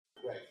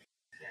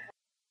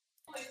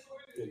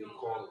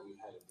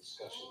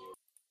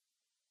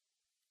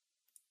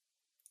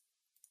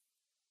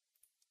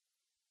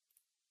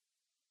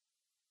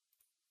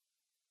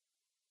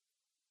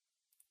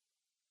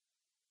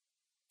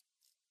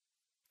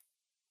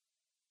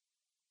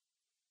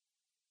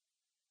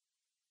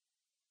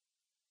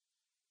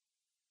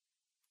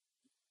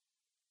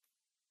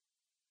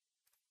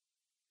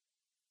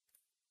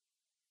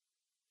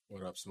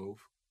What up, Smooth?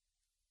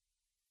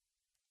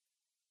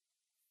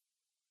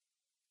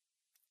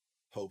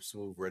 Hope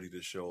Smooth ready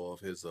to show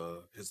off his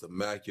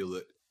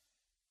immaculate,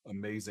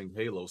 amazing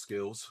Halo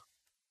skills.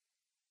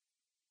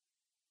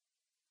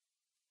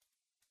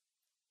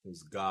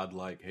 His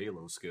godlike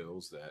Halo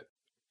skills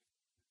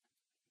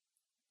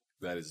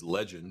that is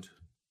legend.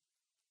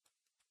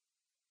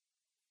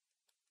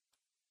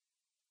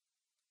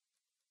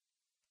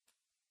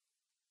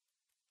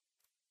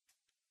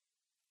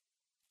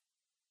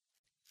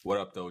 What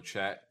up though,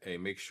 chat? Hey,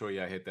 make sure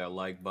y'all hit that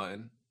like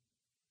button.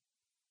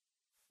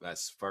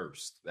 That's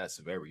first. That's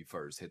very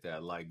first. Hit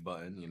that like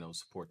button.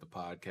 Support the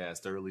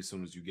podcast early as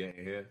soon as you get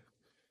here.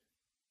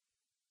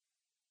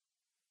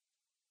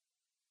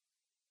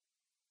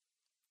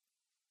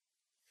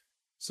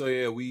 So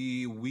yeah,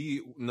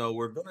 we no,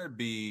 we're gonna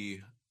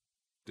be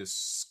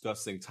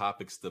discussing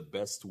topics the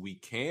best we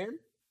can,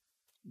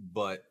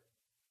 but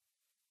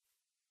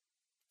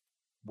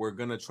we're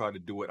gonna try to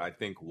do it, I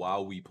think,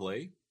 while we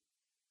play.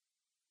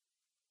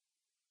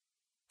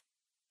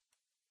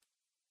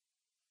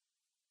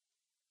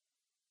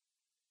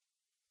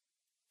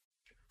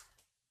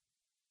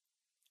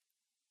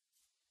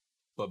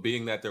 But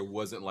being that there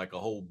wasn't like a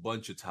whole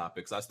bunch of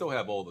topics, I still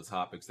have all the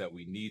topics that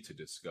we need to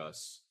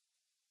discuss.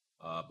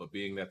 But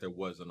being that there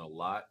wasn't a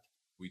lot,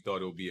 we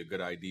thought it would be a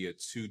good idea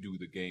to do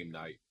the game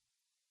night,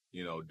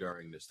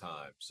 during this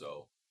time.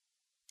 So,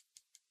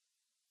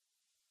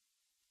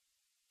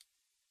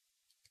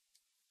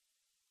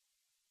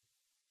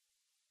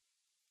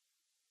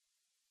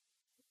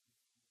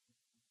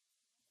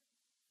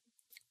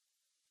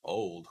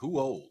 old. Who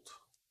old?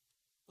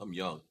 I'm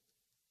young.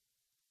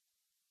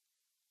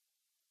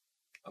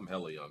 I'm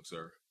hella young,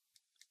 sir.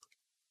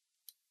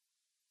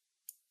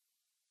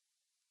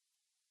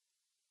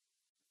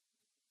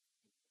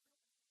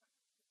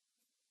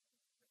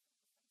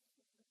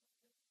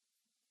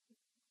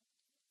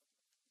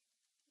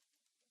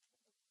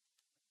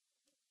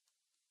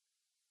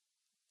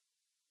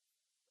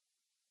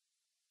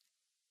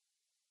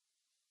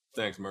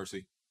 Thanks,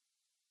 Mercy.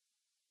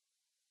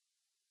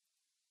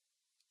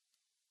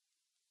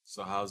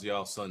 So, how's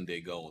y'all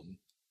Sunday going?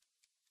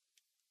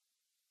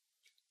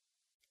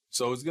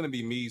 So it's gonna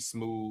be me,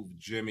 Smooth,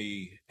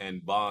 Jimmy,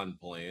 and Bond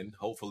playing.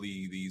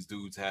 Hopefully, these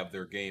dudes have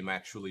their game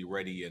actually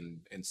ready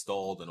and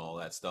installed and all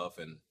that stuff,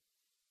 and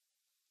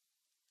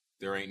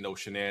there ain't no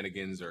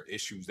shenanigans or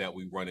issues that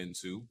we run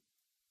into.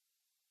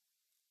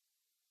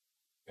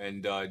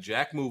 And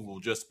Jack Move will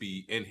just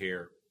be in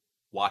here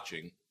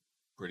watching,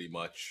 pretty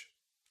much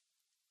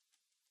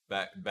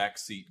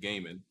backseat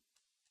gaming.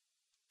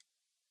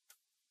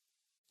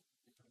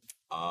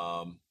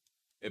 Um,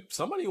 if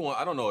somebody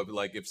I don't know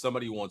if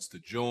somebody wants to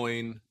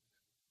join.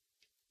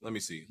 Let me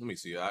see. Let me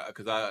see.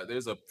 Because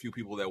there's a few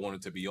people that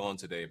wanted to be on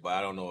today, but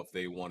I don't know if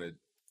they want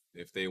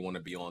to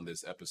be on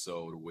this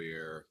episode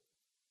where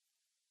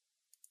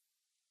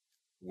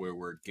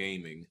we're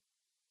gaming.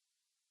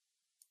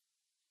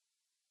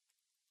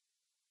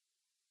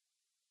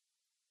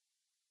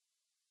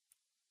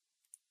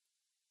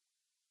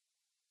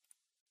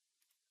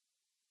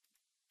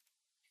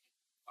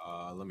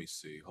 Let me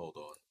see. Hold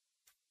on.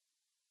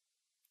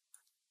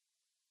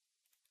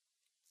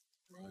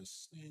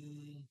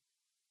 Pricing.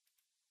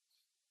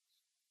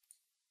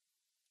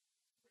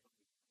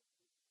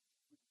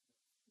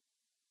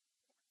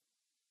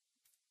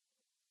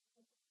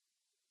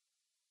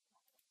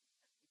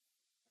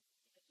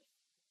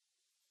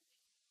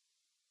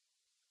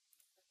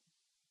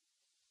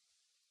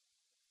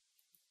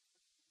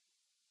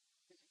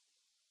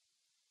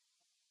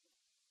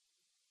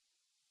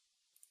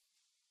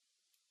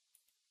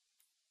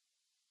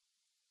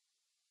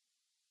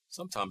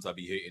 Sometimes I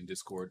be hating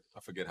Discord. I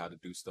forget how to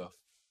do stuff.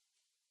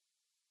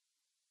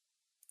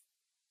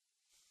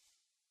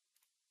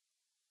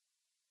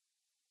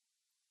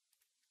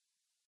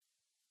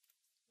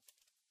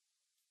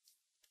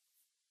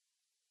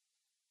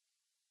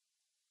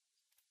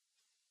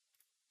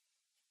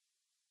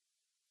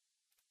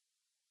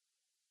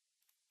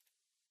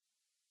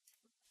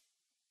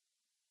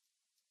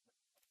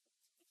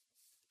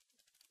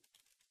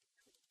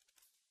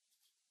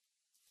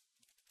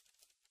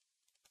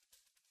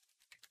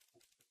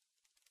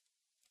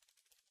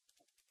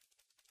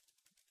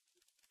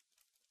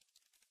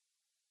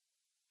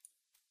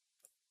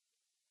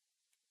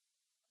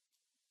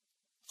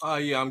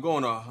 Yeah, I'm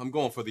going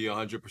for the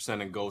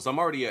 100% in ghosts. I'm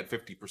already at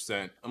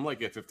 50%. I'm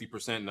like at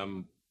 50% and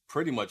I'm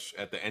pretty much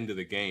at the end of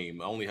the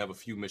game. I only have a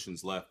few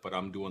missions left, but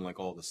I'm doing like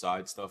all the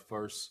side stuff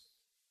first.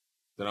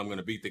 Then I'm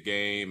gonna beat the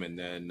game and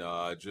then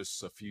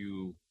just a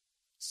few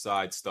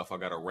side stuff I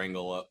gotta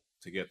wrangle up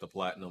to get the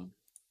platinum.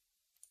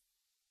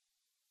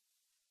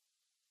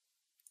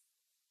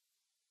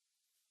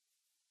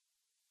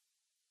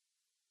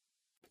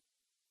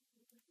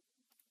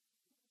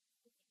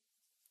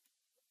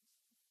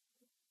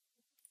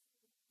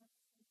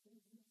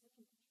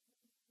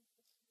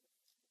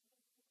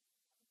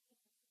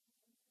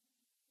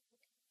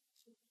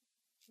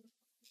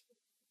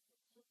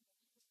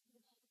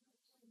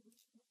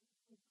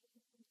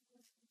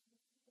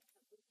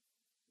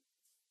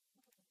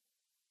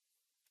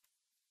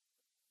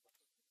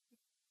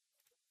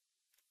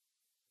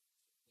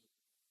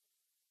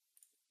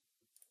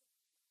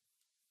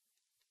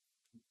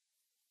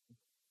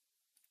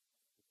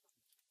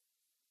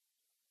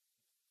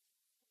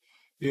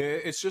 Yeah,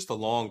 it's just a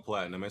long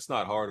platinum. It's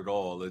not hard at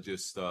all. It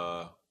just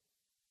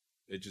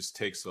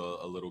takes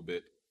a little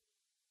bit.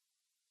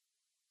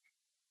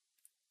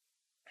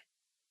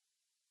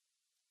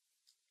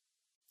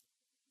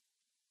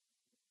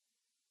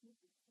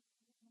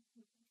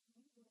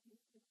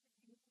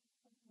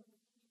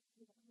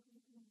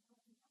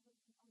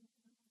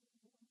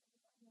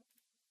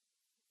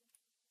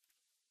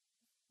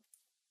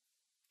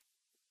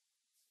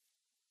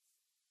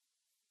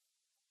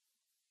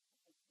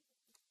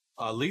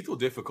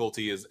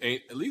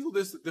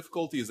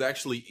 Difficulty is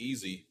actually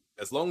easy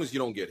as long as you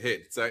don't get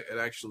hit. It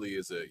actually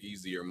is a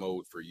easier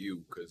mode for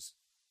you because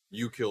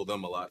you kill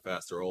them a lot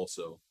faster.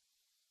 Also,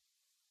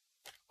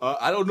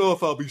 I don't know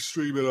if I'll be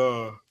streaming.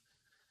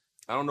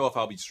 I don't know if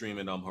I'll be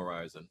streaming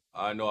Horizon.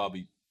 I know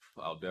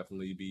I'll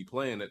definitely be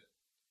playing it,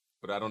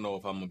 but I don't know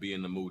if I'm gonna be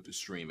in the mood to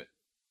stream it.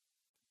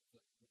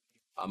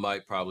 I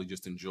might probably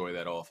just enjoy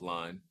that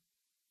offline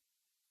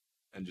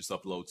and just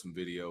upload some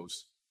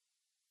videos.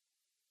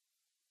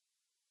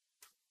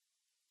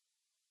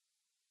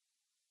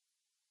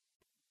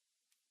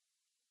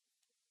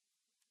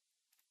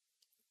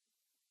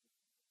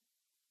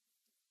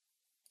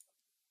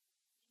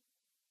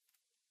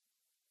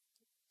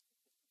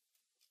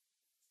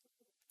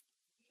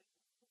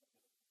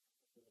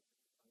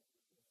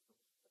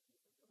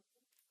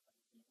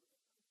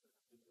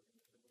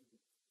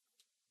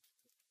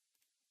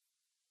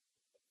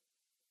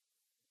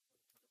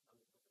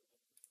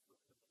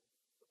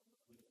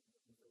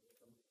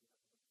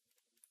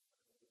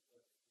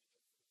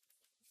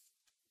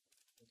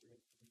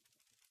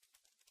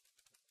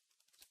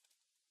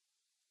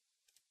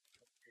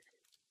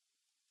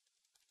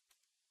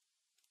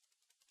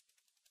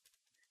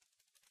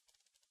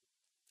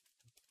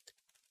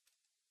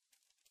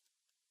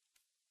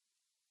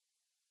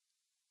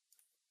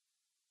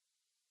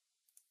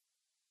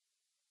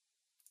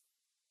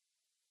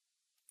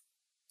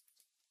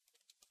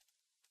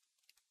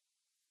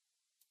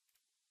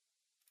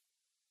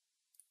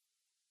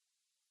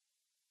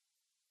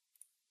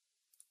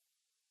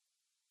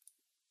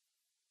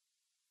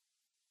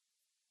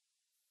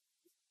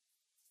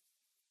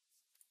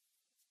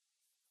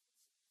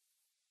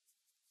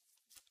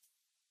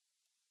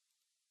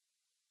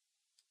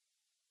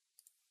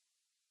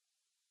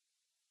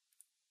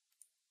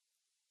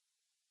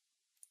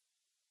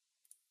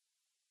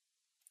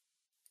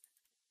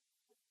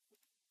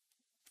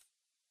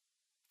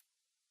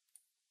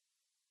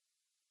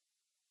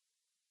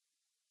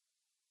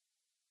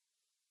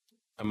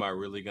 Am I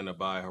really gonna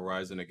buy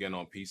Horizon again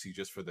on PC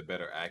just for the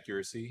better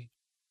accuracy?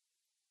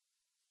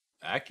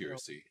 Yo,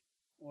 Accuracy.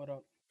 what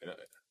up? Uh,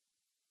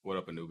 What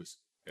up, Anubis?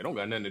 It don't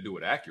got nothing to do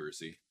with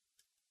accuracy.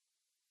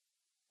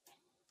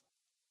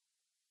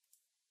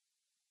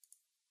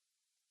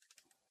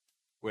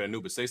 Wait,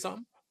 Anubis, say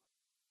something.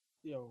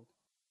 Yo,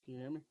 can you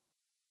hear me?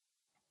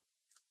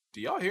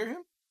 Do y'all hear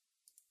him,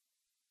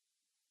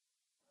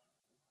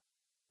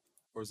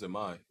 or is it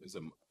mine? Is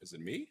it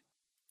me?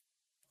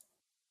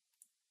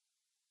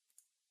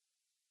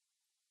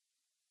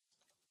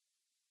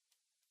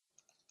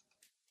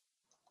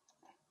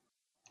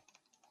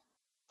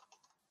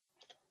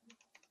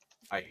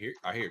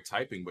 I hear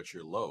typing, but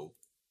you're low.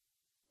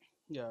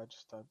 Yeah, I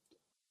just thought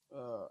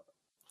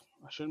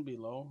I shouldn't be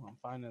low. I'm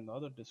fine in the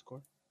other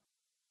Discord.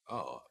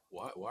 Oh,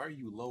 why are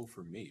you low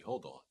for me?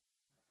 Hold on.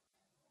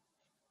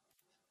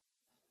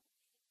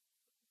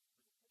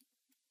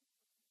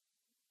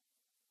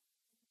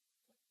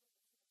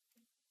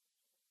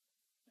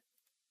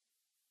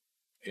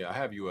 Yeah, I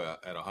have you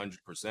at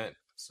 100%,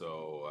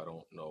 so I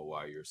don't know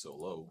why you're so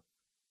low.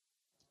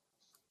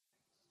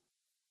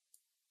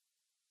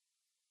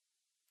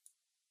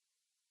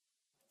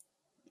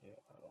 Yeah,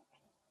 I don't.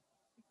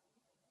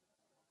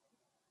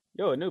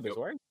 Yo, Anubis,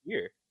 Yo, why are you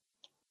here?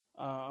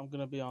 I'm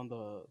gonna be on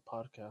the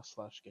podcast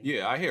slash game.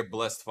 yeah, I hear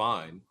blessed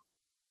fine.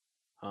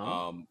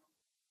 Huh? Um,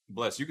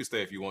 bless, you can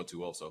stay if you want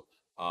to, also.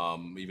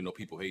 Even though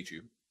people hate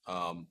you.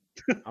 I'm,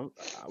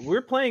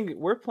 we're playing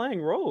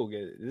Rogue.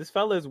 This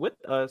fella is with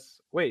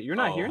us. Wait, you're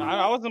not Oh, here I, anymore?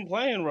 I wasn't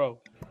playing Rogue.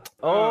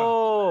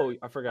 Oh,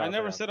 I forgot. I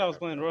never said I was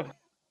playing Rogue.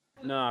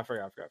 No, I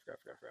forgot.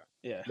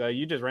 Yeah.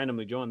 You just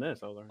randomly joined this.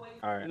 All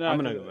right, No, I'm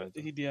gonna 'cause go back.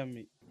 he DM'd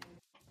me.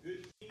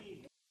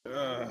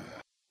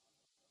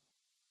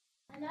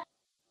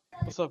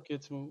 What's up,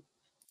 Kid Smooth?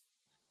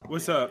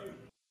 What's up?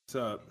 What's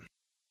up?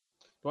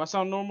 Do I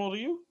sound normal to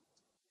you?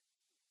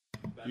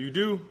 You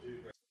do?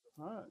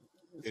 All right.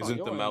 It's on isn't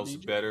your the end, mouse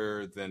DJ.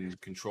 better than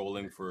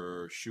controlling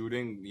for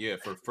shooting? Yeah,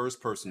 for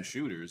first person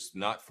shooters,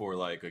 not for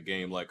like a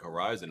game like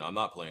Horizon. I'm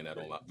not playing that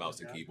on mouse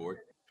and keyboard.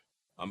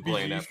 I'm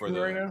playing You that for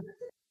streaming right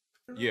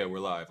now? yeah, we're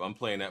live. I'm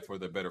playing that for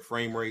the better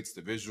frame rates,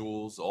 the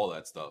visuals, all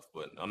that stuff.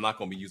 But I'm not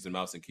gonna be using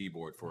mouse and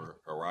keyboard for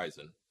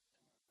Horizon.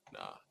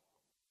 Nah.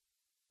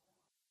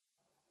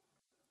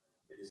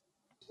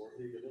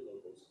 Jorge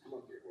Villalobos. Come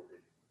up here, Jorge.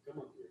 Come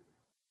up here.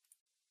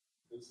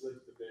 Let's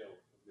lift the veil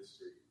of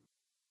mystery.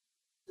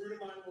 Fruit of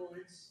my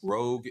loins.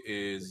 Rogue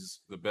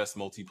is the best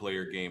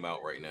multiplayer game out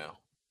right now.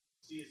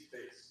 See his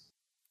face.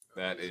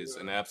 That is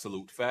an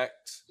absolute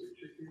fact.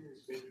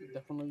 It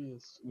definitely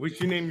is. What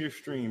you name your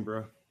stream,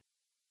 bro?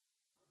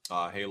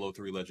 Halo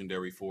 3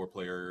 Legendary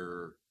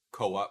 4-player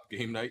co-op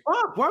game night.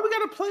 Oh, why we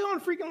gotta play on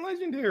freaking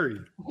Legendary?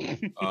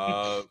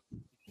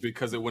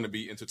 Because it wouldn't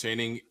be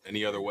entertaining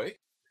any other way.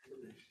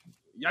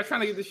 Y'all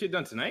trying to get this shit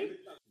done tonight?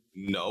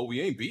 No,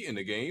 we ain't beating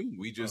the game.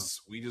 We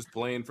just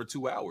playing for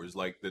 2 hours,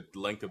 like the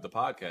length of the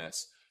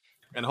podcast.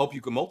 And I hope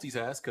you can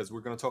multitask because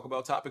we're gonna talk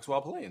about topics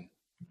while playing.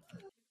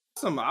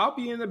 Awesome. I'll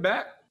be in the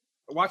back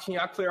watching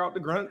y'all clear out the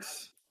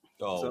grunts.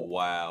 Oh So-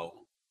 wow.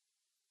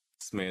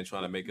 This man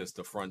trying to make us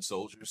the front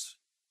soldiers.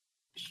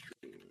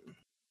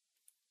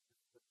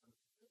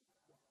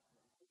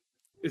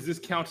 Is this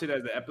counted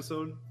as an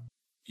episode?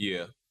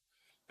 Yeah.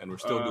 And we're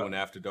still doing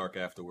After Dark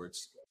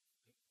afterwards.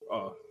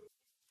 Oh,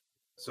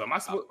 so am I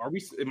supposed?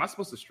 Am I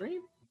supposed to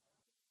stream?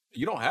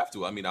 You don't have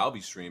to. I mean, I'll be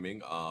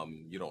streaming.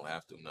 You don't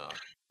have to, nah.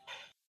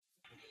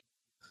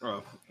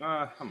 Oh,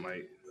 I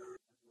might.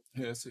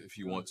 Yes, if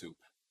you want to.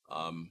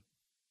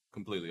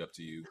 Completely up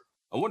to you.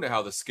 I wonder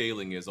how the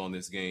scaling is on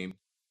this game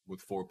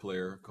with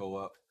 4-player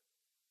co-op.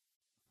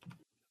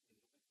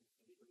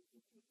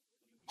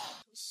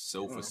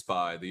 Sofa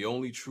Spy, the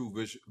only true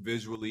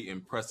visually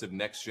impressive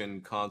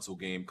next-gen console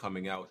game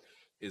coming out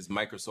is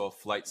Microsoft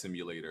Flight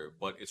Simulator,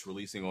 but it's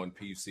releasing on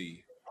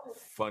PC.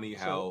 Funny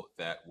how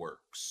that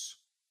works.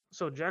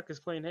 So Jack is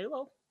playing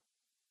Halo?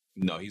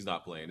 No, he's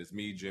not playing. It's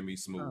me, Jimmy,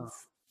 Smooth,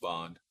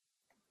 Bond.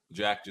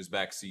 Jack just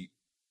backseat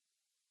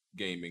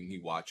gaming. He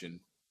watching,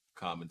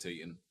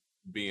 commentating,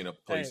 being a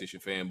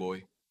PlayStation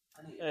fanboy.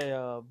 Hey,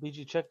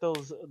 BG, check the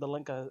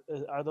link.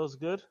 Are those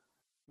good?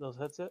 Those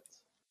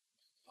headsets?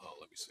 Oh,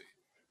 let me see.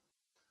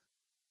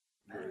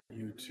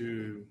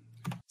 YouTube.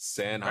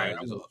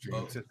 Sennheiser.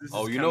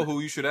 Oh, you know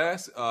who you should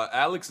ask?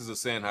 Alex is a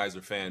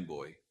Sennheiser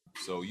fanboy,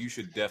 so you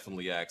should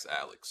definitely ask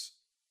Alex.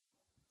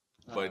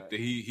 But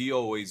he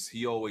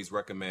always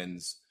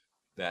recommends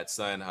that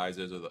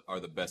Sennheisers are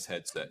the best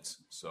headsets.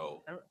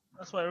 So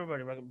That's why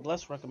everybody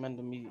Bless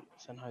recommended me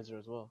Sennheiser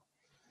as well.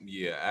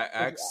 yeah,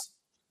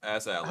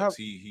 ask Alex.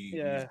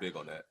 He's big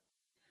on that.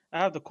 I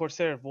have the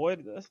Corsair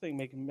Void. This thing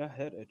making my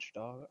head itch,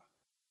 dog.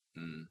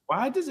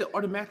 Why does it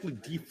automatically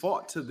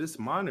default to this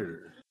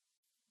monitor?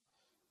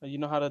 You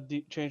know how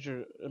to change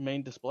your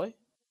main display?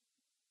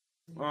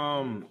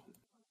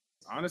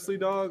 Honestly,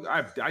 dog,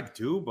 I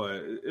do, but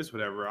it's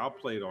whatever. I'll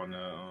play it on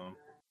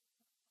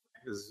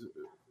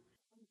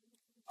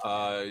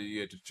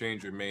Yeah, to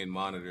change your main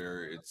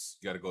monitor, you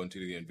got to go into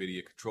the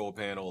NVIDIA control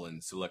panel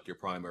and select your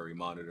primary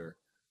monitor.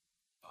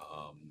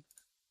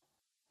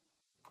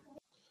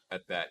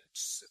 At that,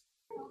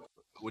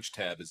 which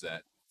tab is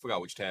that?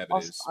 Forgot which tab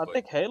it is. I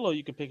think Halo,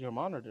 you can pick your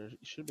monitor. You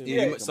should be.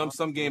 Yeah,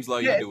 some games allow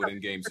you to do it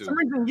in game for too. some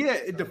reason, yeah,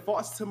 it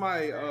defaults to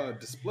my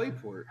display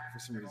port for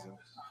some reason,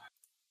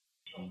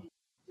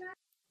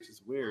 which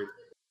is weird.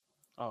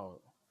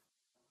 Oh,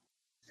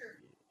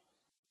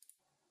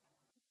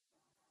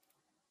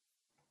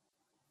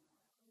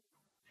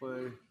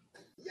 Play.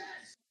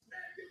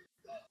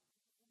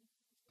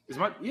 Is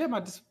my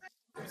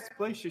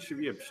display should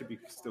be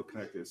still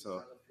connected.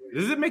 So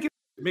does it make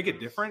a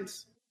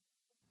difference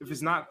if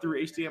it's not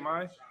through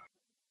HDMI?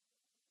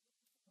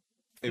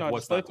 no,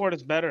 DisplayPort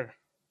is better.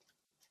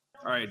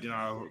 All right, then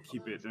I'll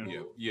keep it. Then.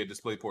 Yeah,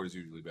 DisplayPort is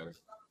usually better.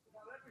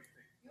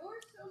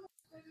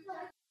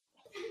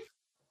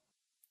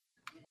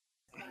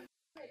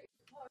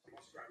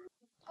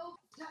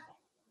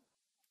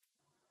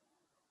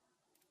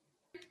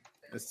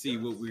 Let's see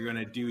what we're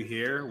gonna do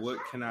here. What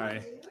can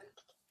I?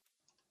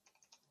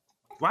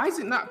 Why is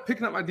it not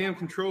picking up my damn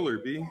controller,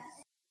 B?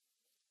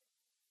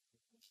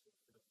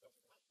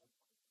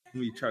 Let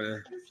me try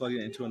to plug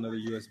it into another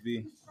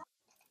USB.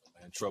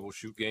 And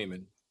troubleshoot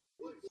gaming.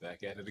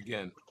 Back at it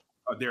again.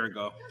 Oh, there we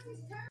go.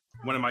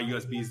 One of my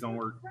USBs don't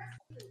work.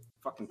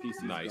 Fucking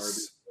PC.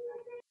 Nice.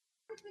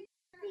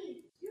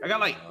 I got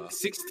like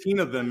 16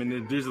 of them,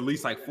 and there's at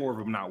least like 4 of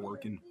them not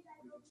working.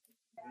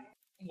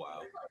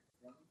 Wow.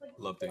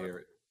 Love to hear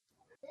it.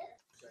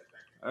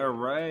 All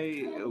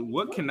right,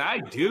 what can I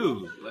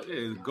do?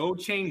 Go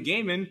Chain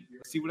Gaming.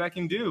 See what I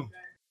can do.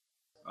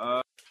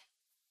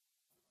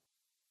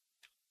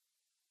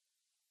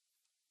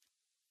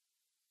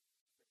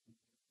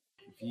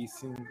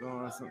 VSync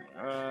on some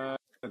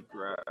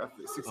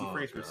graphic 60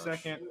 frames per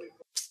second.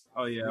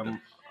 Oh yeah,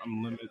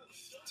 I'm limited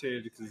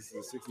because this is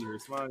a 60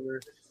 hertz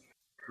monitor.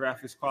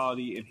 Graphics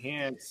quality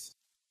enhanced.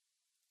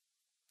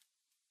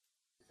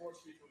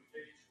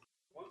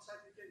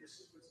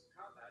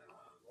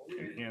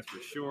 Enhanced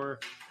for sure.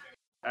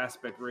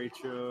 Aspect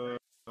ratio,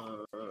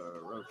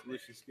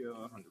 resolution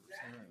scale, 100%.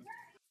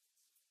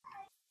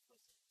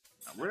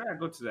 Now, where did I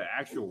go to the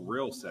actual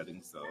real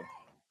settings though?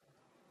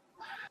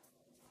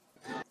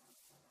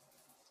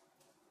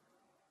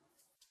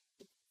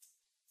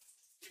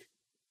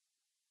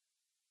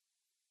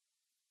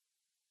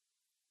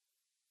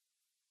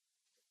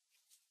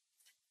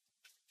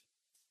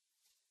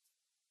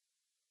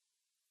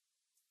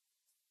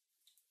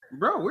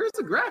 Bro, where's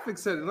the graphics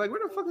setting? Like, where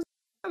the fuck is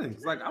the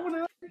settings? Like, I want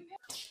to.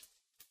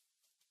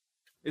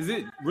 Is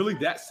it really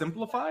that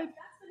simplified?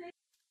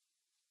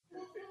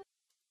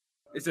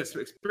 It says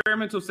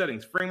experimental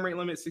settings, frame rate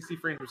limit 60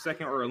 frames per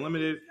second or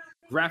unlimited,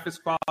 graphics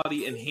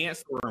quality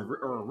enhanced or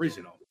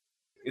original.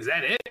 Is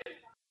that it?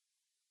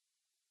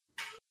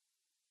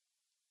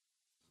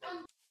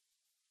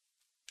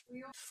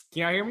 Can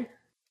y'all hear me?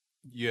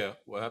 Yeah,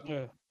 what happened?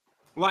 Yeah.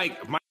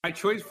 Like my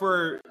choice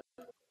for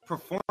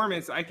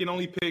performance, I can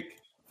only pick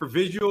for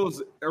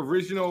visuals,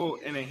 original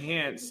and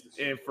enhanced,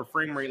 and for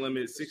frame rate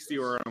limit 60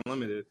 or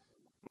unlimited.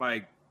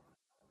 Like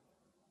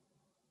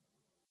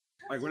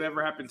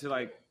whatever happened to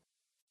like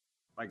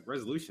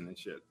resolution and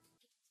shit.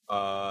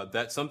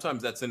 That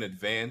sometimes that's in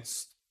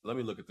advanced. Let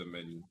me look at the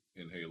menu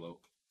in Halo.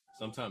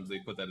 Sometimes they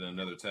put that in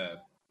another tab.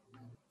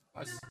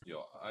 I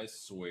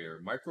swear,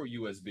 micro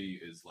USB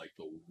is like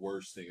the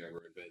worst thing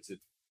ever invented.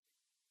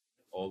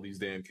 All these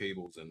damn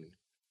cables and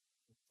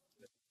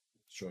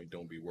joint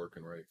don't be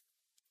working right.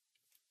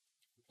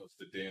 Plus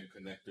the damn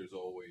connectors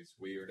always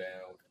weird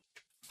out.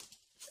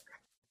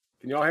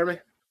 Can y'all hear me?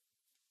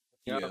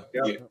 Yeah.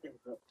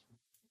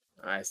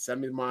 All right,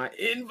 send me my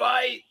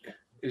invite.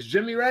 Is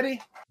Jimmy ready?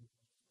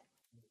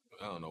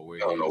 I don't know where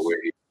he is.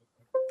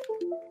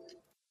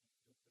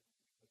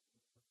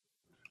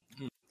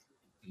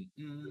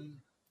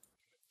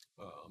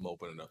 I'm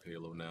opening up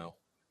Halo now.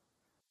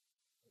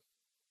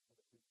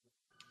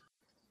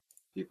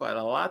 People had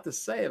a lot to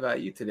say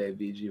about you today,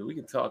 BG. We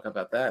can talk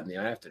about that in the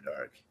After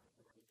Dark.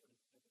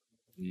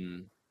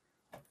 I'm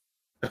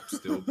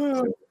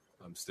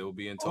still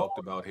being talked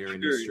about here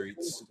in these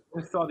streets.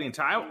 Install the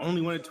entire. I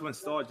only wanted to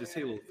install just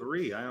Halo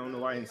 3. I don't know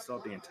why I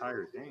installed the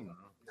entire thing.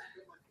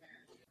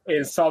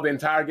 Install the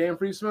entire game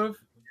for you, Smooth?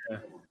 Yeah.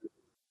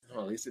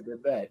 Oh, at least it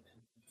did that.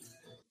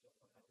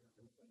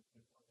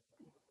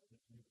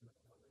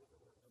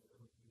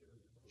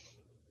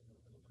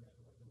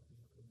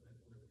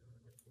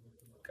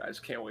 I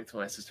just can't wait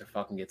till my sister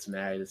fucking gets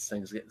married. This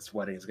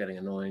wedding is getting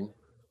annoying.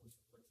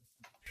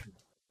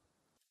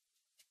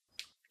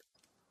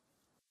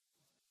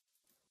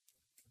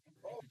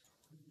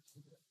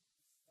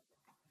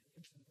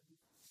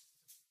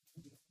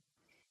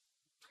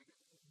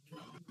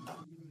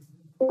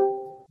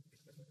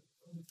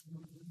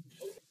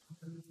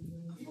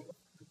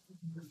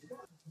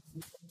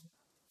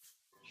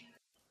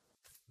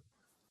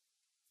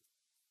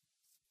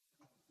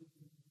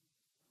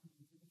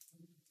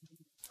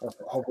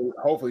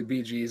 Hopefully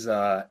BG's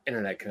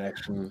internet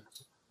connection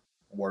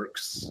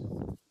works.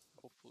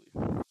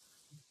 Hopefully.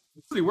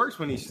 It works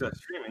when he's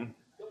streaming.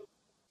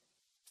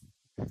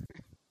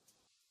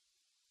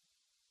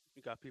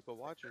 You got people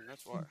watching,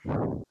 that's why.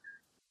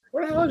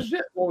 What the hell is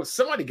it? Well,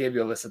 somebody gave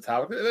you a list of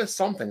topics. There's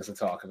some things to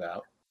talk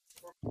about.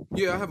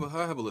 Yeah, I have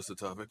a list of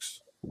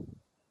topics.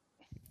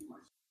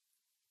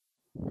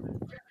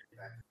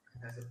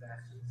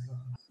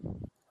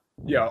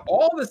 Yeah,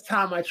 all this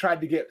time I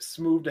tried to get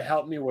Smooth to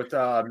help me with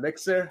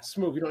Mixer.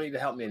 Smooth, you don't need to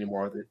help me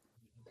anymore with it.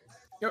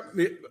 Yep.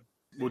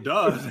 Well,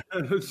 duh.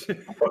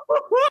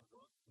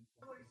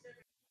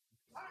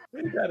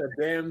 Ain't that a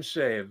damn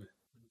shame?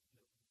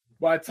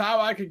 By the time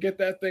I could get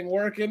that thing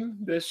working,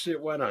 this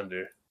shit went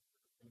under.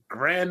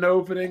 Grand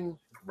opening,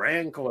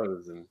 grand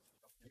closing.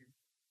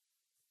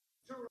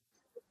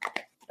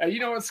 And you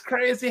know what's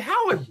crazy?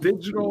 How a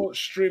digital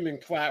streaming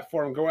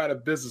platform go out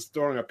of business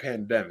during a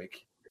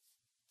pandemic?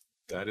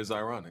 That is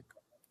ironic.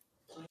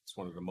 It's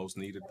one of the most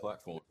needed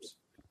platforms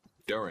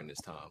during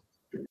this time.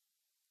 Am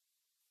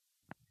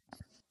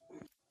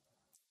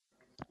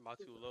I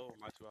too low?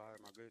 Am I too high?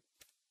 Am I good?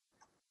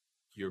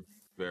 You're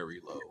very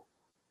low.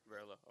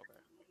 Very low.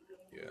 Okay.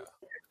 Yeah.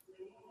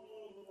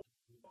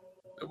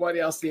 Nobody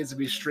else needs to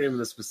be streaming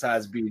this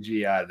besides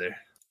BG either.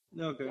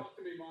 Okay. Talk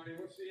to me, Marty.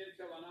 What's the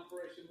intel on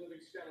Operation Living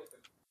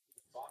Skeleton?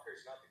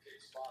 Walker's not the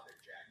kid's father,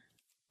 Jack.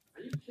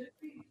 Are you kidding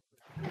me?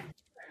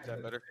 Is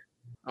that better?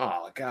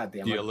 Oh,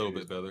 goddamn. Yeah, a little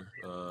bit better.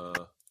 How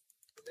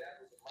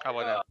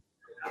about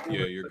that?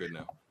 Yeah, you're good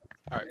now.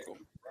 All right, cool.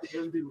 We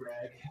all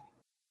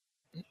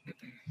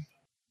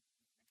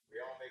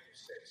make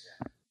mistakes,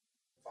 Sam.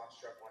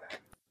 Foxtrot one out.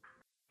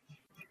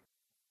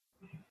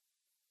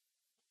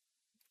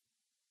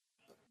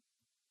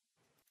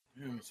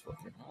 Damn, it's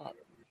fucking hot.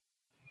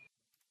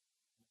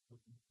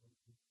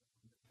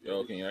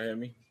 Yo, can y'all hear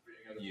me?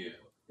 Yeah.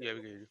 Yeah, we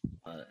can hear you.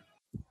 All right.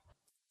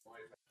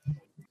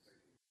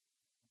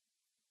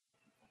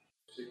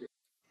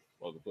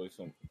 About to play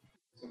some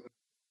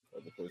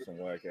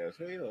whack ass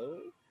Halo.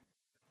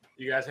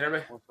 You guys hear me?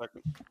 1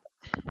 second.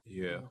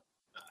 Yeah.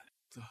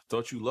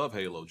 Thought you love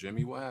Halo,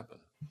 Jimmy. What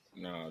happened?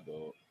 Nah,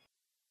 dog.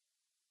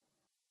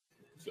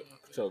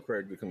 Tell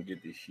Craig to come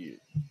get this shit.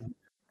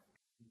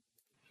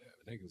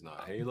 Niggas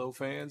not Halo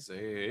fans.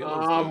 Hey,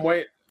 Halo's good.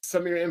 Wait.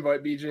 Send me your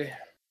invite, BG.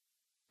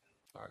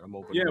 All right, I'm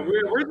opening. Yeah, it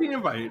where's up. the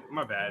invite?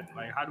 My bad.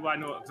 Like, how do I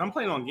know? Because I'm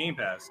playing on Game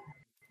Pass.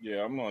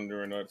 Yeah, I'm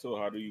wondering that too.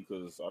 How do you?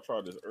 Because I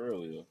tried this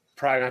earlier.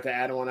 Probably gonna have to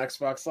add him on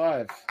Xbox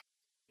Live. There's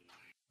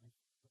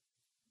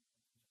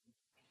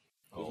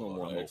Hold no on,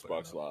 more I'm opening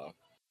Xbox it up. Live.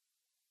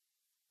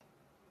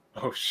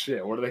 Oh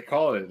shit! What do they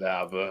call it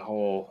now? The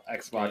whole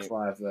Xbox Game-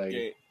 Live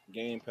thing.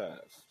 Game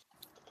Pass.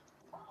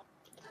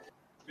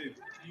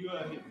 You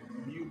hit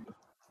mute.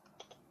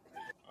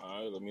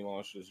 All right, let me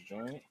launch this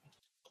joint.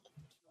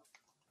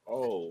 I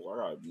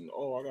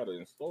gotta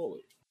install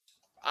it.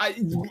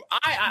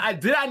 I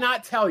did I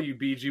not tell you,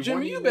 BG? Jimmy,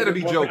 when you better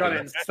be wasn't joking. gonna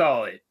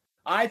install it.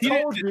 I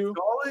told you.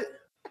 Install it.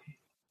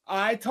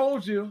 I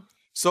told you.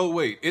 So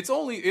wait, it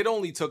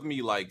only took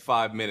me like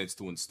 5 minutes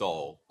to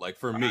install. Like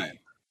for me.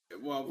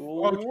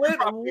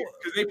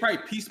 Because they probably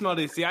piecemealed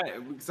it. See,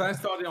 because I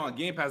installed it on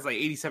Game Pass like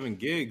 87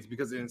 gigs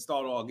because it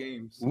installed all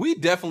games. We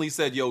definitely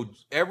said, yo,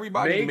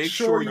 everybody make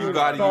sure you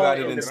got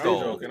it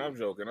installed. I'm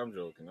joking.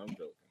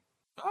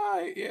 All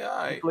right, yeah, all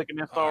right. Clicking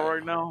install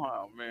right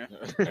now. Oh man.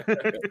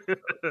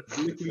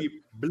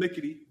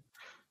 Blickety.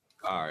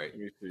 All right.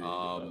 Let me see.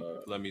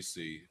 Let me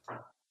see.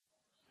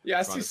 Yeah,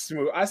 I see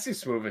smooth. I see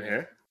smooth in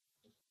here.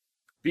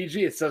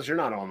 BG, it says you're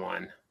not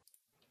online.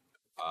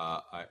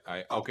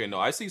 Okay, no,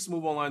 I see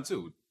Smooth online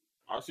too.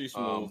 I see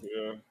Smooth.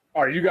 Yeah.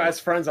 Are you guys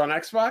friends on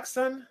Xbox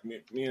then?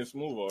 Me and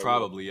Smooth are.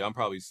 Probably. I'm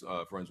probably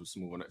friends with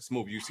Smooth.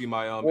 Smooth, you see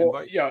my Well,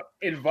 invite? yeah,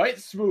 invite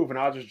Smooth, and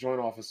I'll just join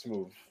off of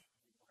Smooth.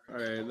 All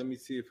right, let me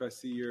see if I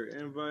see your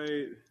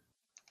invite.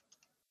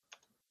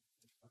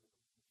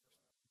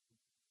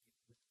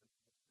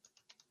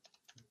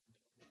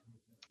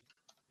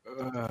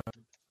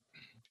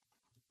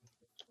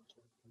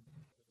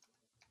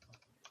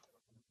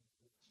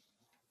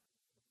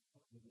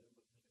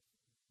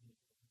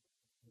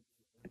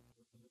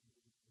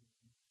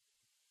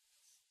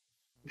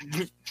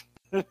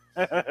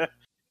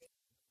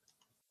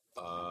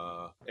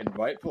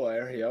 Invite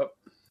player. Yep.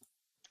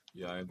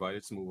 Yeah, I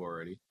invited Smooth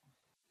already.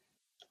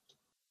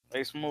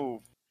 They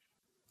smooth.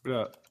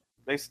 Yeah.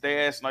 They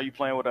asking, are you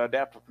playing with an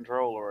adaptive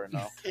controller right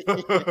now?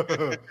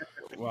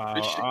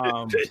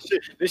 Wow.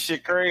 This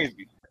shit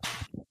crazy.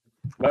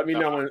 Let me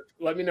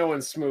know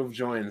when Smooth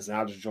joins, and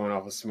I'll just join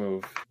off of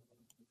Smooth.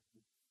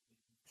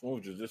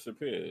 Smooth just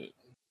disappeared.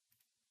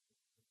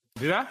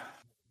 Did I?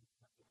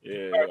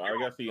 Yeah, I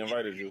guess he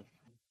invited you.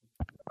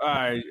 All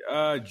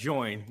right.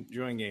 Join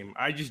game.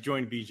 I just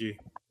joined BG.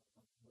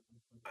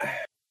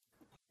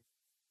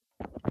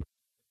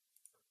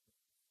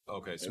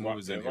 Okay, Smooth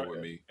is in here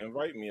with me.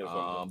 Invite me or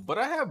something. But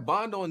I have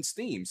Bond on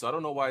Steam, so I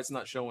don't know why it's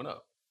not showing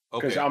up.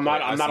 Because Okay, I'm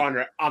not I on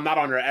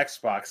your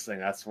Xbox thing.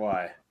 That's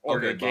why. Or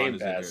Okay, the Game Bond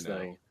is in Pass here now.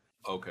 thing.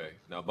 Okay,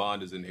 now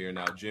Bond is in here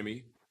now.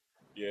 Jimmy,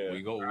 Yeah.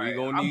 we gonna I'm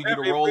need you to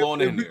definitely- roll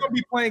on if in we're there. gonna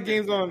be playing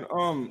games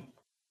on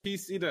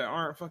PC that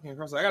aren't fucking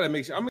across. I gotta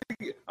make sure.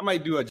 I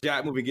might do a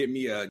Jack move and get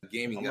me a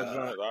gaming I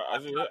had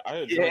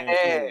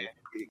Yeah.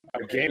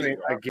 A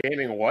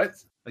gaming what?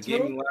 a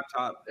gaming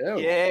laptop. Ew.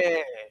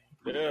 Yeah.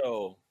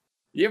 Yo.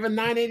 You have a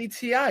 980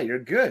 Ti. You're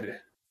good.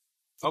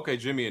 Okay,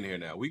 Jimmy in here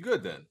now. We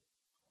good then?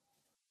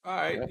 All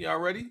right, Yeah. y'all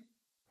ready?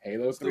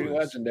 Halo Let's do 3 this.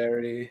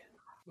 Legendary.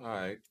 All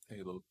right,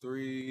 Halo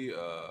 3.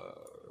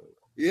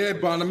 Yeah,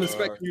 Bond, I'm Sure.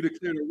 expecting you to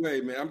clear the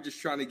way, man. I'm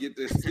just trying to get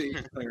this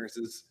stage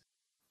clearances.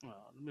 Let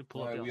me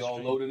pull All up right, your we all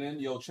stream. loaded in.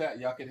 Yo, chat,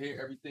 y'all can hear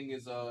everything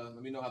is. Let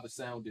me know how the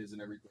sound is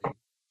and everything.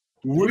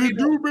 What do you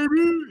do,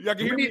 baby? Y'all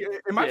can hear me?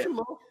 Am I Yeah. too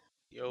low?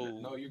 Yo.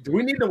 No, you. Do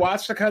we need to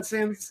watch the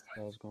cutscenes?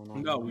 What's going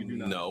on? No, we do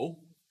not. No.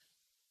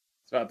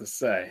 I was about to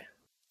say.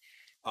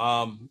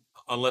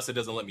 Unless it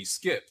doesn't let me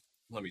skip.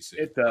 Let me see.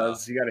 It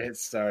does. You got to hit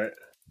start.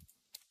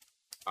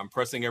 I'm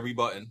pressing every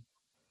button.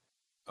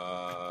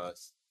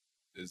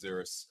 Is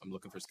there I'm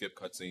looking for skip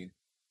cutscene.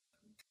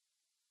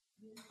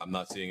 I'm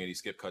not seeing any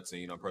skip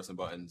cutscene. I'm pressing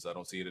buttons. I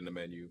don't see it in the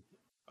menu.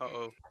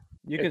 Uh-oh.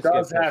 You It skip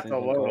does have cutscenes to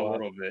and load go a out.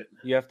 little bit.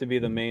 You have to be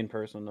the main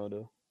person,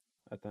 though.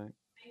 I think.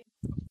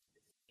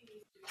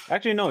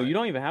 Actually, no. You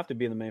don't even have to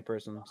be the main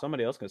person.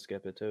 Somebody else can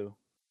skip it too.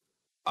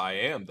 I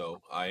am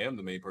though. I am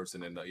the main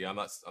person, and yeah,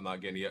 I'm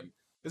not getting it yet.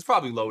 It's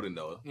probably loading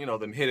though. You know,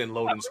 them hidden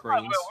loading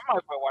screens. We might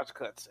as well watch a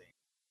cutscene.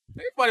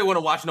 Anybody want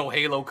to watch no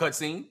Halo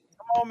cutscene?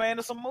 Come on, man.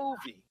 It's a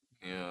movie.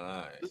 Yeah, all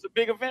right. It's a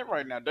big event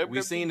right now. We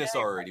WWE seen this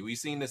game. already. We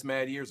seen this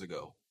mad years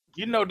ago.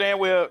 You know damn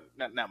well.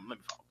 Now, let me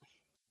follow.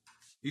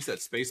 You said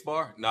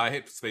spacebar? Nah, I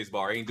hit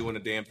spacebar. I ain't doing a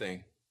damn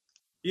thing.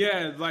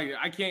 Yeah, like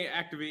I can't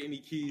activate any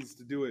keys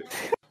to do it.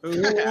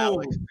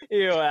 Alex.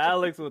 Yo,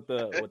 Alex with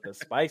the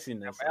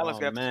spiciness. Alex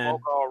Oh, got the man.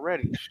 smoke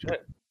already.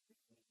 Shit.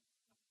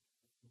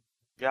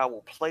 Y'all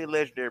will play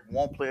Legendary, but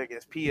won't play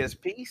against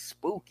PSP?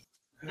 Spooky.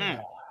 Play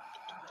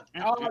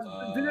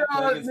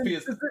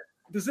against PS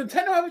Does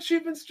Nintendo have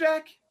achievements,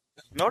 Jack?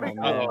 No, they Oh,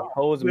 man. don't.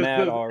 Hoes mad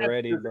Does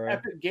already, Epic, bro.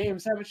 Epic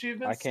Games have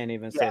achievements? I can't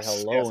even say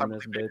Yes, hello yes, I in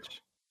this believe bitch.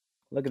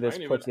 Look at this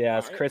ain't even- pussy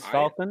ass I- Chris I-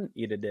 Falcon.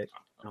 Eat a dick.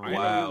 Oh, I didn't know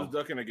Wow. he was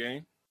ducking the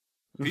game.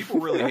 People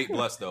really hate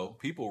Bless though.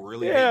 People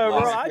really yeah, hate bro.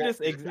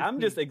 Bless. I'm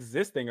just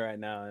existing right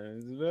now.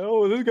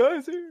 Oh, this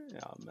guy's here.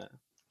 Oh man,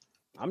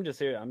 I'm just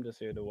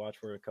here to watch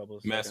for a couple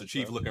of Master seconds,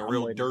 Chief so looking I'm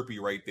real waiting. derpy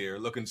right there.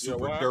 Looking Yeah, super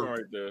what happened derp.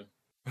 right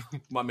there?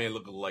 My man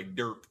looking like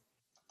derp.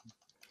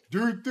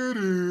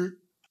 Dirt.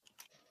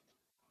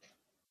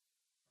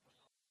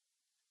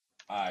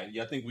 Alright,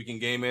 y'all think we can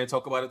game in,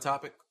 talk about a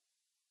topic?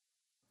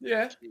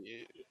 Yeah.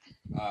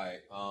 Alright,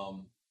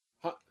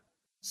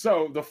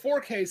 So the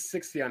 4K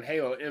 60 on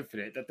Halo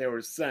Infinite that they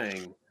were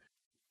saying,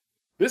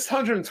 this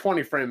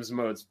 120 frames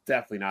mode's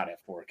definitely not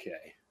at 4K.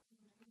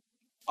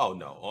 Oh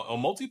no,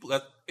 on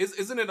multiplayer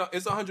isn't it?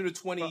 It's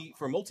 120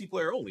 for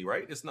multiplayer only,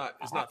 right? It's not.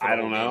 It's not. For I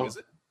the don't whole game, know. is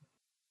it?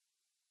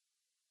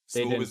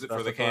 They Smooth, didn't is it for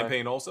the specify.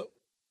 campaign also?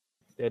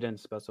 They didn't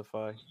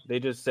specify. They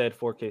just said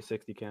 4K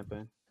 60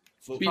 campaign.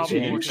 So, BG, They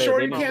you didn't say- sure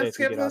they you didn't say can't if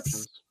skip get this?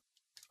 options.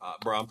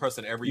 bro, I'm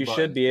pressing every. You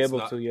button. should be It's able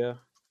not- to, yeah.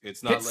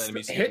 It's not letting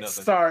me skip hit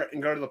nothing. start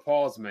and go to the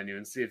pause menu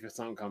and see if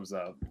something comes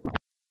up.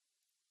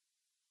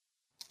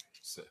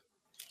 So-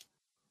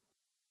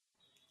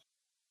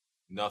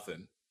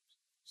 Nothing.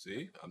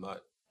 See, I'm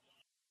not.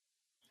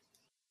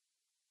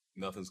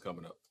 Nothing's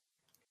coming up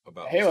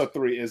about Halo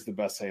 3 is the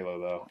best Halo,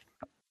 though.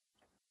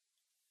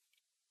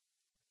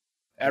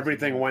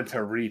 Everything went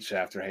to Reach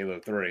after Halo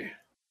 3.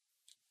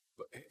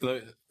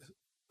 But,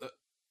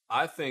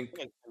 I think,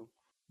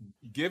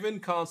 giving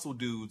console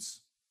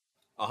dudes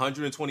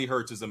 120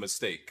 hertz is a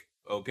mistake.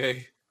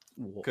 Okay,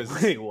 because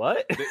Wait,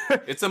 what?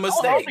 it's a I don't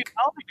mistake. think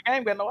the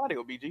game got no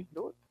audio, BG.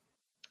 Do it.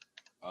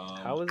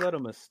 How is that a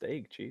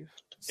mistake, Chief?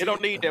 It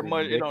don't need that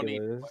much. It don't need.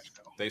 Ridiculous.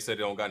 They said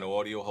they don't got no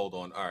audio. Hold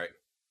on. All right,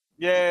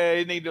 Yeah,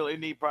 it need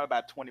probably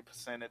about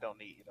 20%. It don't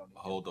need.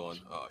 hold on.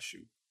 Oh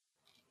shoot.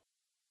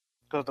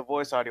 Because the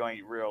voice audio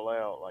ain't real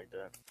loud like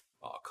that.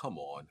 Oh come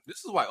on.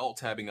 This is why alt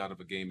tabbing out of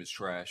a game is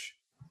trash.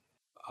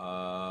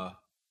 Oh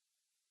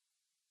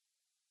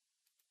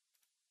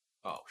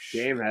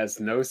shit. Game has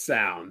no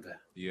sound.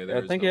 Yeah, I there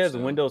is think no it has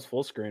sound. Windows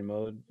full screen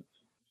mode.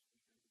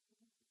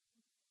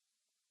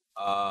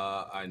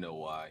 I know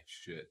why.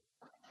 Shit.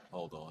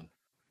 Hold on.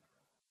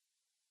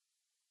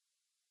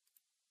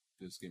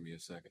 Just give me a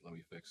second. Let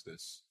me fix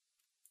this.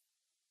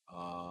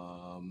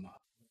 My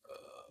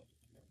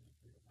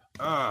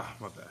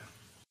bad.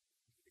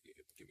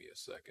 Give me a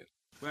second.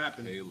 What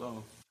happened?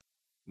 Halo.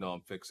 No,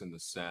 I'm fixing the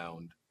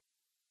sound.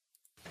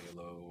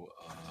 Halo.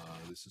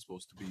 This is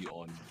supposed to be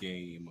on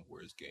game.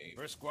 Where's game?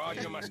 First squad,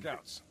 you're my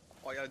scouts.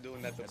 All y'all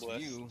doing that to That's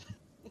bless. you.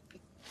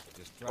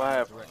 Just What try to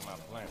happened? direct my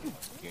plan.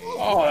 Game.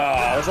 Oh,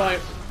 I was like,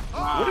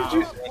 what did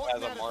you...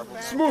 As a Marvel.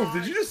 Smooth,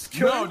 did you just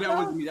kill No, him? that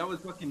was me. That was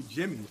fucking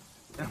Jimmy.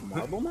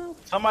 Marble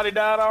mouth? Somebody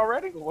died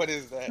already. What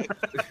is that?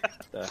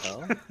 The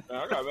hell?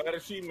 I got bad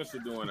achievements for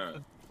doing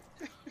that.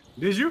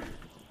 Did you?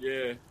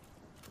 Yeah.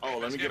 Oh,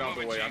 let me get out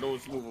the way. I know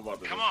it's smooth about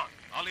this. Come on,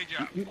 I'll lead you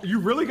out. You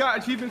really got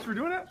achievements for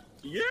doing that?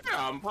 Yeah,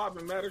 I'm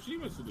popping mad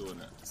achievements for doing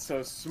that.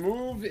 So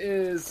Smooth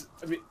is...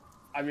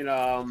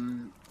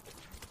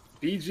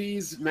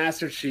 BG's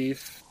Master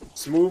Chief.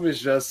 Smooth is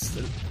just...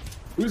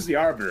 Who's the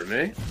Arbiter,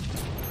 man?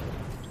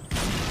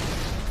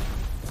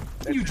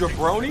 You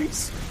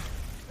jabronis?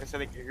 They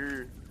said they can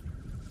hear.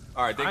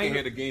 All right, they I can ain't-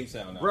 hear the game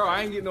sound now. Bro,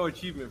 I ain't getting no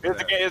achievement for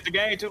that. Is the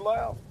game too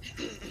loud?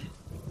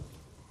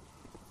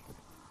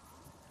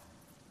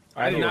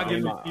 I did not get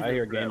game, an I achievement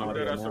hear for that. game Okay,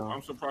 audio that's now.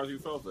 I'm surprised you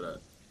fell for that.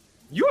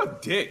 You a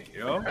dick,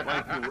 yo.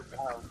 Like,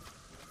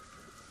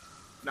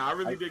 Nah, I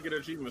really did get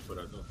achievements for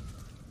that though.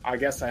 I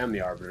guess I am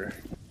the Arbiter.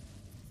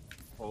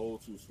 Oh,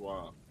 too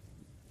suave.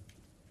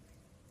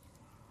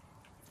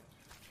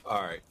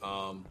 All right.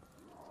 Oh,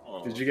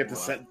 Did you get the wow.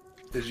 set?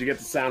 Did you get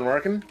the sound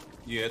working?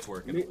 Yeah, it's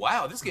working.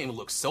 Wow, this game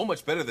looks so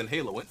much better than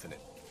Halo Infinite.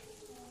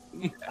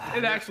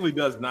 it actually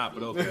does not,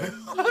 but okay.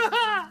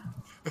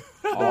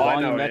 The All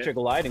I know volumetric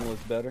lighting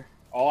looks better.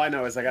 All I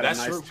know is I got That's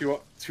a nice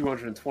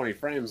 220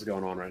 frames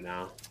going on right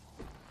now.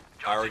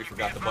 I already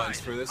forgot the buttons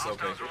for this.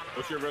 Okay.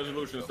 What's your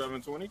resolution?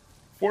 720?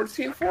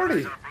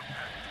 1440.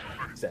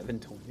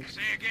 720. Say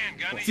again,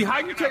 Gunny. See, how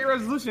you take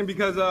resolution?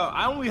 Because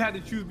I only had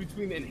to choose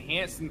between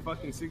enhanced and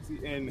fucking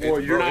 60 and. Well,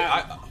 you're Bro,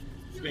 not.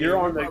 You're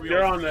on the.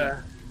 You're on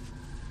the.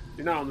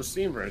 You're not on the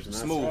Steam version.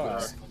 That's Smooth.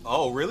 why.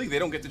 Oh, really? They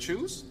don't get to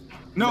choose?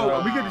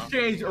 No, we could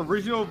exchange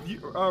original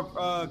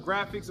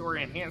graphics or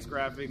enhanced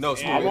graphics. No, and-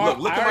 Smooth.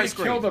 Look I at my already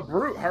screen. killed a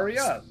brute. Hurry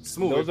up.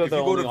 Smooth. Those are If the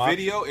you go to only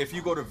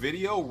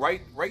video,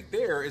 right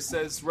there, it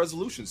says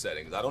resolution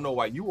settings. I don't know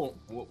why you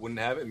wouldn't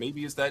have it.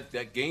 Maybe it's that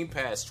Game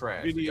Pass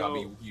trash that y'all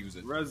Video be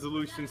using.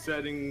 resolution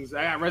settings.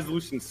 I got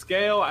resolution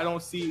scale. I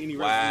don't see any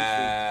resolution.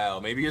 Wow,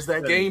 maybe it's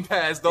that Game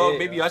Pass, dog.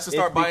 Maybe I should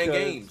start it's buying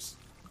because- games.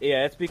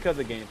 Yeah, it's because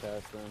of Game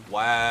Pass then.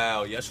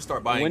 Wow, yeah, I should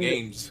start buying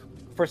games.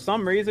 For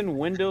some reason,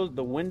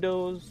 the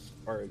Windows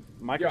or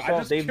Microsoft,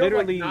 just they killed, like,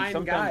 literally 9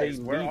 sometimes guys.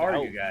 they Where leave are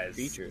out you guys?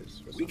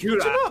 features. for some Switch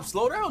it up.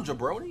 Slow down,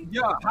 jabroni.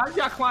 Yeah, how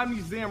y'all climb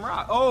these damn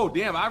rocks? Oh,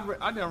 damn!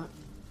 I didn't.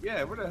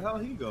 Yeah, where the hell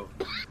he go?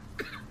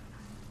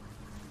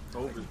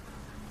 Over.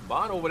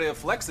 Bond over there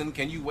flexing.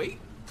 Can you wait?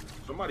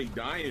 Somebody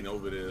dying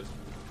over there.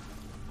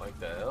 Like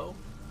the hell?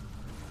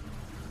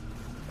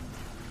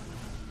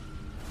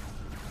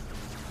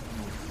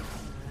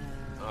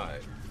 All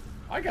right.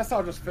 I guess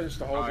I'll just finish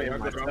the whole Alright, game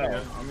y'all good.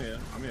 myself.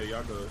 I'm here.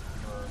 Y'all good.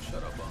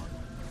 Shut up, Bond.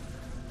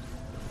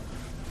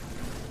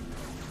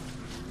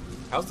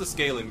 How's the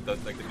scaling? The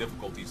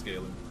difficulty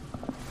scaling?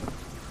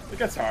 It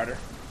gets harder.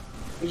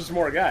 There's just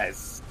more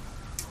guys.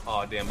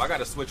 Oh damn! I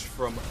gotta switch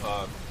from to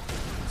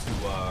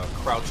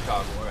crouch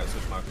toggle. I gotta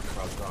switch my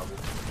crouch toggle.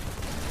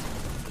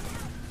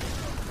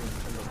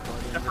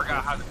 I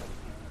forgot how to.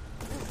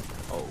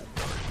 Oh.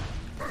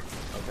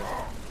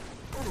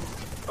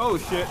 Oh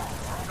shit!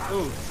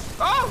 Oh!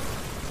 Oh!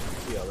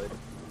 See y'all later.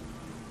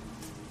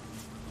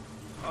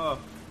 Oh!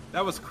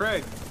 That was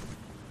Craig.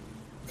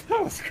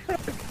 That was Craig.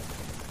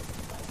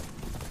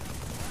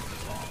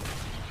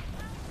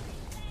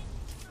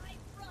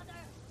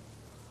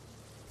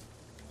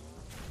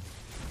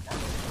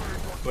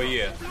 But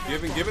yeah,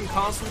 giving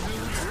console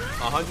dudes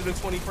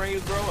 120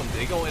 frames, bro,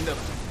 they gonna end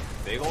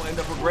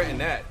up regretting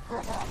that,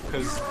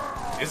 because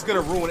it's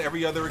gonna ruin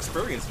every other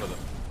experience for them.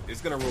 It's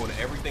gonna ruin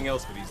everything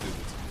else for these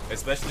dudes,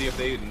 especially if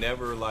they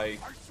never like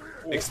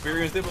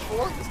experienced it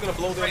before. It's gonna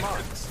blow their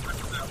minds.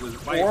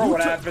 Or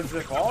what happens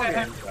if all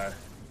games are?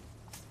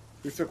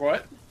 Who took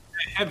what?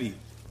 Heavy.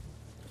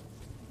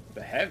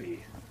 The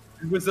heavy.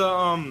 It was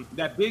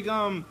that big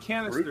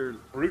canister.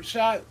 Root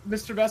shot,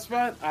 Mr. Best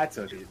Bet? I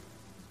took it.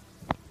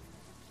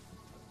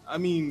 I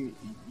mean,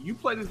 you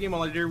play this game on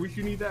legendary. What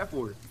you need that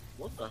for?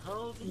 What the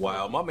hell?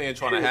 Wow, my man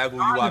trying to haggle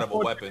you out of a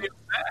weapon.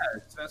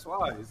 That's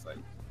why it's like,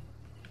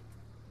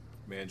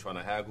 Man trying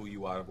to haggle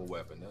you out of a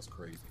weapon. That's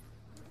crazy.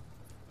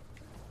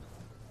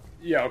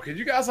 Yo, could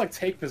you guys like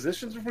take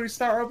positions before you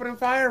start opening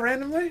fire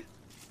randomly?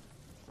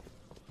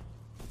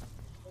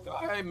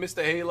 All right,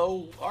 Mr.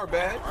 Halo, our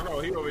bad. I know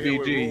he over here.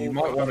 BG, you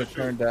might want to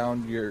turn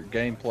down your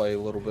gameplay a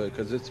little bit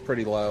because it's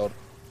pretty loud.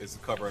 It's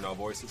covering our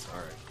voices. All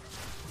right.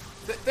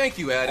 Thank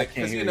you, Addict.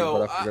 Because hear you know,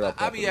 but I forgot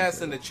I that be for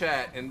asking the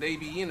chat, and they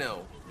be, you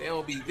know, they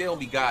don't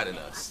be guiding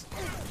us.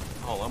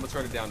 Hold on, I'm gonna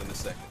turn it down in a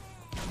second.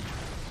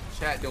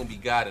 Chat don't be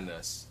guiding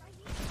us.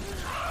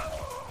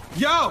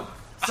 yo,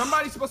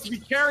 somebody's supposed to be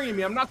carrying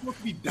me. I'm not supposed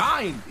to be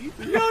dying.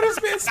 Yo,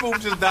 this man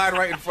Smooth just died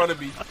right in front of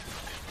me.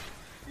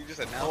 You just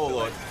announced Hold it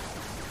on. like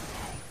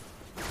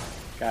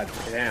God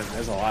damn,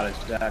 there's a lot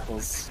of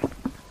jackals.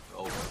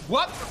 Hold on.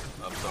 What?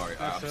 I'm sorry.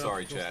 I'm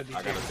sorry, chat.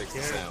 I gotta fix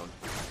the sound.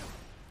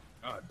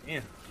 Oh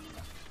damn.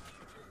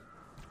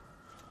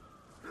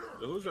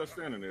 So who's that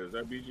standing there? Is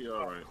that BG?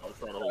 All right, I'll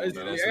try to hold I it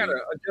down. gotta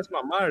adjust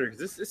my monitor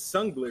because this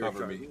sun glare.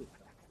 Cover me.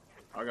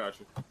 I got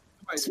you.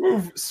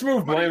 Smooth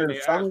Somebody blaming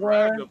getting sun ass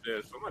glare. ragged up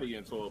there. Somebody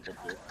getting tore up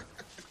there.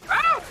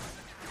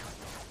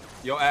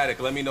 Yo,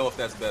 Addict, let me know if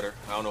that's better.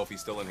 I don't know if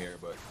he's still in here,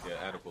 but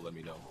yeah, Addict will let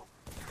me know.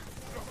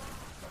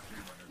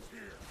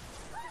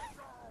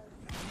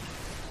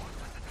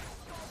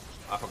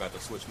 I forgot to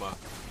switch my.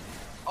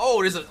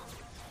 Oh, there's a.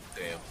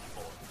 Damn.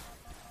 Hold on.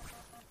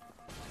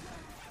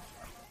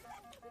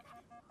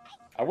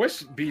 I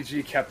wish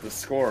BG kept the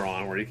score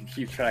on where you could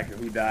keep track of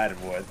who died and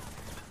what.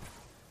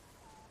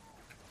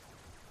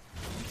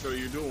 So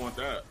you do want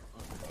that?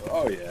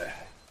 Oh yeah.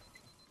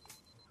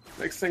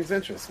 Makes things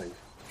interesting.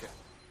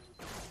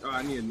 Oh,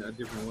 I need a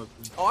different weapon.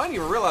 Oh, I didn't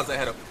even realize I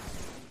had a.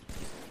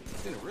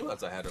 Didn't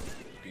realize I had a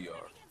BR.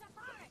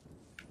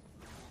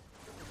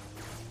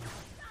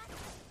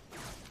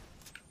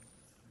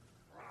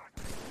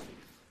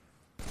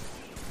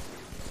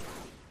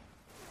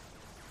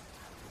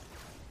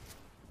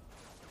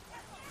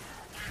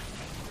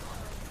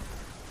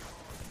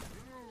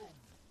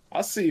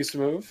 I'll see you,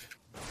 Smooth.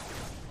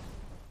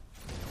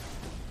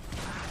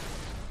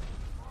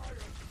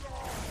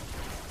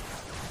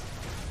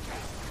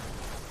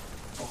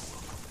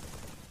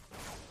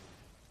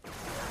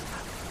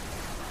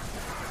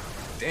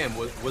 Damn,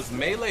 was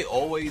melee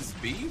always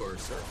B or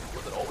circle?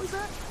 Was it always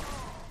that?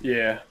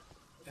 Yeah.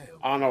 Damn.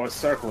 I don't know what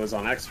circle is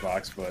on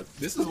Xbox, but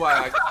This is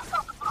why I.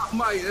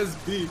 My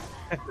SB.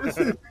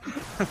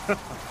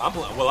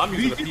 I'm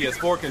using a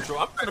PS4 control.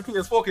 I'm using a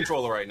PS4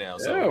 controller right now.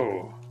 So.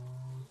 Ew.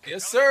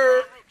 Yes,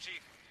 sir.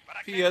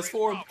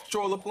 PS4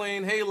 controller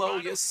playing Halo.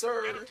 Yes,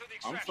 sir.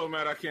 I'm so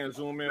mad I can't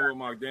zoom in with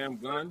my damn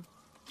gun.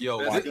 Yo,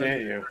 Why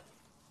can't you?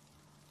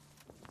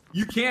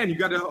 You can. You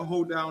got to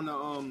hold down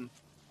the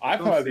I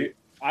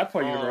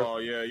play Universal. Oh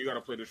yeah, you gotta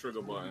play the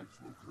trigger button.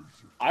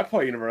 I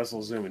play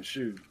Universal Zoom and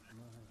Shoot.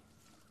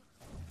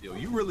 yo,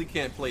 you really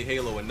can't play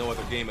Halo and no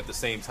other game at the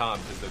same time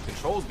because the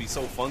controls be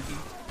so funky.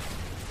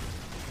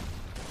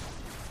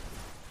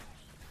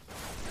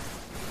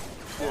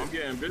 Oh, I'm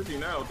getting busy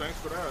now. Thanks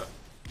for that.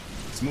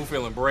 Smooth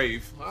feeling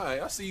brave. All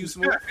right, I see you,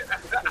 Smooth.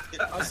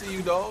 I see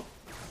you, dog.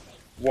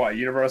 What,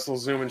 Universal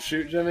Zoom and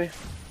Shoot, Jimmy?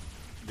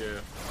 Yeah.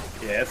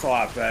 Yeah, it's a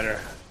lot better.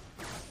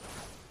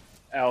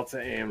 L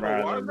to aim Why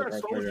rather is than that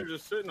right soldier trigger.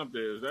 just sitting up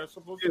there? Is that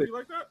supposed to be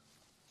like that?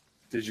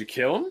 Did you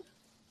kill him?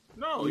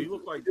 No, he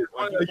looked like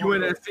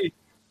UNSC.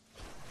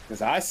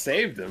 Because I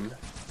saved him.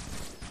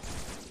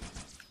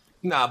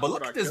 Nah, but look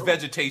Would at I this kill?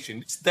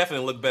 vegetation. It's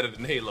definitely look better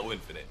than Halo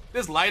Infinite.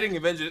 This lighting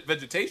and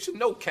vegetation,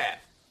 no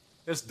cap.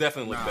 This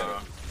definitely look better.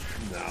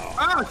 No.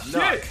 Ah, shit!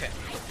 Nah,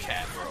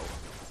 cap, bro.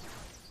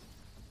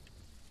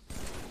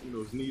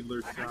 Those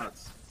needler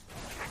shots.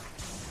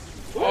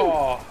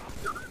 Oh,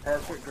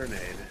 perfect grenade.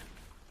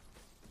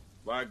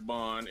 Black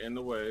Bond in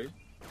the way.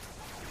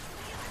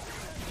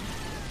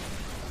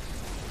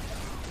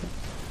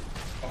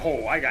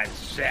 Oh, I got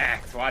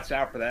jacked. Watch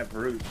out for that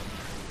brute.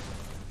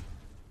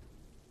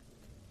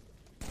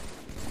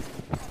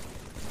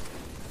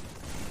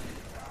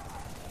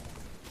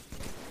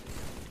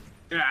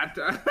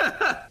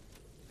 Yeah.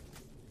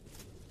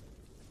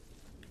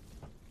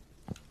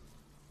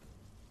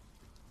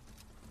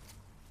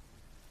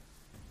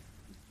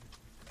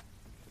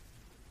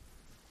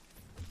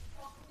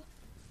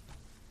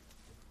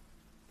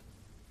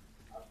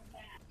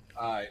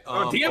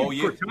 right. Damn, oh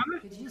yeah.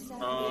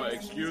 Cortana?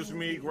 Excuse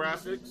me,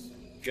 graphics.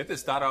 Get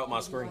this dot out my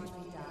screen.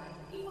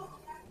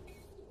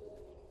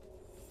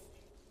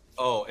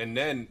 Oh, and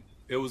then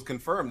it was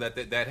confirmed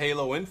that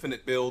Halo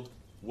Infinite build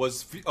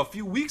was a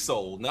few weeks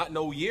old, not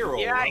no year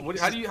old. Yeah,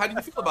 How do you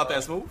feel about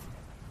that, Smooth?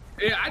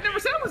 Yeah, I never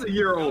said it was a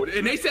year old,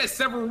 and they said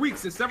several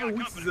weeks, and several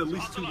weeks is at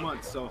least 2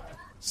 months. So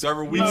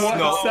several weeks.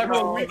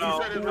 several weeks.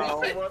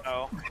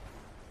 No.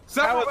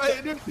 Several.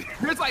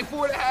 There's like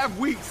 4.5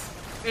 weeks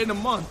in a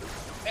month,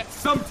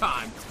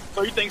 sometimes.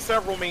 So you think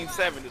several means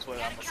 7 is what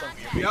I'm assuming?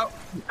 Yep.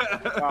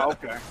 Oh,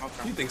 okay.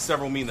 You think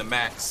several mean the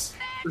max?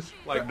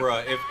 Like,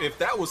 bruh, if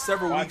that was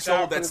several Watch weeks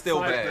out old, for that's the still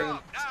sniper.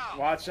 bad.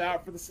 Watch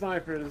out for the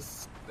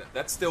snipers.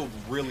 That's still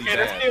really Yeah,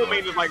 bad. that still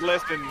means it's like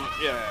less than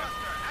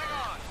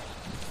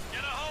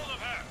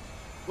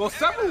Well,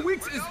 several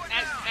weeks is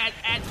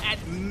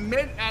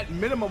at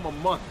minimum a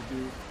month,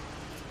 dude.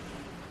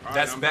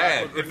 That's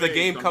bad. If the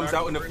game comes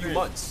out in a few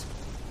months.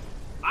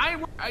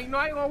 I ain't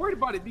gonna worry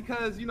about it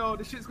because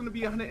the shit's gonna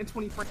be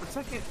 120 frames per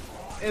second,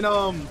 and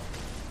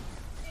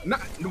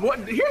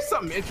here's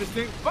something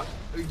interesting.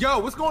 Yo,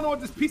 what's going on with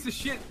this piece of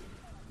shit?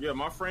 Yeah,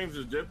 my frames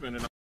is dipping,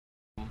 and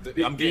I'm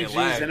getting BG's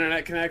lagged.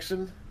 internet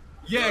connection.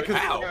 Yeah, because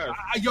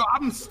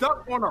I'm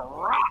stuck on a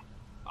rock.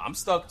 I'm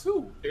stuck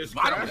too. It's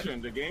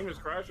crashing. The game is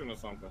crashing or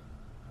something.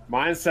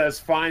 Mine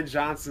says find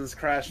Johnson's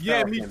crash.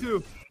 Yeah, Falcon. me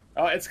too.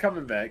 Oh, it's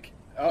coming back.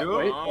 Oh, Dude,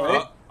 wait.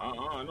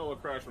 I know what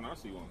crash when I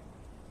see one.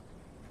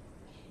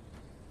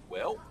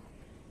 Well,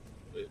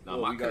 now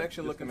my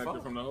connection looking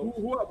fine. From the host.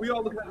 We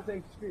all looking at the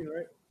same screen,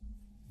 right?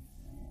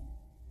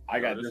 I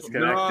got this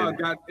disconnected. No, I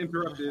got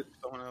interrupted.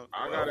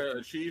 I got an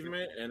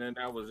achievement, and then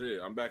that was it.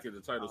 I'm back at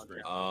the title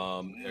screen.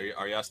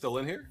 Are y'all still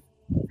in here?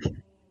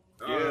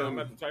 Yeah, I'm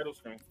at the title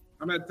screen.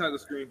 I'm at the title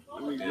screen.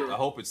 I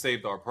hope it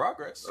saved our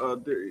progress.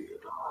 There you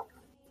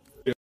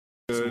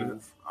go.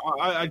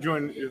 I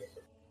joined.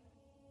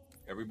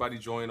 Everybody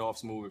join off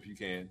Smooth if you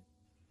can.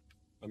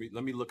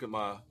 Let me look at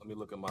my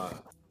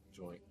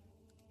joint.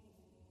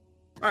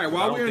 All right,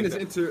 while we're in this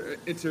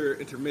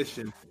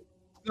intermission,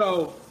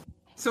 so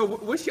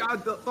what's y'all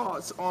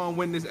thoughts on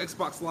when this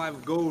Xbox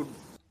Live Gold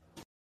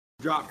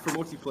dropped for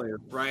multiplayer?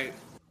 Right,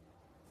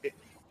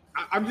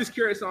 I'm just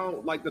curious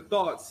on like the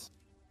thoughts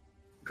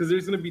because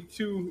there's going to be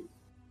two,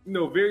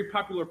 very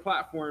popular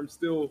platforms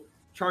still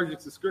charging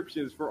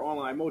subscriptions for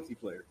online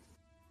multiplayer.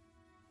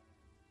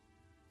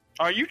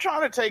 Are you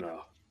trying to take?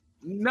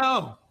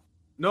 No,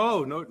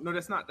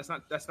 that's not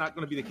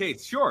going to be the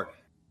case. Sure.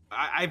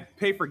 I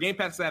pay for Game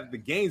Pass to have the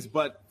games,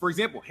 but for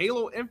example,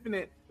 Halo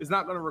Infinite is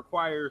not going to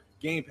require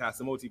Game Pass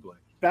to multiplayer.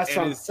 That's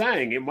what I'm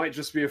saying. It might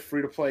just be a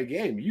free-to-play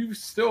game. You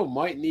still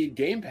might need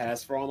Game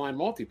Pass for online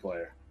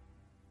multiplayer.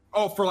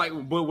 Oh,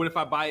 but what if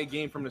I buy a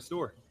game from the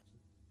store?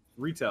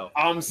 Retail.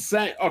 I'm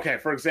saying, okay,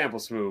 for example,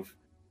 Smooth.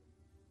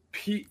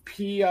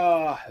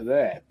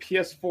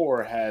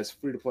 PS4 has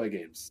free-to-play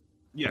games.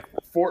 Yeah.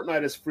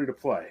 Fortnite is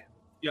free-to-play.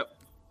 Yep.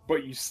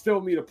 But you still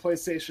need a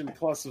PlayStation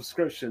Plus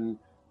subscription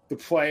to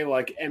play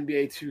like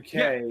NBA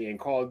 2K and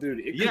Call of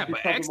Duty. But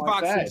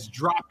Xbox is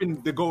dropping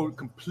the gold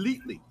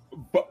completely.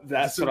 But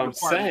that's what I'm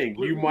saying.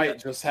 You might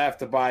just have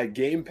to buy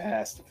Game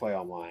Pass to play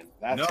online.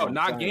 That's no,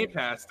 not Game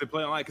Pass to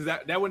play online because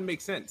that wouldn't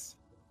make sense.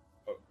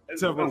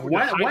 So when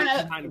has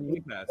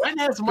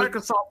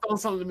Microsoft done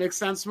something to make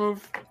sense,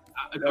 Move?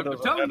 That's a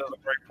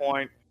great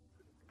point.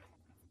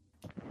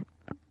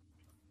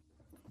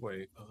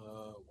 Wait,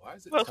 why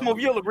is it? Well, Smooth,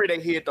 you'll agree they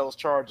hid those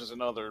charges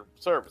in other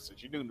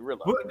services. You do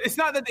realize. But it's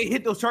not that they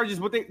hit those charges,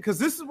 but because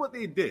this is what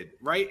they did,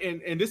 right?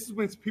 And this is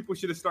when people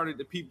should have started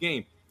the peep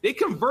game. They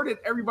converted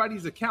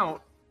everybody's account.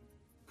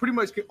 Pretty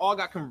much all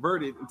got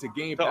converted into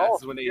Game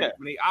Pass when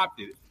they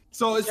opted.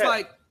 So it's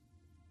like,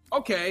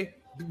 okay,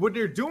 what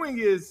they're doing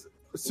is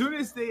as soon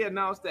as they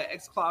announced that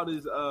xCloud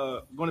is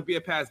going to be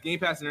a Game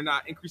Pass, and they're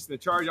not increasing the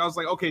charge, I was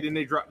like, okay, then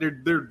they drop.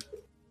 They're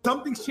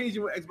something's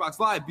changing with Xbox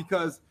Live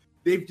because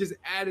they've just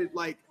added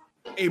like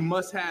a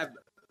must-have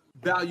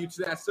value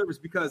to that service.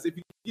 Because if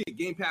you get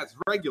Game Pass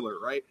regular,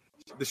 right,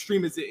 the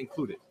stream isn't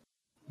included,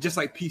 just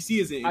like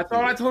PC isn't included. I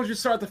thought I told you to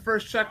start the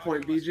first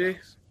checkpoint, BJ.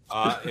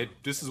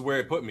 This is where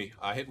it put me.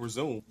 I hit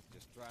resume.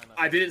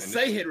 I didn't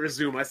say hit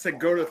resume. I said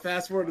go to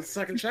fast forward to the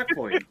second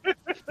checkpoint.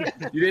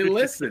 You didn't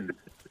listen.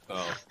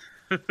 Oh,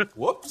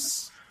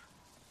 whoops.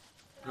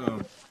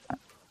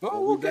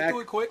 We'll get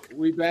to it quick.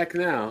 We back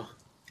now.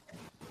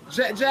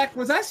 Jack,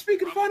 was I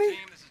speaking funny?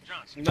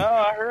 No,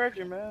 I heard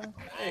you, man.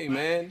 Hey,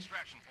 man.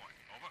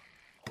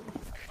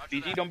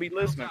 DG don't be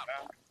listening, man.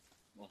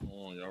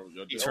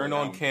 Turn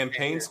on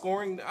campaign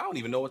scoring? I don't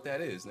even know what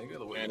that is, nigga.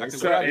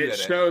 It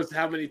shows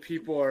how many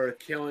people are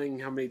killing,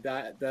 how many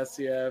deaths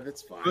you have.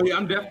 It's fine. Oh, yeah,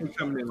 I'm definitely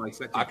coming in like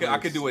second. I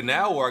could do it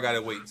now, or I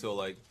gotta wait until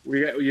like.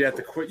 You have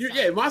to quit. You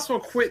might as well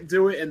quit,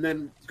 do it, and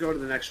then go to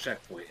the next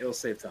checkpoint. It'll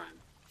save time.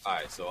 All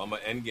right, so I'm an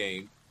end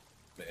game,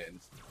 man.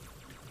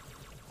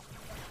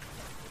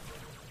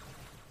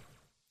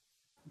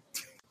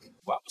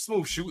 Wow,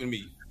 Smooth shooting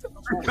me.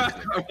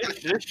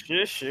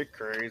 This shit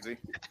crazy.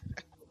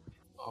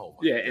 Oh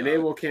yeah, God.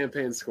 Enable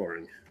campaign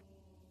scoring.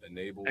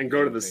 Enable and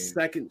go to the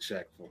second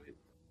checkpoint.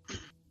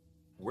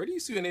 Where do you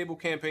see enable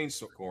campaign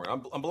scoring?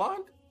 I'm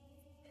blind.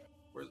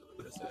 Where's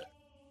that?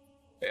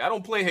 Hey, I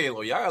don't play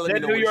Halo. Y'all gotta let me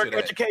That know New where York shit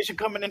at. education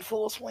coming in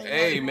full swing.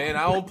 Hey man,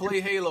 I don't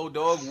play Halo,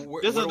 dog.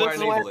 Where This do is I what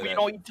enable happens it when you at?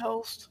 don't eat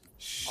toast.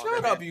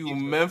 Shut up, you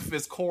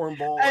Memphis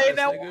cornball Hey, ass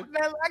now, nigga.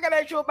 now I gotta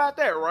ask you about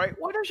that, right?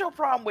 What is your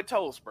problem with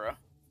toast, bro?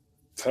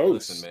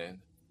 Toast. Listen,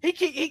 man. He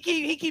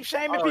keeps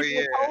shaming Oh, people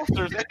yeah. with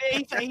toasters, and then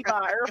he say he buy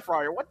an air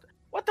fryer.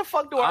 What the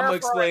fuck do an I'm air gonna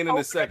explain fryer in a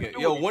toaster have to second.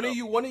 do Yo, with one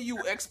itself? of you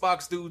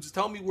Xbox dudes,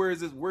 tell me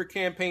where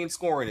campaign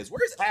scoring is.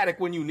 Where's Attic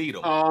when you need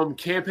him?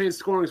 Campaign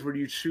scoring is where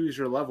you choose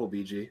your level,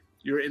 BG.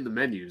 You're in the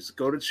menus.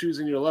 Go to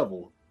choosing your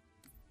level.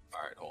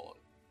 All right, hold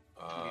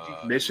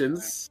on.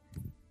 Missions.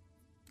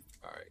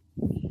 All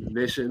right.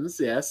 Missions,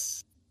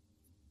 yes.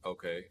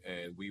 Okay,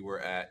 and we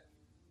were on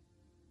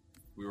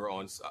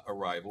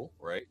arrival,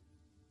 right?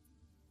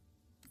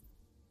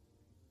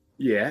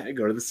 Yeah, and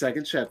go to the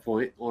second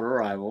checkpoint on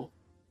arrival.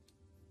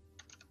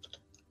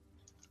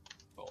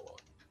 Hold on.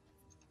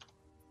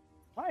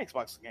 My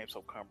Xbox game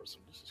so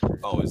cumbersome. This is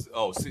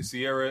crazy.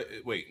 Sierra.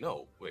 Wait.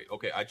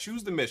 Okay, I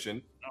choose the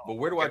mission, but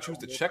where do I choose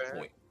the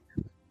checkpoint?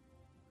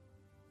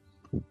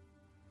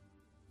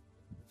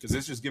 Because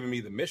it's just giving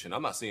me the mission.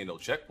 I'm not seeing no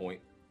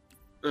checkpoint.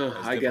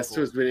 I guess it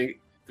was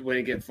when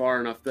it get far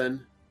enough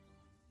then.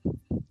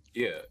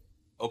 Yeah.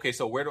 Okay,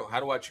 so how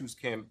do I choose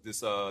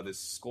this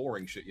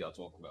scoring shit y'all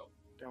talking about?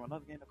 Damn,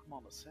 another game to come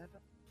on the 7th?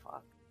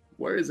 Fuck.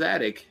 Where is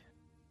Attic?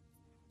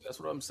 That's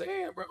what I'm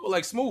saying, bro.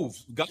 Like, Smooth,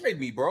 guide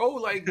me, bro.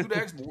 Like, do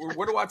that.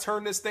 Where do I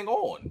turn this thing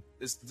on?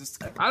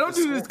 I don't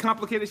do this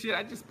complicated shit.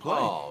 I just play.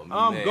 Oh,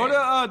 Go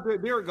to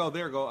there we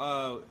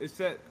go. It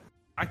said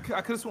I could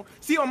have sworn.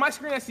 See on my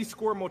screen, I see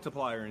score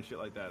multiplier and shit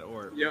like that.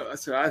 Or Yeah,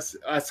 so that's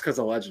because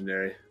of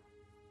legendary.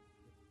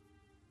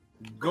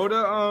 go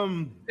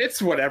to It's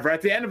whatever.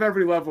 At the end of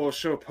every level, it'll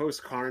show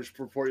post carnage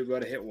before you go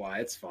to hit Y.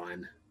 It's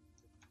fine.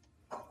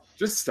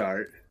 Just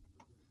start.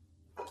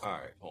 All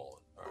right, hold on.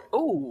 All right.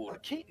 Ooh, the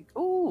king.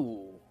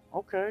 Ooh,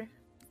 okay.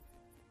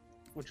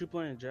 What you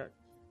playing, Jack?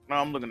 No,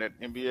 I'm looking at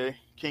NBA.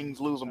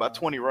 Kings losing by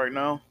 20 right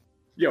now.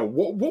 Yo,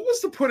 what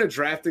was the point of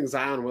drafting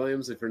Zion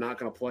Williams if you're not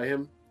going to play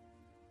him?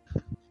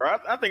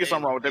 I think it's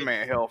something wrong with that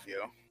man's health,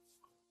 yo.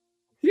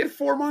 He had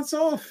 4 months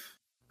off.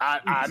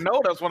 I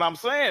know that's what I'm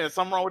saying. There's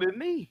something wrong with his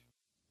knee.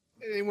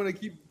 they want to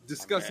keep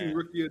discussing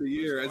rookie of the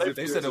year as if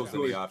They said those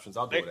were the options.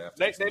 I'll do it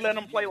after. They let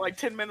him play like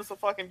 10 minutes of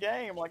fucking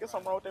game. Like, it's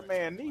something wrong with that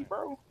man's knee,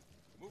 bro.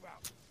 Move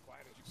out.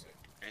 Quiet as you say.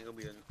 Ain't gonna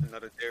be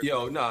another there.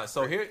 Yo, nah.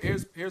 So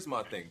here's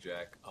my thing,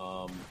 Jack.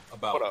 About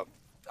What up?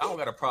 I don't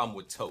got a problem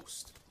with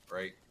toast,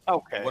 right?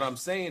 Okay. What I'm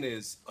saying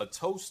is a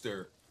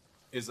toaster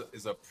is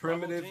a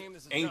primitive, team,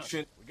 this is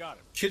ancient We got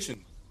him.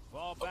 kitchen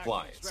Fall back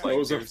appliance. to the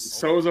Like,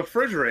 So is a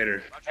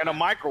refrigerator. And a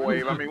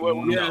microwave. I mean, what?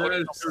 Yeah, what-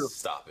 that's true.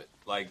 Stop it.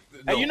 Like,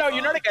 Hey, you know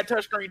no, they got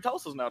touchscreen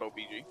toasters now, though,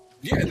 BG.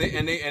 yeah,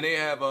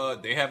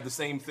 they have the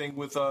same thing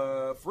with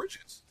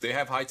fridges. They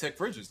have high tech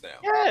fridges now.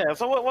 Yeah.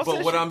 So what's But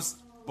this what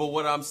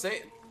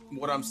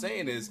I'm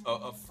saying is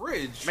a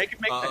fridge, Make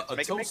it make sense. a Make it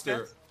make toaster,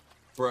 sense.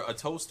 for a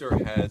toaster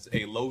has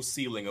a low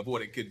ceiling of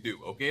what it could do.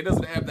 Okay, it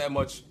doesn't have that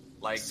much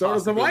like. So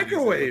does the possibilities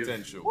and microwave.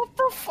 Potential. What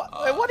the fuck?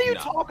 What are you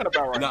nah. talking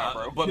about right now,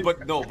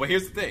 bro? But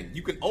here's the thing: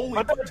 you can only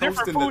But put there's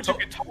toast different in the foods you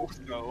toaster. can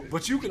toast, though.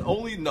 But you can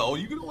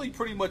only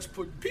pretty much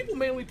put. People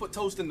mainly put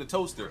toast in the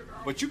toaster,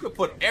 but you could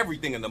put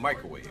everything in the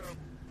microwave.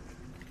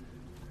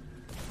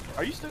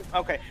 Are you still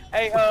okay?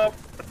 Hey, I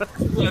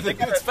think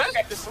it's I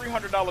got this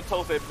 $300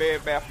 toast at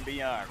Bed Bath and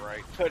Beyond,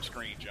 right?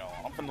 Touchscreen, John.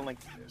 I'm finna link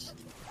to this.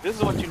 This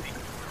is what you need.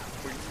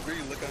 Where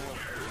you looking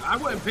at? I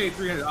wouldn't pay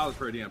 $300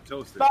 for a damn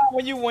toaster. No,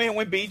 when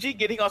BG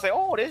get, he gonna say,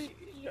 "Oh, this,"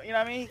 you know what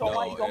I mean? He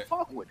gonna, he gonna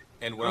fuck with it.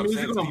 And what I I'm mean,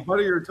 saying is is it gonna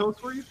butter your toast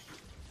for you?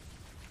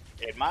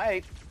 It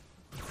might.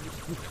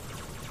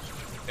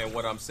 And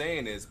what I'm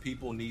saying is,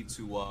 people need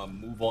to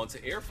move on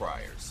to air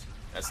fryers.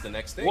 That's the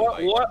next thing.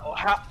 What?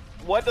 Like,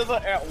 What does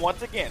an air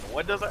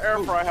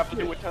fryer have to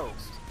do with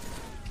toast?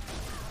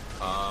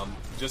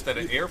 just that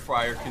an air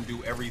fryer can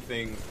do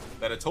everything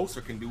that a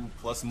toaster can do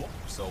plus more.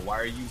 So why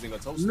are you using a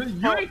toaster?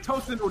 You ain't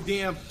toasting no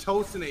damn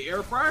toast in the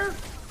air fryer.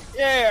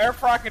 Yeah, air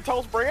fryer can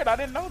toast bread. I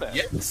didn't know that.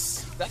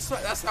 Yes,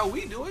 that's how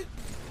we do it.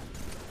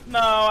 No,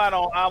 I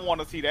don't. I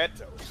want to see that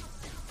toast.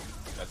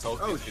 That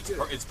toast,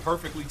 Oh, it's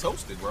perfectly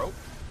toasted, bro.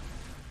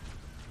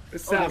 It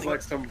sounds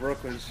like some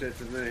Brooklyn shit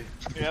to me.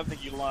 Yeah, I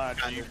think you lying,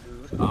 G.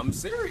 I'm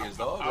serious,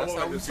 dog. I That's how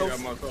wanted we to see that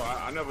toast.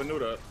 myself. I never knew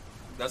that.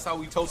 That's how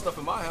we toast stuff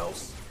in my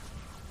house.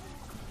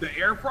 The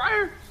air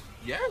fryer?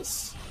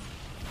 Yes,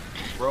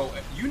 bro.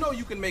 You know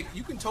you can make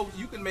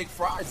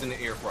fries in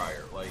the air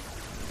fryer. Like,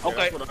 Okay.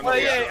 that's what I know. Well,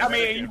 yeah. Yeah, I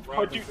mean, fries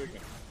and chicken.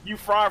 you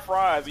fry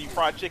fries and you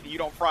fry chicken. You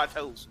don't fry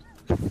toast.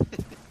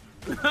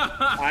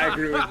 I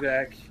agree with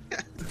Jack.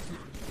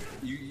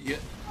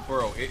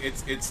 bro, it Okay,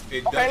 has let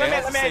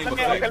the me same ask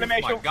effect. you.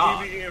 My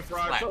God. TV and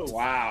fried Flat. toast.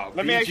 Wow.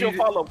 Let me ask you a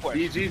follow-up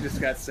question. BG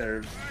just got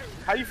served.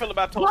 How you feel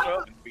about toaster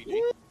ovens, BG?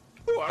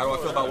 How do I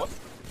feel about what?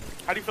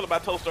 How do you feel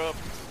about toaster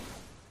ovens?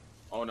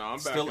 Oh no, I'm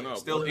backing up.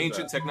 Still What is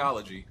ancient that?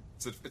 technology.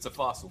 It's a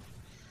fossil.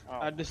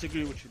 I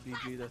disagree with you,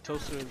 BG. The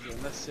toaster is a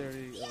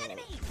necessary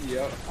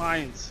Yep.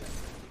 appliance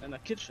in a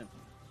kitchen.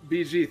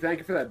 BG, thank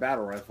you for that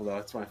battle rifle, though.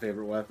 That's my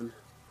favorite weapon.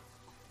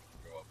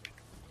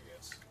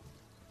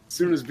 As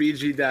soon as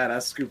BG died, I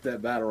scooped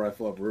that battle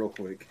rifle up real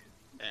quick.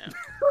 Damn.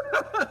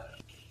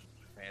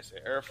 Man said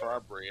air fry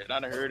bread. I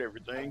done heard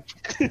everything.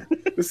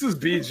 This is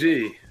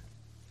BG.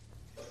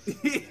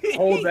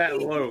 Hold that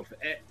loaf.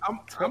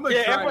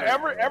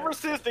 Ever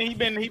since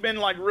then, he been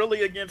like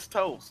really against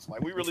toast.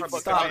 Like we really fucking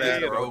Stop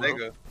that, hate bro.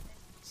 nigga.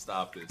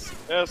 Stop this.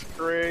 That's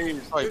crazy.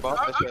 Are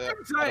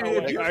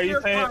you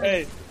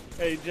saying,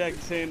 hey, Jack, you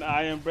saying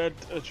I am bread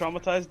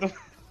traumatized them?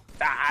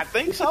 I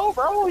think so,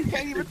 bro. You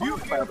can't even If you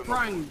air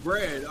frying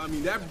bread, I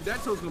mean that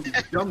toast's gonna be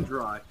dumb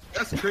dry.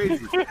 That's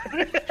crazy.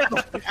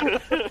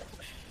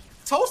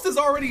 Toast is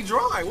already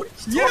dry. What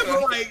are you Yeah, talking but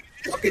about? like,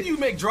 How can you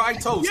make dry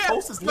toast? Yeah,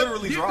 Toast is but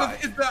literally yeah, dry.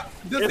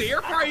 Does the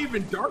air fryer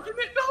even darken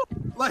it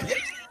though? Like,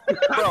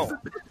 Bro,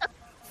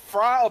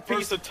 fry a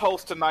piece of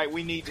toast tonight.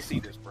 We need to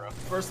see this, bro.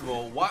 First of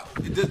all,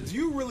 do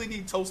you really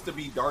need toast to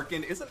be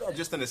darkened? Isn't that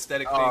just an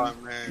aesthetic Oh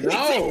thing? man.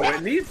 No,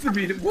 it needs to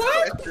be.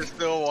 What? It's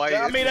still white.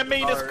 I mean, it's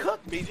it's hard.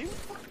 cooked, BG.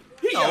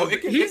 No,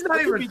 He's not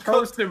even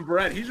toasting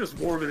bread. He's just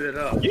warming it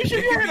up. You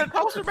should hear the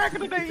toaster back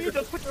in the day. You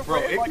just put your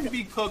Bro, bread it like can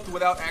be cooked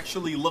without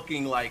actually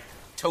looking like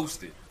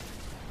toasted.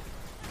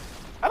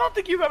 I don't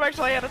think you've ever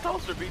actually had a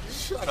toaster,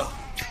 BG. Shut up.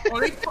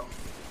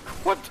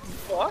 What the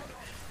fuck?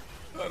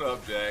 Shut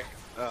up, Jack.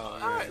 Oh, All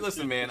man. right,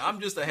 listen, man. I'm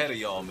just ahead of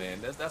y'all, man.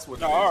 That's what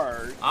it is. All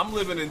right. I'm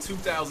living in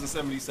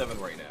 2077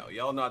 right now.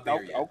 Y'all not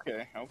there yet.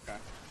 Okay. I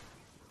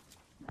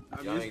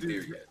Y'all mean, ain't this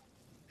there dude's yet.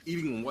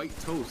 eating white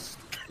toast.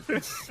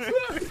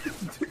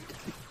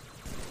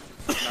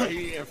 Now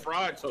he eating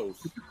fried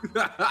toast.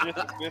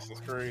 This is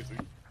crazy.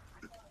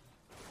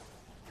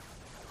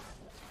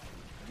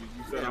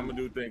 You said I'm gonna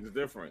do things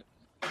different.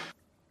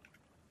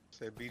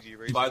 Say BG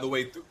racist. By the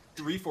way,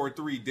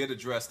 343 did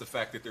address the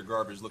fact that their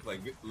garbage look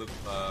that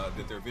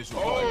their visuals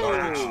look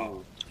like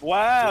garbage.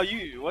 Wow,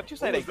 what you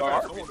say? They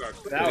Someone garbage?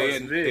 got- That They,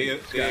 was me.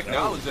 they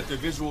acknowledge that their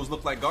visuals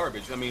look like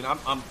garbage. I mean,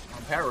 I'm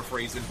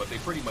paraphrasing, but they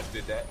pretty much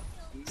did that.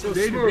 So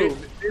They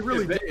Smooth,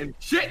 really didn't.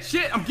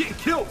 Shit! I'm getting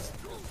killed.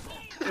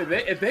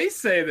 if they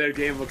say their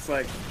game looks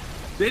like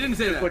They didn't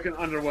say that. looking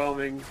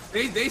underwhelming,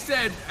 They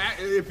said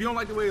if you don't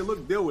like the way it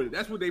looked, deal with it.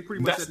 That's what they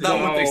pretty much That's said.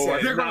 not what they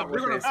said. They're That's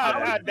gonna.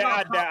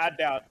 not what I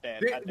doubt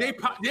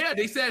that.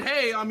 They said,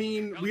 hey, I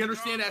mean, we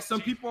understand that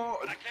some people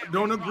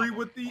don't agree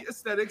with the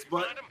aesthetics,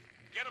 but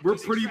we're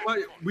pretty much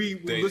we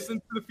listen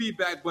to the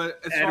feedback. But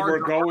as and far we're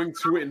as going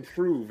to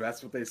improve.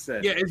 That's what they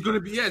said. yeah, it's gonna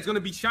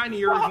be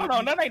shinier. Well, It's hold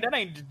gonna on, that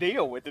ain't to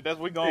deal with it. That's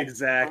we going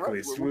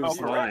Exactly.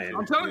 Smooth's lying.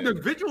 I'm telling you, the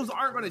visuals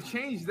aren't going to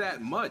change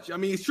that much. I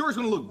mean, sure, it's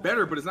going to look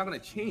better, but it's not going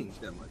to change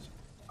that much.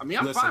 I mean,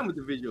 I'm Listen, fine with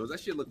the visuals. That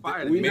shit look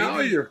fire. to We me. know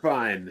you're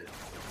fine.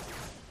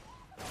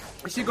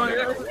 That shit going.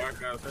 Yeah, whack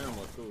ass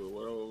animal too.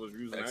 What was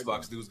using that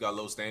Xbox guy? dudes got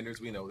low standards.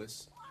 We know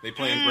this. They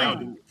playing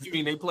grounded. You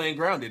mean they playing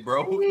grounded,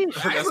 bro?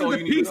 That's Actually, all the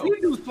you need to know.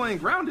 PC dudes playing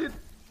grounded.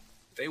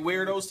 They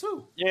weirdos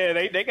too. Yeah,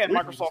 they got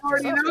Microsoft. I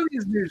already know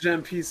these new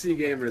gen PC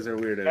gamers are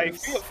Hey,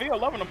 weirdos. Phil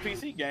loving them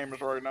PC gamers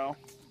right now.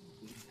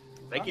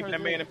 They I keeping heard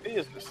that man in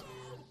business.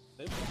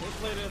 They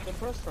played it at the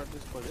press start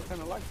this play. They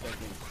kind of like that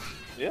game.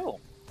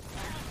 Still.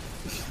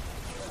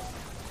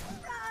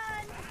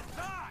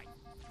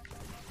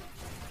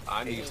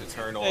 I need to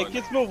turn on. Hey,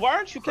 Kids Move, why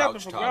aren't you capping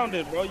Crouch for top.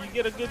 grounded, bro? You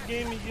get a good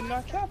game and you're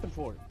not capping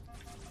for it.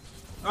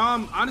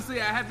 Honestly,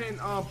 I haven't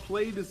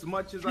played as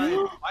much as I'd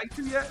like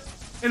to yet.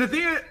 And the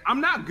thing,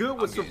 I'm not good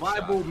with I'm getting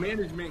survival shot.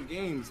 management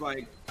games.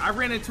 Like, I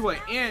ran into an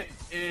ant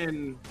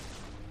and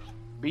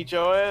Beat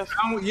your ass.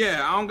 I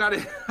don't got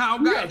it. I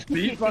don't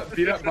You got got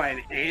beat up by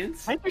an ant?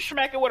 Ain't you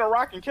smack it with a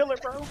rock and kill it,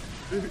 bro?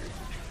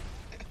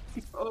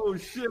 Oh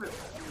shit!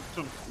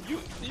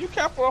 You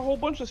cap for a whole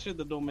bunch of shit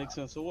that don't make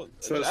sense. So what?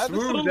 So add this to the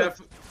Smooth,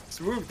 list.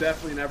 Smooth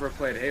definitely never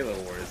played Halo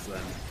Wars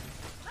then.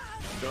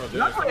 Yo, Not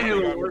there's playing somebody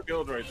Halo got Wars.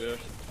 killed right there.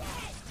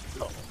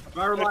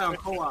 I rely on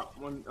co-op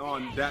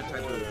on that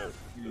type of.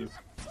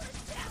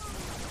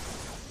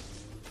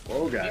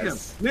 Whoa,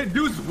 guys. That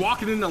dude's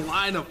walking in the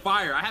line of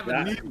fire. I have a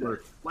That-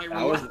 needler. Like,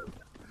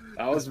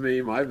 That was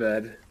me, my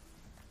bad.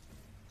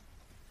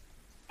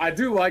 I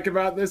do like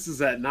about this is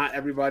that not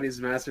everybody's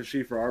Master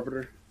Chief or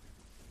Arbiter.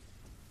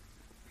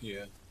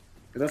 Yeah.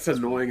 That's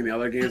annoying in the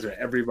other games where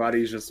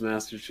everybody's just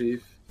Master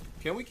Chief.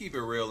 Can we keep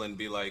it real and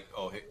be like,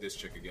 oh, hey, this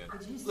chick again?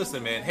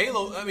 Listen, man,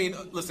 Halo. I mean,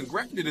 listen,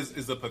 Grounded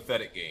is a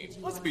pathetic game.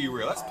 Let's be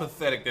real. That's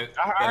pathetic that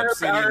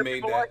Obsidian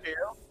made that.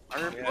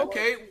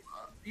 Okay,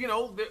 you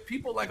know,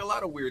 people like a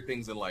lot of weird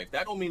things in life.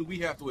 That don't mean we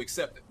have to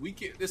accept it. We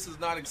can't. This is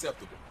not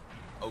acceptable.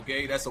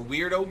 Okay, that's a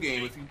weirdo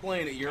game. If you're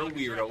playing it, you're a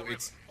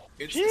weirdo.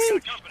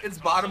 It's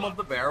bottom of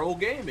the barrel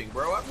gaming,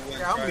 bro. I don't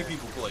care how many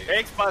people play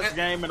it. Xbox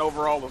game and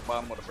overall was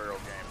bottom of the barrel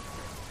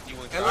game.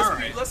 And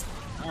let's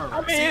I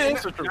mean, see,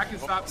 it's and, a I can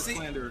stop the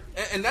slander.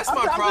 and that's I'm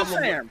my just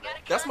problem. saying.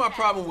 That's my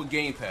problem with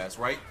Game Pass,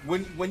 right?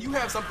 When you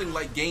have something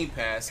like Game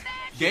Pass,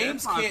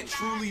 games can't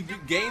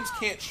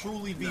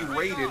truly be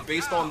rated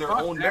based on their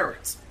own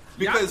merits.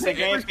 Because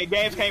games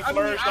can't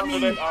flourish under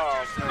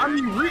that. I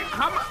mean,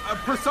 how much?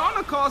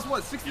 Persona costs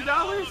what?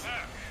 $60?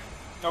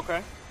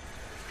 Okay.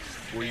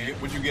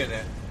 What'd you get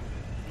at?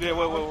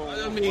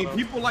 Yeah, I mean,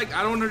 people like.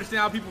 I don't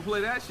understand how people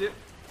play that shit.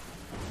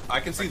 I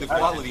can see the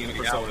quality in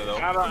Persona though.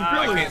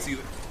 I can't see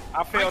the.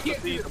 I fail to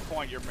see the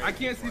point you're making. I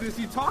can't see this.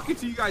 You talking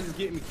to you guys is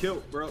getting me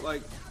killed, bro.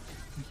 Like,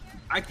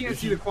 I can't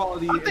see the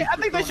quality. I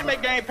think they should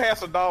make Game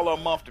Pass $1 a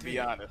month. To be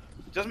honest,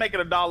 just make it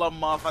 $1 a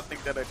month. I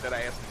think that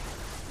adds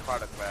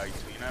product value.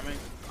 You know what I mean?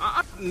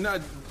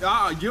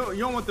 You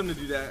don't want them to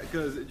do that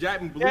because Jack,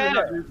 believe it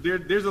or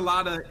not, there's a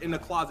lot of in the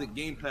closet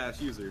Game Pass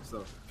users.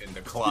 So in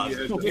the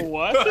closet,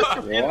 What?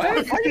 Why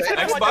you said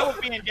like they were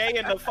being gay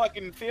in the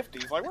fucking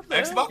 50s? Like what the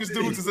Xbox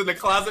dudes is in the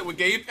closet with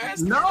Game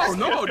Pass? No. I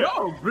thought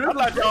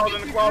y'all was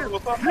in the closet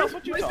with something else.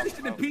 What you talking PlayStation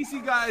and about?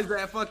 PC guys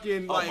that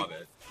fucking like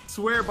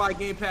swear by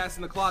Game Pass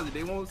in the closet.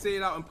 They won't say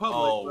it out in public.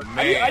 Oh but-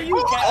 man! I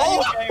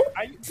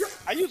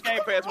use Game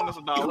Pass when it's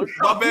 $1.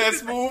 My bad,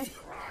 Smooth.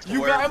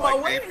 You got in my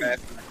way. Game Pass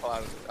in the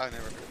closet. I never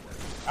heard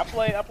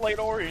that. I played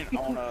Ori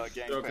on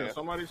Game Yo, can Pass.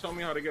 somebody show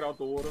me how to get out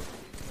the water?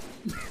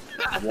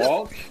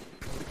 Walk.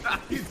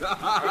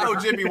 Yo,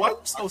 Jimmy, why you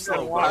so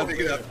slow, bro? How to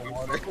get out the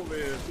water?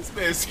 This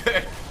man's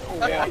scared.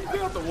 How you get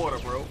out the water,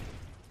 bro?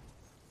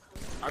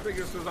 I think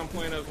it's because I'm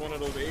playing as one of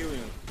those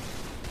aliens.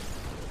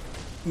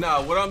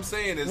 Nah, what I'm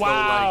saying is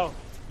Wow.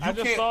 though, like,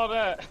 I just saw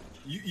that.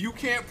 You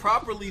can't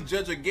properly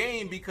judge a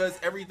game because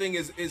everything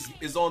is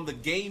on the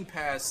Game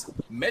Pass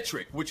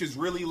metric, which is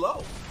really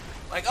low.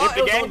 Like, If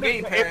the, it's game on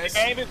Game if Pass. the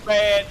game is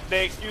bad,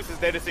 the excuse is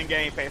that it's in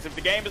Game Pass. If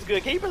the game is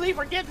good, can you believe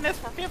we're getting this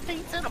for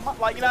 15 cents a month?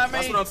 Like, you know what I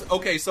That's mean? what I'm saying.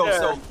 Okay,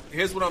 so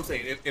here's what I'm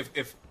saying.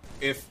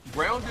 If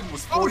Grounded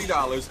was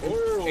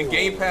 $40 and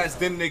Game Pass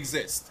didn't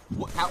exist,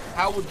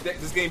 how would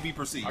this game be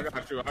perceived? I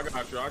got you.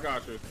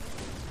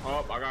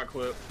 Oh, I got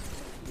clip.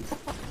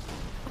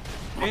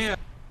 Damn.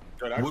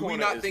 Would we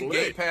not think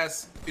Game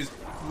Pass is?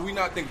 Would we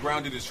not think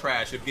Grounded is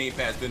trash if Game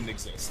Pass didn't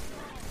exist?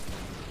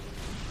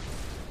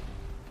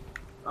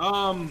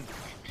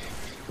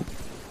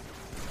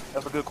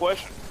 That's a good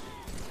question.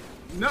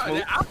 No,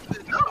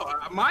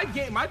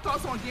 my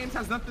thoughts on games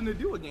has nothing to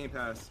do with Game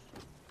Pass.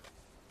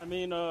 I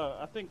mean,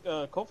 I think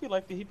Kofi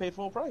liked it. He paid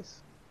full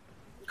price.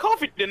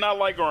 Kofi did not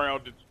like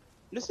Grounded.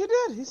 Yes, he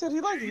did. He said he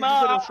liked it. He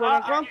Nah, said it was short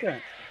on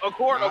content.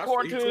 According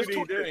to his tweet,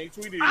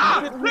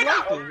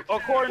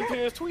 according to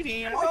his tweet,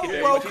 he didn't like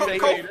it.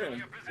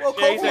 Well,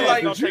 Kofi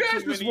like, Did you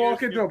guys just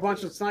walk into a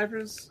bunch of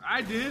snipers?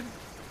 I did.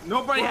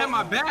 Nobody had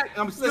my back.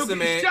 I'm still Listen,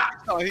 getting man.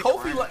 shot.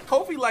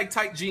 Kofi like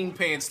tight jean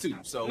pants too.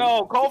 So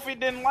No, Kofi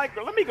didn't like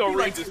it. Let me go He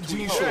read likes this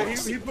jean tweet.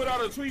 shorts. He put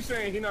out a tweet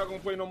saying he's not gonna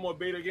play no more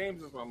beta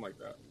games or something like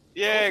that.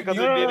 Yeah, because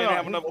he didn't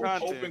have enough Open,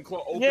 content.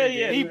 open Yeah,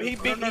 game. He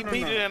beat it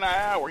in an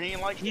hour. He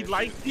didn't like He it.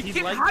 liked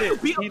How do you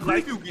it. beat a He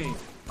liked preview game?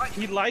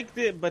 He liked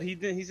it, but he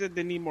did. He said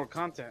they need more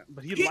content.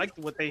 But he liked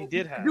what they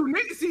did have. Dude,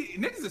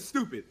 niggas are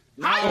stupid.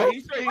 No,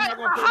 he said he's not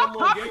gonna play no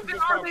more games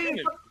just start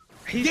finished.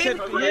 He said,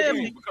 Because of that yeah,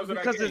 game, because of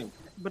that because game.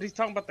 but he's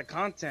talking about the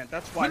content.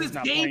 That's why What he's is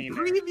not game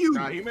playing it.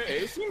 Nah, preview? he meant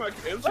it seemed like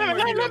he Let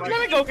me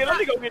didn't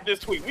go get this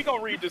tweet. We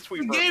gonna read this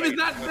tweet. The game is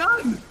not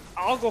done.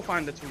 I'll go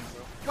find the tweet,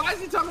 bro. Why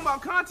is he talking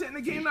about content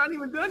and the game not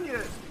even done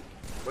yet?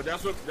 But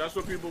that's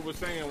what people were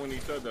saying when he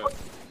said that.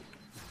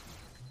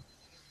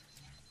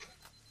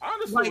 I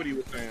understood what he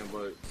was saying,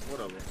 but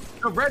whatever.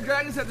 No, Red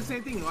Dragon said the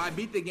same thing. I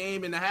beat the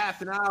game in a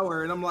half an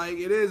hour, and I'm like,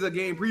 it is a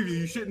game preview.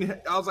 You shouldn't.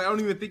 I was like, I don't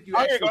even think you.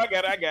 Oh, here you go.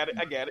 actually-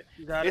 I got it.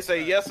 It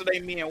say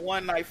yesterday, me and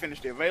one night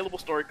finished the available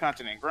story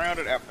content and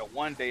Grounded after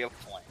 1 day of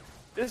playing.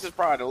 This is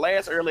probably the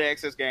last early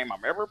access game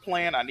I'm ever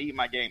playing. I need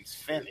my games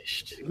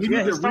finished.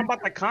 Yeah, he's talking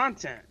about the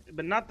content,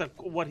 but not the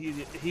what he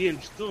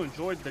still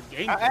enjoyed the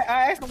game. I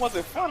asked him, was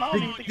it fun? I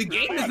don't even think The he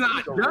game was is fun.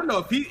 not done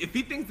though. If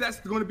he thinks that's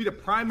going to be the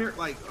primary,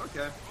 like,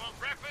 okay.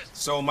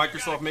 So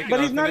Microsoft making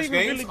But he's not unfinished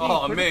even games? really being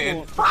Oh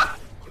man.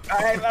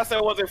 critical. I said,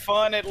 was it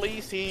fun at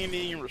least? He didn't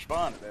even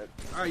respond to that.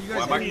 All right, you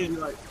guys Why need to be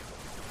like,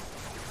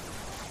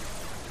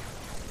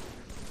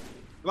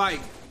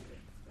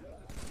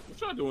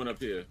 What y'all doing up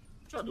here?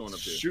 What y'all doing up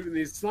here? Shooting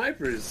these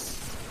snipers.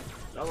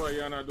 That's why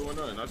y'all not doing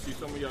nothing. I see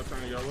some of y'all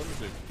turning y'all.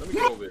 Let me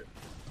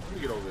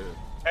get over here.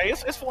 Hey,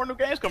 it's 4 new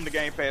games coming to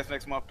Game Pass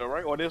next month, though,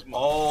 right? Or this month?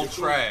 All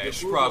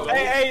trash, probably.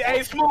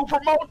 Hey, Smooth,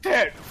 promote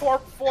that. For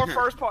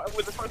first part,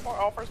 with the first part,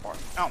 all first part.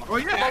 I don't know. oh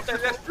yeah, Promote actually,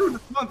 that's true.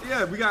 This month,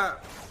 yeah, we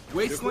got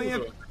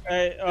Wasteland.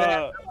 Hey,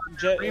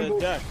 Rainbow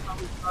Jack.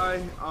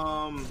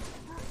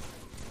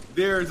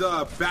 There's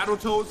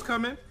Battletoads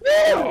coming.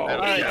 All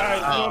right.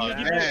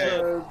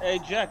 Hey,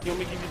 Jack, you want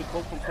me to give you the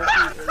quote from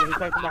Kofi? He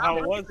talked about how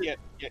it was. Yeah.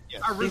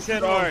 He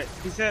said, all right.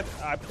 He said,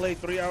 I played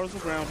 3 hours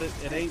of Grounded.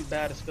 It ain't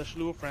bad,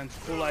 especially with friends.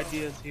 Cool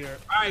ideas here.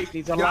 Right,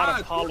 Needs a lot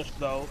of polish,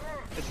 though.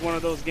 It's one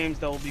of those games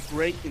that will be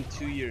great in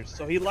 2 years.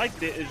 So he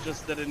liked it. It's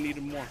just that it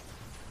needed more.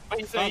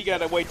 He said you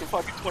gotta wait till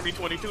fucking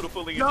 2022 to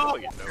fully No.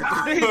 enjoy it,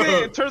 though. He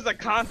said in terms of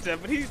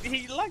content, but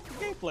he liked the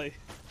gameplay.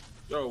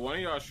 Yo, why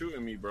ain't y'all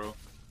shooting me, bro?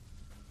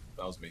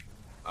 That was me.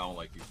 I don't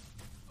like you.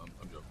 I'm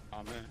joking.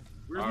 Oh, man.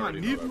 Where's I my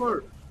already know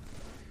Needler?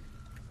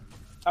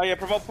 Oh, yeah,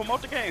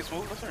 promote the game,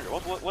 Smooth. Let's hear it.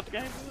 What the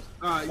game is?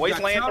 You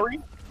Wasteland got 3?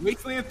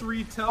 Wasteland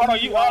 3. Oh, no,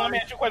 let me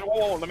ask you a question.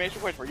 Whoa, let me ask you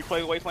a question. You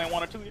play Wasteland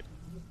 1 or 2 yet?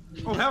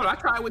 Oh hell, I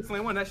tried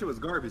Wasteland 1. That shit was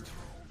garbage.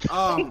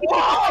 Whoa!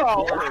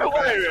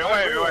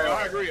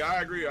 Wait.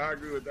 I agree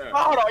with that.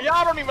 Hold on,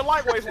 y'all don't even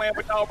like Wasteland,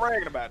 but y'all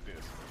bragging about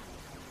this.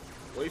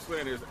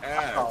 Wasteland is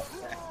ass.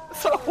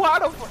 So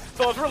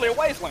so it's really a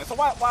Wasteland. So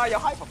why are y'all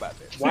hype about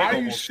this? Why are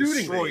you shooting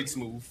destroyed me?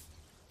 Smooth.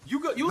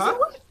 You said Huh?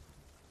 what?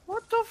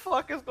 What the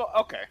fuck is going?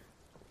 Okay.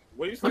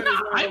 Wasteland is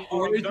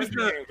one of them It's dungeon just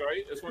a- games,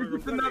 right? It's one of them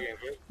it's dungeon enough- games,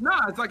 right?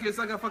 Nah, it's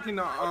like a fucking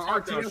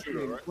top-down RTS shooter,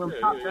 game. right? From Yeah,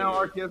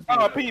 top-down yeah. RTS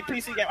Oh, game.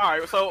 PC game. All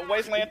right. So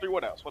Wasteland 3.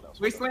 What else?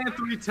 Wasteland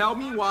 3. Tell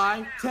me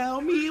why.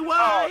 Tell me Oh,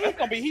 why. that's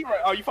gonna be Hero.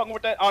 Oh, you fucking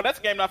with that? Oh, that's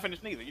a game not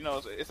finished neither. You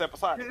know, it's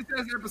episodic.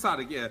 It's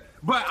episodic, yeah.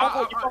 But You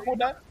fucking with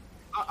that?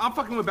 I'm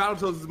fucking with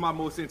Battletoads. Is my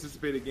most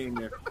anticipated game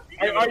there.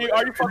 Are you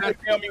fucking with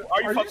Tell Me?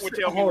 Are you fucking with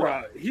Tell Me? Hold Why?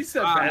 on. He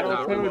said Hold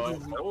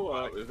Battletoads. up, hold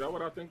up. Is that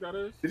what I think that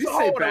is? Did he So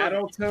say hold on.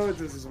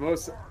 Battletoads is his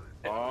most?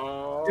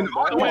 Oh, So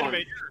wait a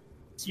minute.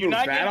 You're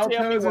not gonna tell me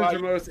Battletoads why. is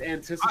your most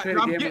anticipated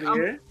game of the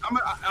year.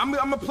 I'm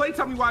gonna play.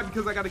 Tell me why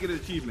because I got to get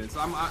achievements.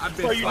 I've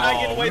been. So you're not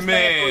getting Wasteland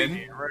man. 3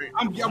 then, right?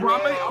 I'm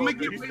gonna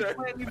get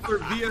Wasteland either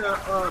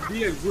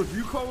via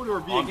review code or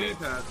via I'm Game dead.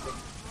 Pass.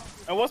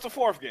 And what's the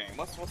fourth game?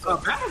 What's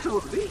up?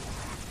 Battletoads Elite.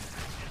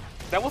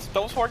 That was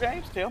those 4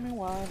 games? Tell me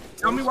why.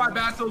 Tell me why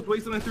Battletoads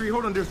Wasteland 3.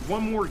 Hold on, there's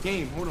one more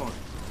game. Hold on.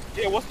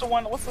 Yeah, what's the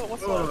one? What's the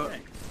other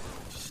thing?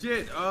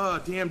 Shit.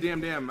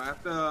 Damn. I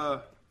have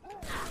to.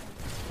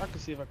 I can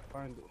see if I can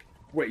find it.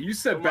 Wait, you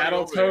said Somebody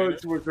over there.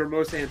 Battletoads was their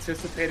most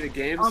anticipated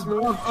game?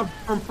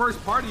 From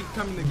first party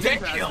coming to Game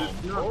Pass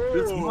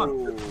this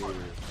month.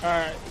 All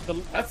right.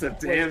 That's a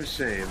damn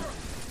shame.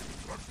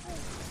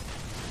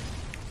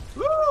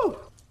 Woo!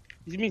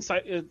 You mean you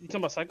talking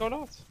about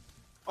Psychonauts?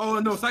 Oh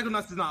no,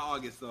 Psychonauts is not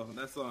August though.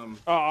 That's Oh,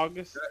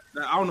 August.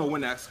 I don't know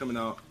when that's coming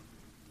out.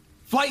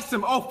 Flight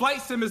Sim. Oh,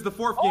 Flight Sim is the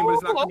 4th game, but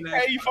it's not coming out.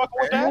 Okay, you fucking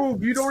with that? Oh,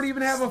 you don't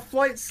even have a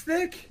flight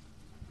stick?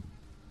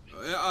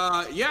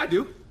 Yeah, I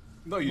do.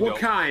 No, you What don't.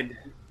 kind?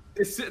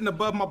 It's sitting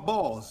above my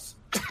balls.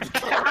 So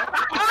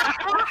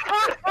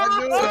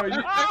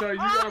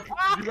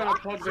you gonna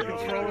plug the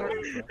controller?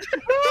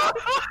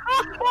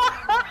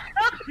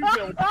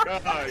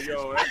 God,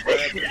 yo, that's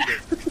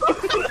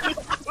bad.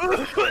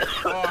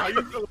 Oh, how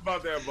you feel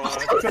about that,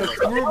 Bond? So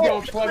Smooth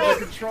gonna plug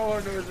the controller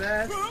into his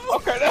ass?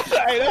 Okay, that's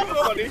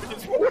funny.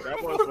 That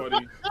was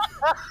funny.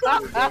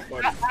 That was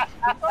funny.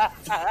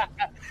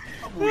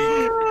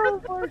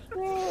 Oh my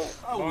god.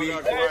 Oh,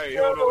 got quiet. He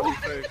don't know what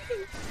he say.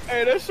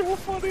 Hey, that shit was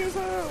funny as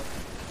hell.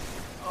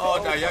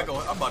 Oh, now y'all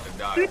going. I'm about to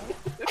die. I'm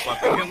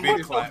about to get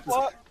big claps.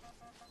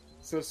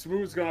 So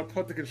Smooth's gonna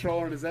put the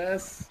controller in his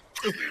ass?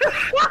 Yo,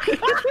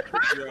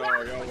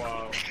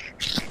 wow.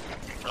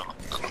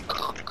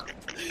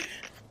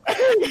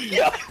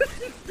 Yeah,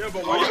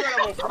 but why you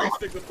gotta have a free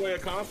stick to play a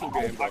console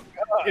game?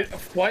 Though?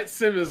 Flight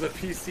Sim is a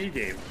PC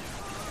game.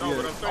 No,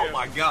 but I'm saying. Oh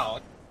my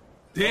god.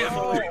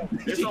 Damn.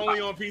 It's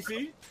only on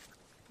PC?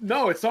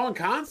 No, it's on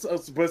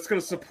consoles, but it's gonna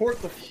support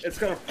the flight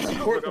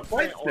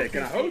stick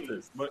and a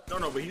hoses. But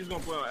but he's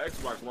gonna play on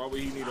Xbox. Why would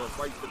he need a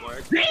flight stick on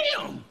Xbox?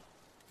 Damn.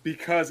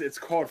 Because it's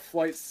called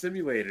Flight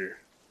Simulator.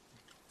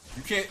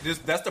 You can't.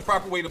 That's the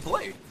proper way to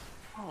play.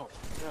 Oh,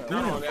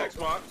 Not on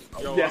Xbox.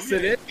 Yo, Yes,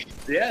 it is.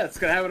 Yeah, it's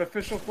gonna have an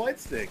official flight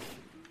stick.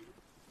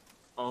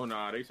 Oh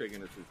nah, they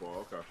taking it too far.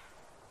 Okay.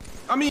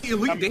 I mean,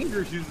 Elite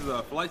Dangerous uses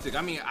a flight stick.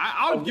 I mean,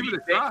 I'll give it a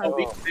try.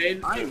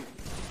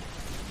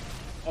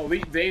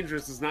 Elite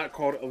Dangerous is not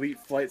called Elite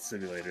Flight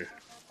Simulator.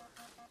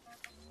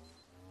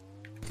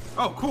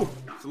 Oh, cool.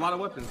 There's a lot of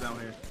weapons down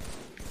here.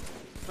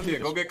 Yeah,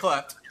 go get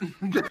clapped.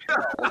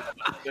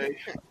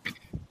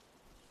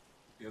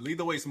 Yeah, lead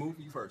the way, Smooth.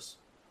 You first.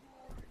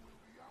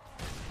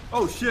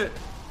 Oh shit.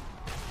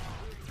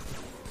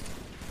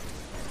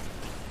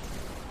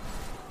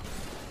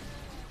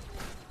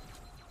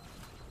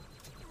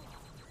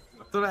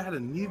 I thought I had a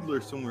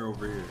needler somewhere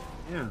over here.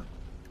 Yeah.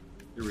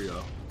 Here we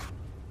go.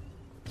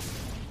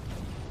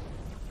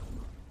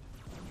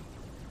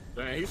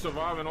 Dang, he's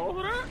surviving all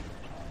of that?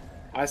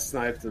 I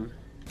sniped him.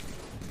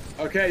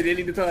 Okay, they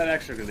need to throw that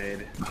extra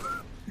grenade.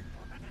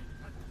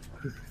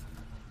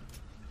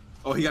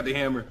 Oh, he got the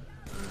hammer.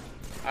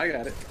 I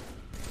got it.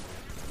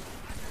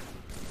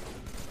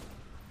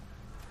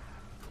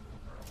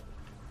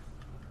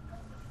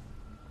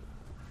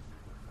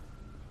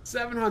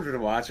 $700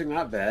 watching,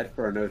 not bad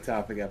for a no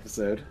topic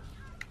episode.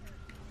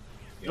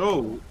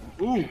 Yo,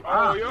 ooh,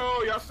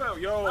 Oh, y'all saw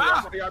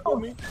y'all do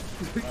me?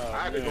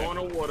 I had to go in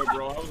the water,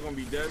 bro. I was gonna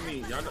be dead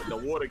meat. Y'all know the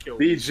water killed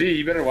me. BG,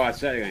 you better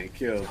watch that. You're gonna get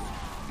killed.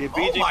 Did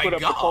BG put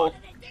up the poll?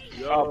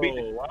 Yo,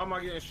 why am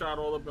I getting shot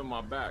all up in my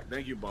back?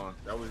 Thank you, Bond.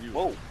 That was you.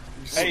 Whoa. You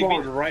Hey,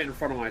 spawned right in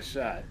front of my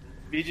shot.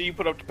 BG, you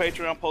put up the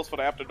Patreon post for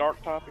the After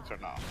Dark topics or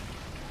not?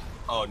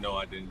 Oh no,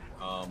 I didn't.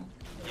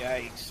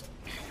 Yikes.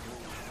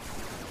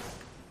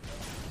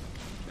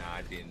 Nah,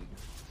 I didn't.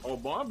 Oh,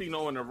 Bond be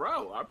knowing the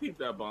route. I peeped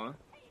that, Bond.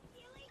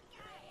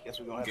 Guess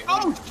we're gonna have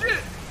Oh shit!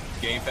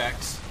 Game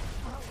facts.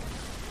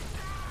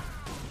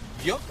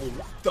 Yo,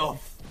 what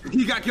the?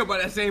 He got killed by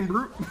that same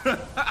brute.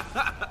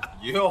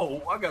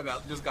 Yo, I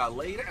just got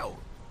laid out.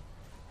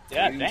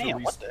 Yeah, Waiting to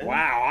damn. What the hell?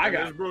 Wow, I This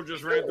got. bro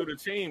just ran through the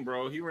team,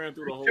 bro. He ran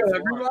through the whole Kill squad.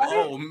 everybody?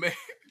 Oh man,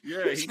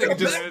 Yeah, This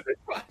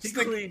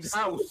nigga cleaned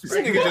house. This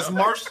nigga just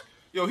marsh.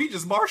 Yo, he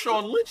just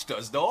Marshawn Lynch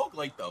does, dog.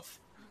 Like the.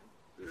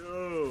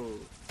 Yo.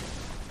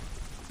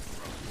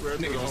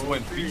 Nigga just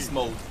went beast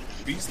mode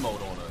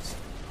on us.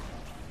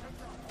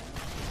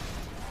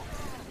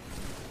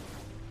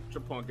 Get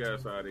your punk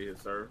ass out of here,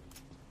 sir.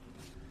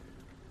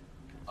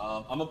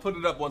 I'm gonna put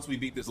it up once we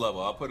beat this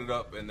level. I'll put it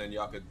up, and then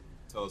y'all could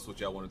tell us what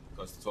y'all want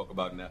us to talk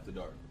about in After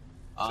Dark.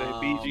 Say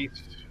BG.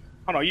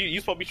 Hold on, you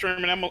supposed to be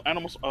streaming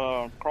Animals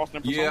Crossing?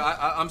 Yeah,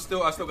 I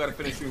still got to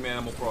finish streaming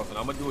Animal Crossing.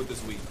 I'm gonna do it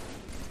this week.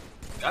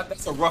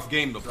 That's a rough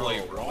game to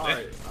play, bro.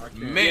 Right.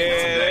 Man,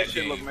 Yeah, that that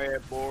shit look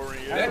mad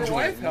boring. Yeah. That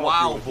joint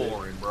wild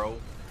boring, bro.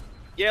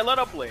 Yeah, let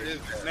her play it.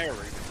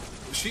 Narrate.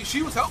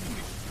 She was helping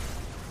me.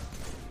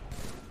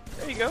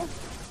 There you go.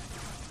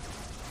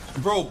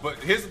 Bro, but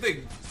here's the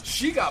thing.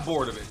 She got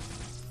bored of it.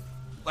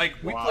 Like,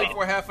 we played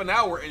for half an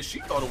hour, and she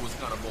thought it was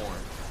kind of boring.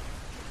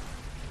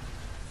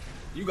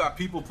 You got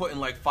people putting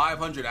like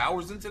 500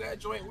 hours into that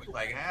joint? We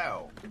like,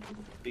 how?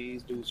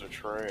 These dudes are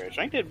trash.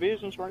 Ain't that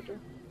Visions right there?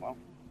 Wow.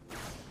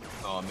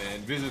 Oh,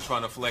 man. Vision's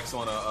trying to flex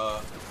on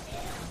a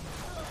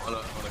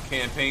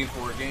campaign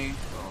for a game.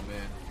 Oh,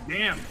 man.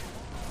 Damn.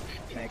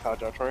 Can't call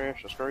y'all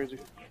trash. That's crazy.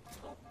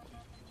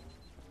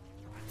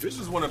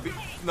 Visions want to be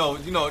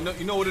you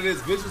know what it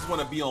is. Visions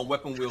want to be on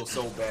Weapon Wheel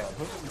so bad.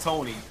 Him and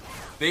Tony,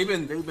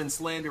 they've been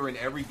slandering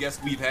every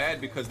guest we've had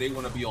because they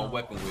want to be on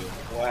Weapon Wheel.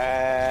 Wow,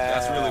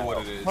 that's really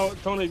what it is.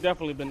 Tony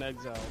definitely been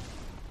exiled.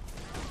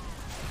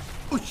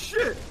 Oh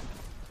shit!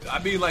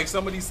 I mean, like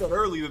somebody said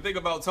earlier, the thing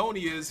about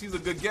Tony is he's a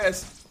good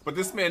guest, but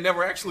this man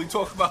never actually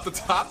talked about the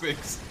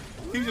topics.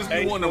 He just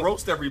be wanting to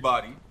roast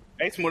everybody.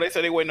 Hey, Smooth, they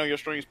said they waiting on your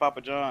streams,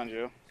 Papa John's,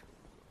 yo.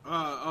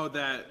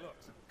 That.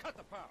 Cut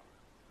the power.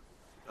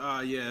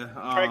 Yeah.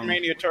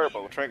 Trackmania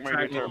Turbo.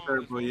 Trackmania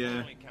Turbo,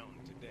 yeah.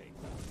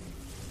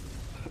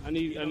 I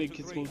need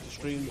Kids Move to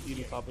stream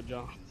eating Papa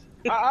John's.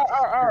 I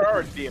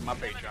already did my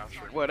Patreon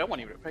stream. Well, that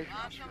wasn't even a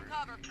Patreon stream.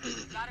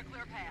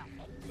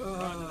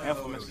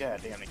 Infamous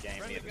goddamn the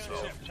game did it,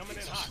 so.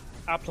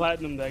 I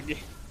platinum that game.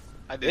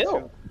 I did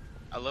too.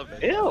 I love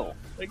that. Ew.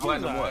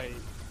 Platinum what?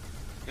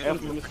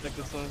 Infamous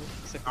Second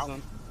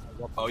Son.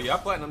 Oh yeah, I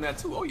platinum that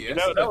too. Oh yeah.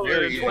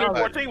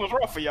 2014 was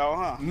rough for y'all,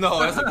 huh? No,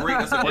 that's a great. No,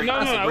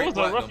 it was platinum.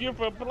 a rough year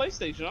for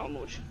PlayStation. I don't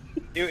know.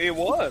 It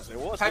was.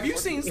 Have you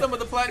seen some of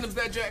the platinums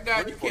that Jack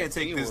got? You can't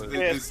take this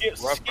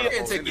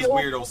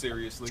weirdo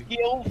seriously.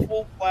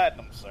 Skillful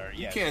platinum, sir.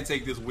 You can't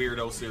take this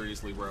weirdo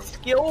seriously, bro.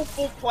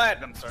 Skillful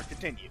platinum, sir.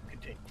 Continue.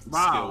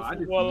 Wow. I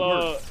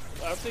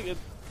think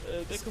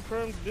they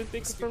confirmed. Did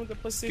they confirm the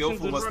PlayStation?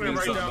 Skillful must mean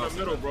Right something down else. the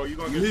middle, bro. You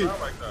gonna get shot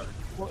like that?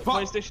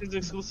 PlayStation's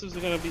exclusives are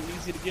gonna be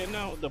easy to get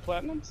now. The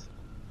platinums,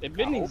 they've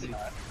been easy.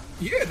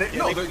 Yeah, they're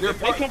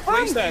They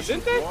confirmed that,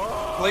 didn't they?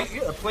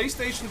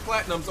 PlayStation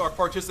Platinums are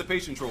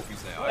participation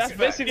trophies now. That's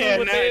basically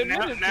what they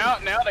admitted. Now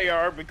they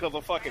are because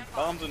of fucking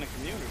bums in the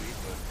community.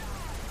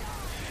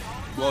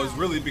 Well, it's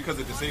really because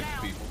of disabled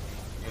people.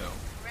 You know.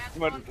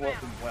 Well, I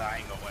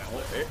ain't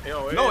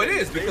gonna lie. No, it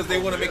is because they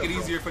want to make it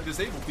easier for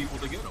disabled people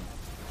to get them.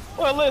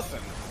 Well, listen,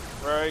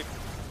 right?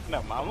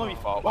 No, Mom, let me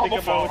fall.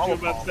 Think about what you're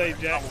about to say,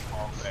 Jack.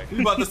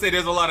 You about to say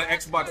there's a lot of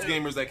Xbox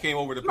gamers that came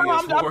over to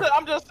PS4. No,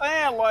 I'm just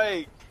saying,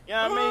 like, you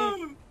know what I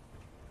mean?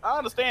 I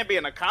understand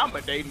being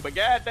accommodating, but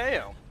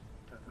goddamn.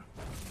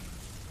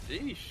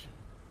 Sheesh.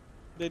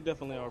 They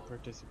definitely are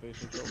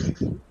participation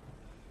trophies.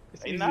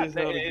 It's They easy not as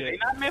hell to they get.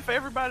 not meant for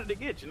everybody to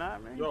get, you know what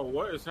I mean? Yo,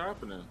 what is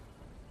happening?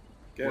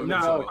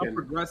 No, I'm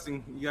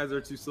progressing. You guys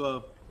are too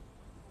slow.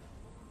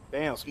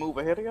 Damn, Smooth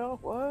ahead of y'all?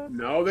 What?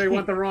 No, they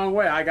went the wrong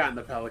way. I got in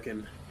the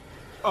Pelican.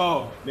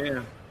 Oh,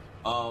 damn.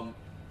 Oh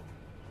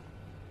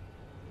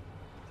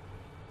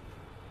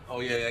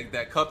yeah, like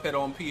that Cuphead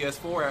on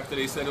PS4 after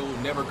they said it will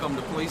never come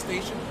to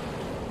PlayStation.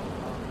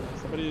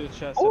 Somebody in the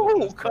chat.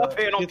 Ooh,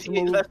 Cuphead on PS.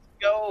 Let's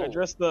go.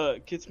 Address the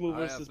Kids Move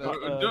versus. I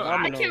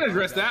Domino. can't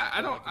address that.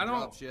 I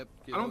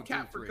don't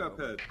cap for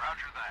Cuphead.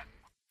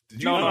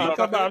 No, I'm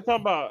talking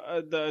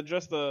about the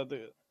address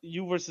the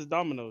you versus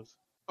Dominoes.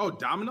 Oh,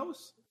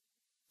 Dominoes?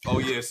 Oh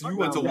yeah, so you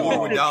went to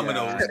war with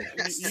Dominoes.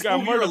 You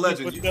got You're a murdered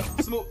legend.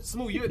 with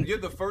Smooth, you're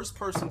the first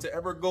person to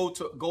ever go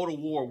to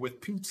war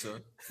with pizza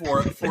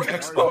for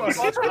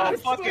Xbox.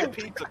 Fucking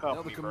pizza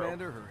company, bro.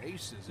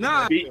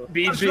 Nah,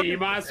 BG, you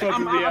might as well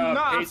do the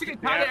I'm sick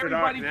and tired of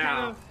everybody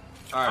now.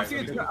 I'm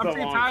sick and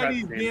tired of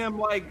these damn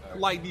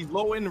like these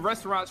low end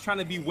restaurants trying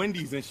to be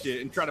Wendy's and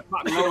shit and try to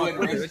pop shit on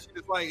Wendy's. That shit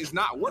is like it's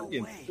not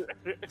working.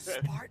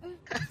 Spartan?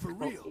 For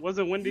real.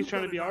 Wasn't Wendy's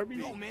trying to be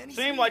Arby's?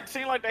 Seemed like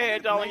they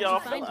had y'all in y'all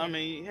feelings. I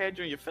mean, had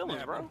you in your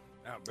feelings, bro.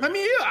 I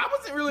mean, yeah, I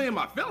wasn't really in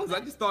my feelings. I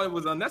just thought it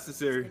was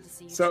unnecessary.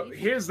 So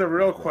here's the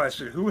real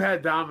question: who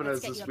had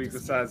Dominoes this week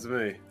besides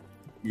me?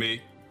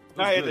 Me.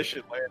 I had this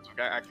shit last week.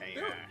 I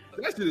can't.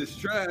 That shit is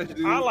trash,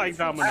 dude. I like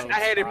Dominoes. I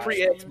had it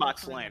pre-Xbox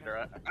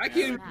slander. I can't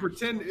even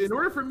pretend. In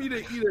order for me to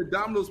eat a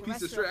Domino's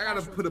pizza straight, I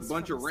gotta put a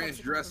bunch of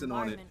ranch dressing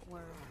on it.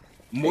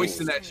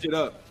 Moisten that shit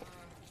up.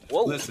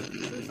 Whoa. Listen,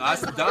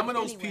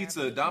 Domino's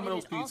pizza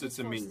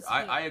to me,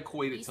 I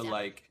equate it to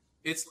like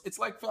it's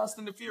like Fast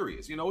and the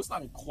Furious. You know, it's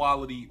not a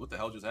quality. What the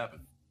hell just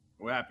happened?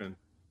 What happened?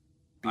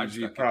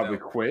 BG probably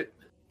quit.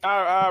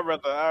 I'd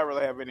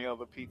rather have any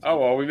other pizza. Oh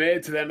well, we made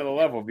it to the end of the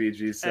level,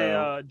 BG. So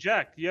Hey,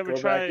 Jack, you ever go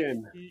try? back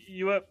in.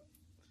 You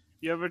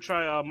ever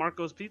try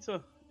Marco's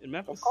Pizza in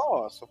Memphis? Of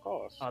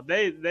course.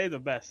 They the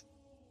best.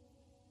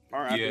 All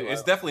right, Yeah,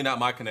 it's definitely not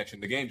my connection.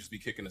 The game just be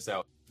kicking us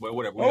out. But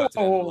whatever. We got to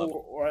the end of the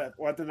level.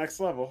 we're at the next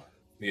level.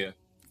 Yeah.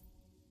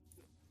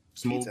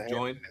 Smooth Pizza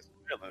join.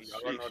 I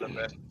don't know the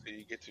best until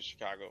you get to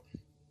Chicago.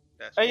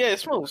 That's Hey, yeah,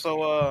 it's smooth.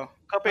 So,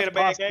 Cuphead a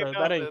bad Pasta, game.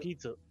 that ain't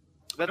pizza.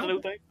 Is that the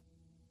new thing?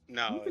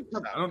 No,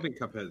 I don't think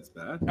Cuphead's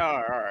bad. All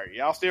right.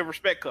 Y'all still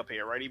respect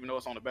Cuphead, right? Even though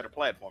it's on a better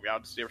platform,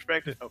 y'all still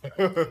respect it. Okay.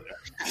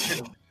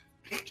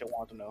 What you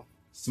want to know?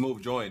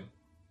 Smooth join.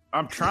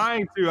 I'm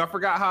trying to. I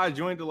forgot how I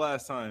joined the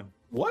last time.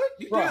 What?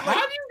 Bro, how do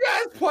you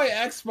guys play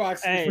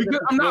Xbox? Hey. Because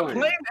I'm not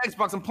playing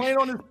Xbox. I'm playing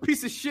on this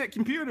piece of shit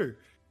computer.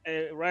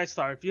 Hey, Right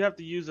Star, if you have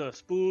to use a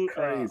spoon,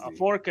 a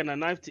fork, and a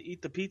knife to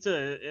eat the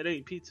pizza, it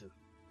ain't pizza.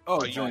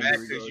 Are you mad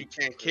because you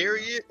can't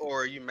carry it,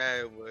 or are you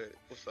mad with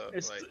what's up?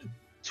 It's like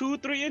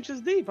 2-3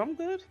 inches deep. I'm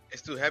good.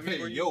 it's too heavy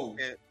for you.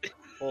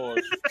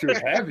 Too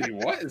heavy.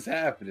 What is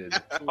happening?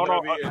 Hold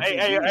on.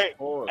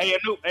 Hey,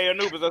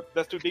 Anubis,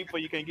 that's too deep for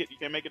you. You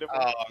can't make it.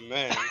 Oh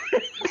man.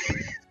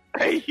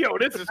 Hey, yo,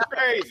 this is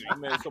crazy.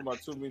 Man, talking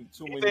about too many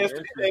He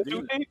said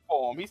too deep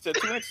for him. He said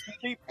 2 inches too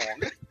deep for him.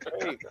 This is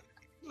crazy.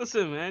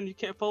 Listen, man, you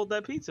can't fold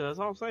that pizza. That's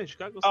all I'm saying.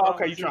 Chicago Oh, style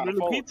okay, you is trying to really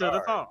fold pizza. it.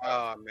 That's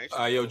all.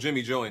 Man. Yo,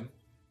 Jimmy, join.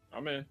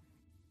 I'm in.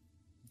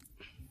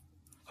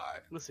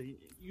 Listen,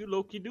 you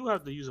low-key do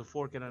have to use a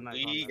fork and a knife.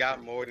 We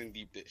got more than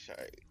deep dish,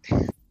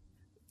 right?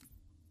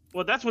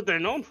 Well, that's what they're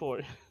known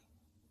for.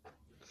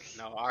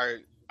 No, our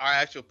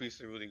actual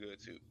pizza is really good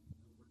too.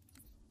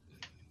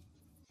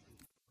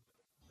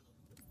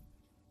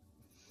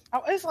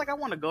 It's like I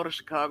want to go to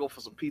Chicago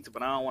for some pizza,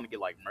 but I don't want to get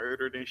like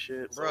murdered and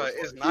shit. Bro,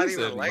 it's not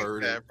even like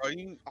that, bro.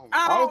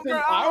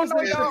 I was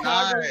in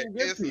Chicago.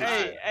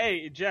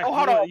 Hey, Jack. Oh,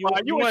 hold on. You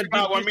in want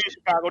Chicago and deep me in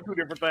Chicago, two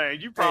different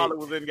things. You probably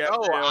was in No,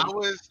 I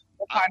was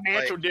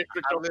financial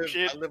district I or some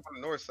shit. I live on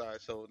the north side,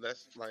 so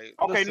that's like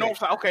Okay, north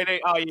side. Okay,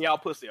 y'all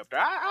pussy up there.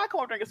 I come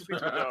up there and get some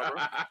pizza with y'all,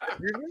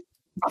 bro.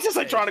 I just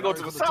ain't trying to go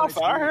to the south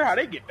side. I heard how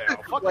they get down.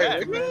 Fuck Wait,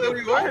 that. we still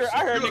be going? I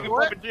heard You niggas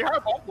what? pumping G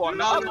Herbo. I'm going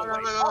No,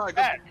 Fuck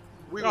that.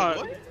 We No,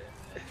 what?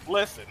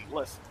 Listen.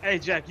 Hey,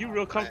 Jack, you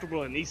real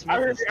comfortable in East I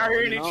heard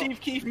Memphis. any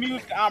Chief Keef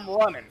music. I'm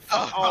running.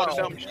 Fuck all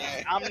the dumb shit.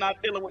 I'm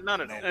not dealing with none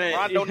of that. Hey,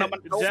 Rondo number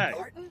Jack,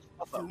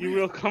 you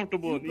real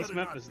comfortable in East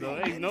Memphis, though.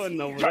 Ain't nothing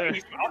over there.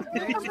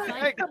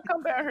 Hey,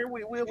 come down here.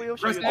 We'll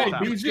show you Hey, the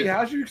time. BG,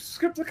 how'd you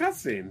skip the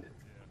cutscene?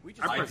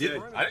 I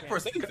didn't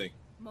press anything.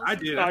 I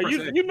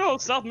did. You know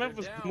South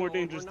Memphis is more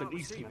dangerous than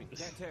East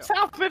Memphis.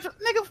 South Memphis,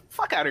 nigga,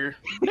 fuck out of here.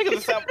 Niggas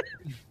in South.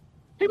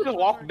 People just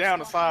walking down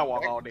the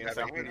sidewalk all day in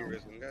South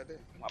Memphis.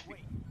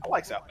 I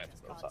like South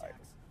Memphis. I'm sorry.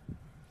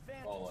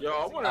 Yo,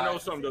 I want to know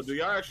something though. Do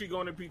y'all actually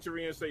go in the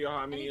pizzeria and say, "Yo,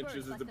 how many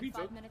inches is the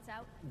pizza?"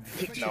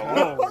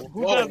 No.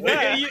 Who does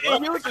that? You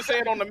can say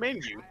it on the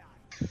menu.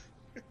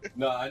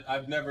 No,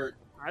 I've never.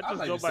 I I'm just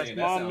not go even by saying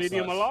that small, sounds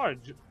medium, sus. or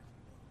large.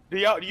 Do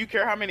you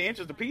care how many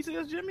inches the pizza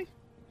is, Jimmy?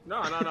 No.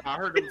 I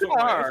heard them talking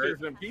about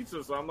inches and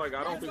pizza, so I'm like,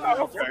 I don't think we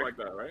don't talk like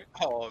that, right?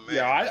 Oh man.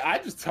 Yeah, I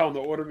just tell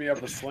them to order me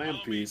up a slam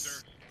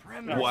piece.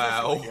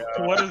 Wow.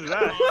 What is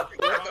that?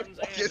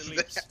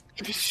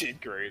 This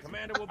shit crazy.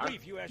 Commander will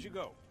brief you as you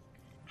go.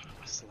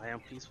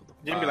 Slam piece with the.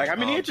 Jimmy, like, how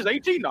many inches?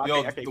 18? No, Yo,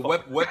 I can't the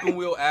fuck. Weapon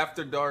Wheel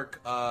After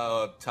Dark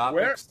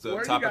topics. The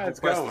where you topic guys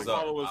request going? is up.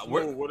 Follow us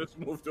smooth. What is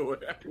smooth doing?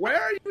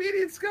 Where are you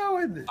idiots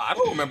going? I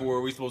don't remember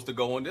where we supposed to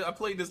go on this. I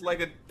played this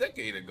like a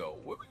decade ago.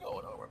 Where we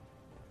going over?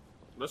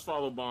 Let's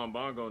follow Bomb.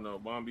 Bomb go no.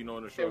 Bomb be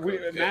knowing the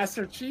shortcut.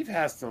 Master Chief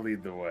has to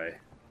lead the way.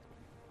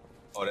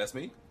 Oh, that's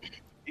me?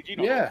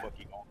 Yeah.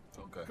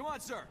 Okay. Come on,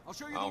 sir. I'll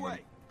show you the Um, way.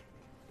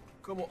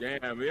 Come on.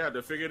 Damn, we had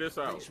to figure this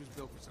out. Place was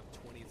built for some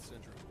 20th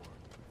century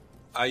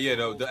war. Yeah,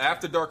 no, the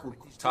After Dark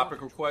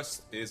topic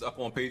request is up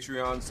on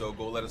Patreon, so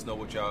go let us know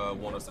what y'all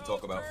want us to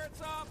talk about.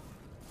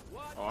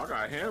 Oh, I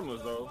got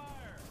hammers though.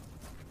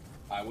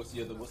 Alright, what's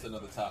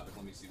another topic?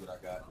 Let me see what I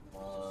got.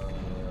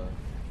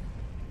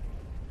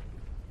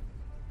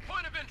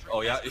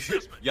 Oh,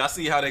 y'all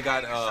see how they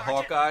got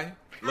Hawkeye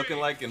looking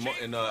like in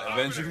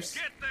Avengers?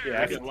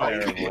 Yeah, that's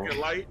terrible. Looking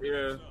light,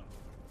 yeah.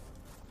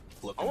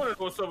 I want to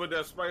know what's up with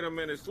that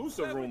Spider-Man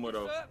exclusive rumor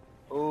though.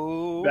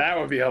 Ooh. That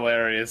would be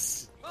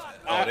hilarious. Oh,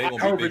 they I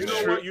gonna hope be big. it's You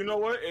know true. what? You know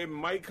what? It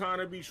might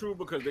kind of be true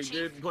because they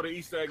did put an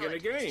Easter egg in the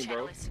game,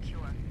 bro.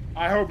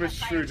 I hope it's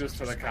true just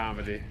for the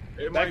comedy.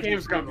 It might That be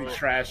game's true, gonna be bro.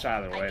 trash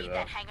either way,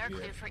 though.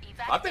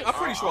 I'm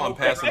pretty sure I'm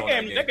passing on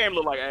that That game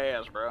look like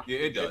ass, bro. Yeah,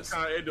 it does.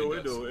 It do. I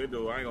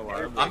ain't gonna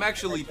lie. I'm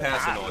actually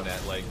passing on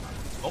that. Like,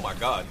 oh my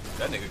god,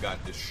 that nigga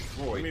got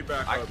destroyed. Let me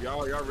back up.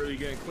 Y'all really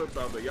getting clipped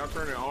out there. Y'all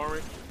turning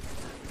orange.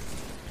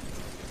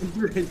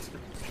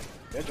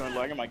 That joint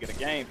like I might get a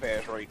Game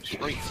Pass rate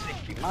straight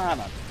 69 on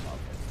this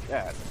motherfucker.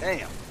 God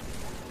damn.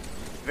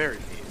 Very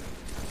good.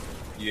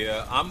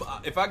 Yeah,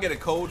 if I get a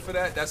code for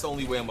that, that's the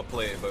only way I'm gonna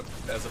play it. But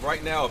as of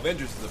right now,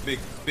 Avengers is a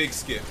big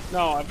skip.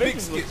 No, big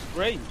Avengers skip. looks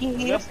great.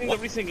 You guys seen the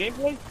recent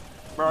gameplay?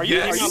 Bro, are you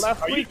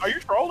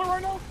trolling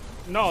right now?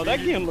 No, that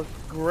game looks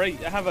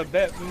great. I have a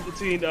bet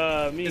between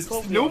me and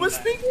Kobe. Anubis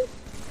speaking?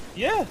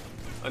 Yeah.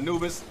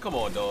 Anubis, come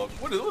on, dog.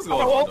 What's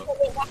going on?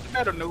 What's the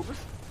matter, Anubis?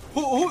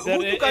 Who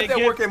got that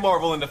work in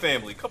Marvel in the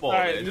family? Come on, all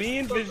right, man. me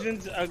and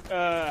Visions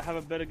have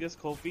a bet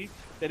against Kofi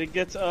that it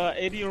gets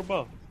 80 or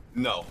above.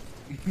 No.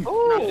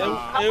 Ooh,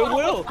 it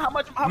will.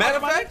 Matter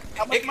of fact,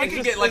 it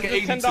can get like an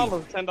 82.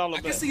 $10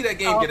 I can see that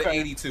game get an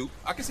 82.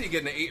 I can see it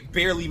getting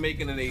barely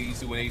making an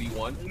 82 and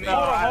 81. Hold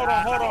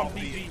on,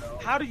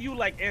 BG. How do you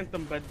like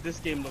Anthem, but this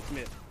game looks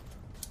mid?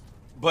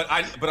 But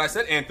I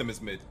said Anthem is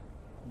mid.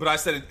 But I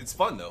said it's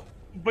fun though.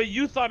 But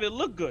you thought it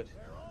looked good.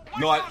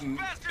 No,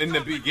 in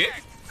the beginning.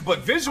 But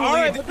visually, all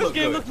right, it but did this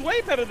game good. looks way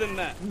better than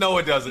that. No,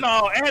 it doesn't.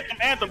 No,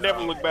 Anthem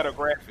definitely look better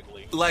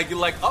graphically. Like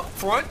up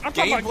front, I'm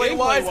talking about gameplay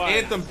wise, gameplay-wise.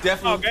 Anthem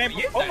definitely.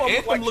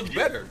 Anthem looked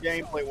better.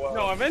 Gameplay wise.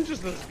 No,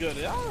 Avengers looks good.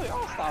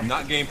 Y'all stop.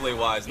 Not gameplay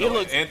wise. It No,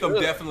 looks Anthem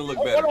good. definitely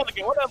looked better.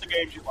 What other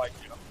games you like?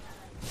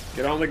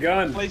 Get on the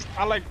gun.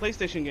 I like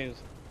PlayStation games.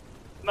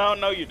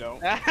 No, you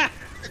don't.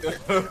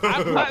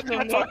 I'm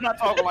not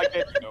talking like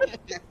that, you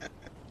know.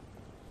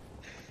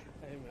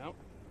 Hey, man.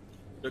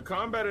 The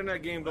combat in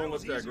that game don't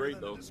look that great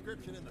though.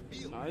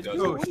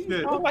 Oh shit!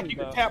 It looks like you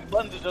can tap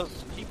buttons and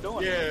just keep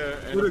doing it.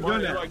 Yeah, and With a the gun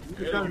funny, at? like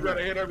you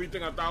gotta hit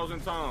everything 1,000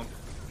 times.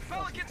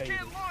 Pelicans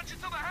can't launch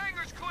until the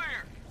hangar's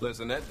clear.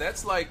 Listen,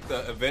 that's like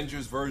the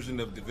Avengers version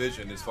of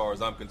Division, as far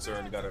as I'm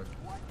concerned. You got a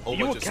whole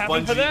You were bunch of capping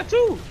spongy. for that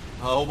too.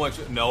 A whole bunch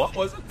of no, I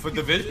wasn't for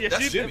Division. Yes,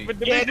 That's you Jimmy. did.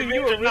 For Division,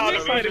 you were really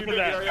excited for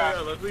that. Yeah,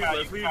 let's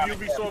leave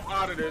Ubisoft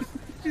out of this.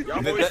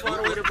 Y'all always find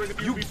a way to bring the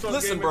Ubisoft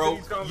Listen, game bro,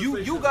 into these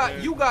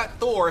conversations, you got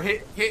Thor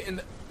hitting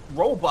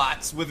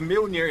robots with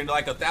Mjolnir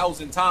like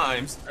 1,000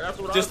 times. That's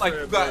what just I like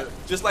said, you got,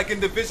 but- just like in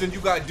Division,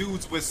 you got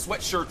dudes with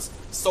sweatshirts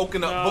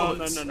soaking up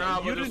bullets. No. Nah,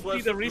 You but didn't the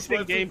see the sweatsuits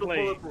recent are gameplay.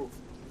 bulletproof.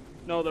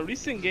 No, the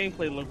recent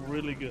gameplay looked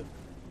really good.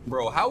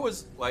 Bro, how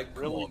is like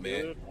come Really on,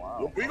 man? good.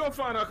 Wow. We gonna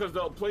find out because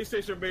the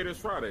PlayStation beta is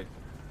Friday.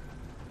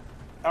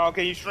 Oh,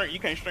 okay, you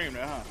can't stream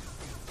that, huh?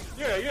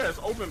 Yeah, it's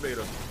open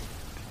beta.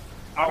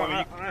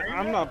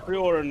 I'm not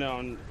pre-ordering that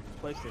on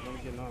PlayStation. I'm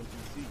getting on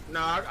PC.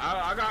 Nah,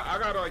 I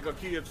got like a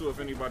key or two if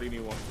anybody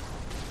need one.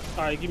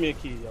 All right, give me a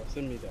key, yo.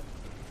 Send me that.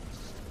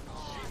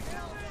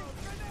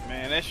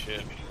 Man, that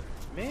shit.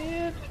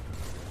 Man.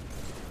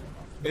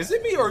 Is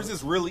it me or is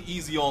this really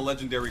easy on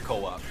Legendary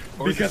Co-op?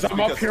 Or is Because this I'm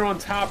up here on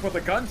top with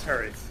the gun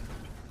turrets.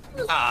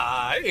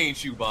 Ah, it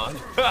ain't you, Bond.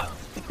 I'm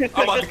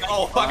about to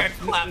go. I got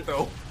clapped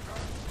though.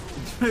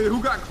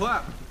 Who got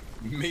clapped?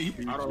 Me?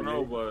 I don't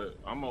know, but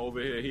I'm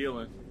over here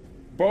healing.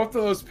 Both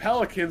of those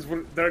Pelicans,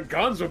 their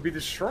guns would be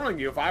destroying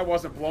you if I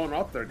wasn't blowing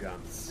up their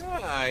guns.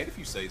 Alright, if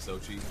you say so,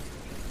 Chief.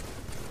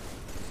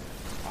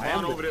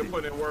 I'm over there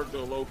putting in work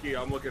though, low key.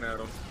 I'm looking at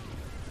him.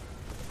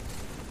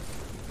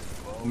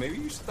 Well, maybe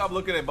you should stop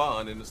looking at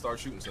Bond and start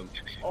shooting some.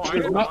 Oh, I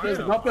There's, am, there's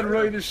I am. nothing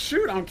really to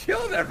shoot. I'm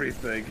killing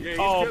everything. Yeah, he's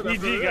Oh, good, that's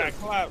what PG it got is.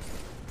 clapped.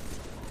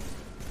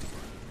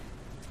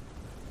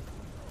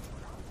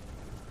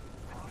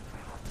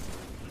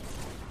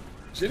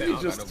 Jimmy's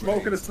I just got no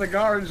smoking brains. a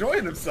cigar,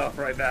 enjoying himself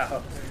right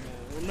now.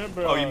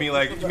 Remember? Oh, you mean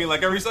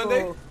like every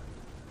Sunday?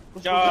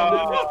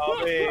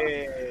 Oh,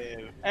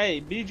 man.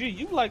 Hey, BG,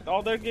 you liked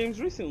all their games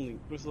recently,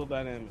 Crystal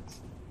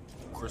Dynamics.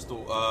 Crystal,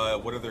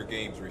 what are their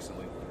games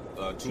recently?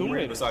 Tomb Tomb Raider.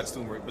 Raider. Besides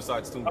Tomb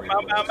Raider.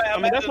 I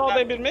mean, that's all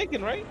they've been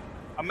making, right?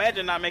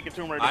 Imagine not making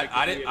Tomb Raider.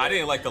 I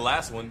didn't like the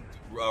last one.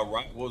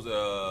 What was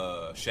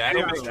Shadow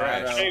Yeah, was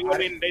trash.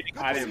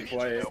 I didn't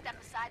play it.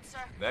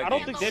 That I don't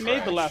game think was they made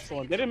the trash. last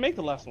one. They didn't make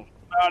the last one.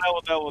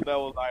 No, that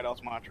was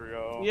Eidos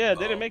Montreal. Yeah,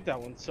 they didn't make that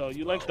one. So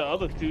you like the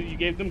other two? You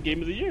gave them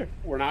Game of the Year.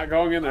 We're not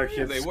going in there, Yeah,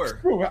 kids. they were.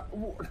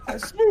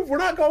 Smooth, we're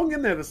not going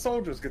in there. The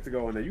soldiers get to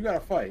go in there. You gotta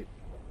fight.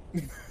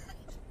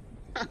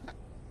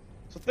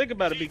 So think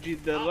about it, Big G.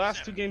 The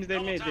last two games they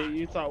made,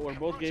 you thought were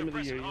both Game of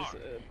the Year. You just,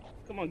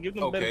 come on, give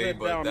them Okay, better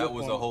but down. that look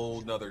was on a them.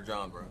 whole nother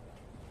genre.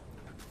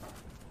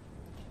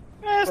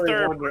 That's Really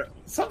third. wonder-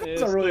 Sometimes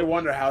Yeah, I really still-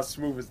 wonder how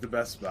Smooth is the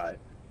best spy.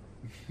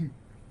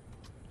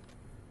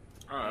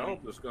 Alright, I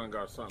hope this gun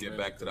got something. Get in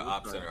back it, to the 'cause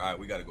op this center. thing- All right,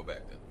 we got to go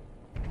back then.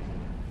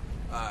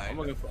 All right, I'm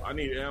looking for. I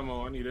need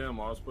ammo.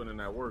 I was putting in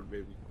that work,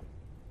 baby.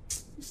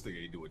 this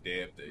nigga ain't do a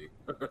damn thing.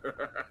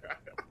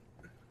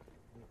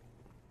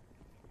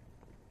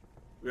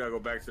 We gotta go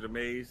back to the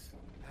maze.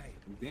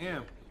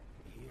 Damn.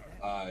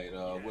 All right,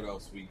 what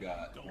else we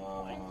got?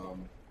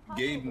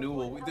 Gabe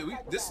Newell.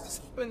 This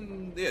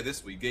happened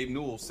this week. Gabe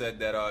Newell said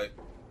that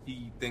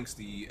he thinks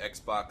the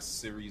Xbox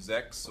Series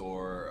X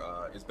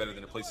is better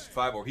than the PlayStation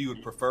 5, or he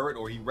would prefer it,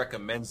 or he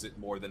recommends it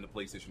more than the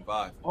PlayStation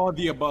 5. All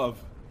the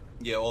above.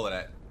 Yeah, all of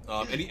that.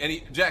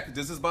 Any Jack?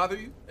 Does this bother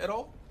you at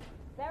all?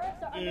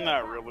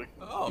 Not really.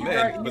 Oh You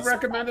man, you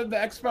recommended the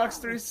Xbox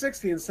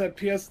 360 and said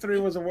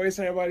PS3 was a waste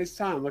of everybody's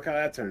time. Look how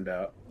that turned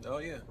out. oh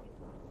yeah.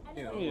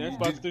 You know, I mean, you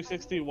Xbox did-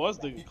 360 was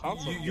the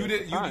console. You at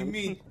didn't. the You time.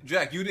 mean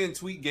Jack? You didn't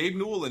tweet Gabe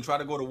Newell and try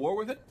to go to war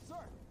with it?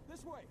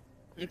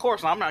 Of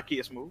course, I'm not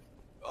Kid Smooth.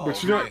 Oh,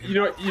 But you know, man.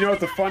 you know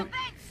what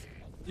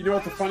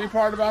the funny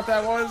part about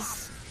that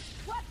was?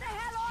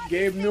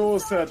 Gabe Newell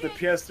said the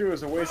PS3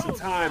 was a waste of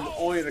time,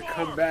 only to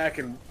come back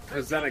and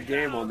present a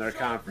game on their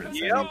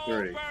conference at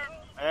E3.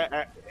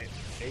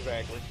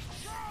 Exactly.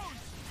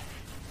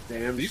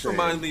 Damn. These shame.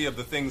 remind me of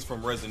the things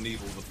from Resident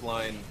Evil, the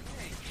flying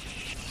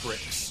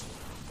bricks.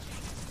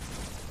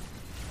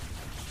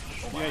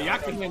 Yeah, y'all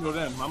can handle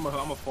them. I'm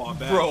a fall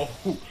back. Bro,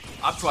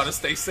 I'm trying to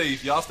stay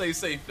safe. Y'all stay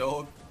safe,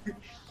 dog.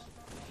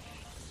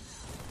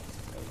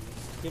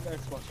 Give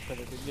Xbox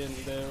credit.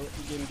 They're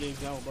getting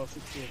games now above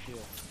 60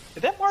 FPS.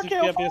 Is that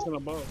Markel? 60 FPS and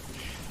above.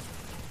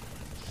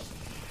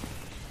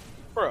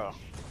 Bro,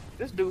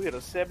 this dude hit a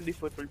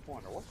 70-foot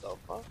three-pointer. What the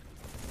fuck?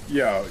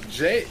 Yo,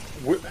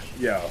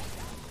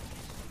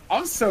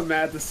 I'm so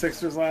mad at the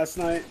Sixers last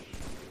night.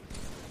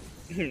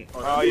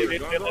 Oh yeah, they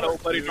let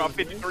old buddy drop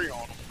 53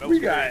 on him.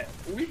 We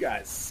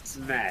got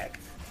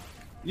smacked.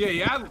 Yeah,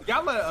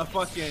 y'all let a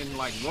fucking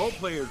like role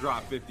player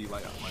drop 50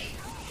 like. Man,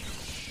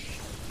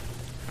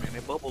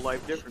 that bubble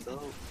life different,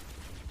 though.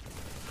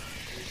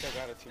 I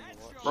got a team to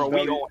watch. Bro,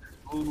 we going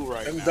blue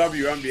right now.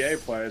 WNBA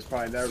players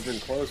probably never been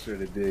closer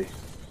to D.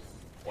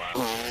 Wow.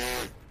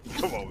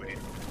 Come on, man.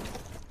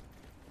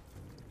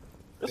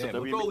 This Damn, is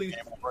WNBA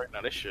game right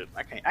now. This shit,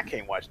 I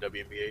can't watch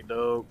WNBA,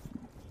 dog.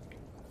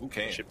 Who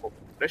can?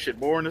 That shit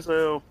boring as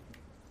hell.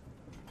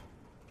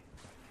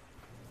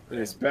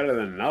 It's better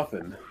than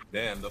nothing.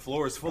 Damn, the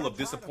floor is full of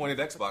disappointed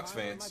Xbox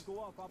fans.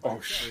 Oh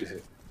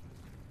shit.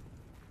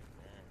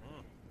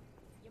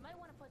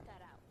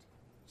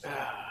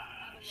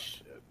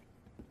 Shit.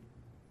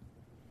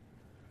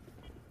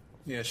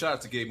 Yeah, shout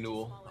out to Gabe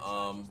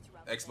Newell.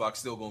 Xbox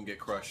still gonna get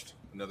crushed.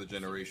 Another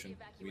generation.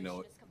 We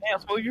know it. Damn,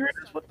 so you heard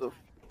this? What the?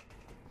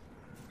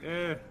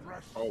 Yeah.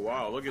 Oh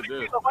wow, look at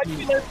this. Why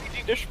you let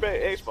PG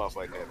disrespect Xbox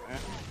like that, man?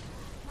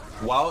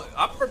 While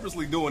I'm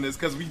purposely doing this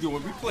because we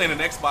playing an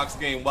Xbox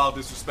game while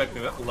disrespecting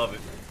it. I love it.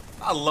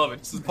 I love it.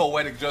 This is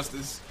poetic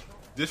justice.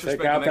 Disrespecting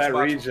Take out that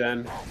Xbox.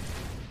 regen.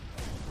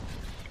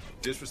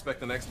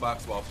 Disrespecting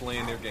Xbox while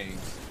playing their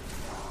games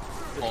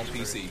on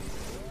PC.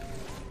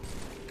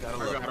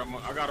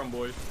 I got him,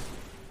 boys.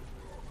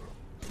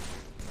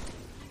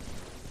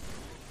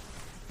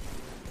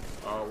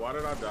 Oh, why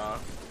did I die?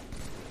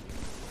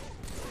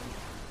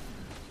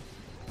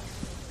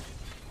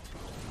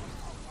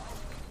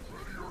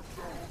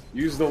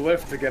 Use the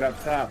lift to get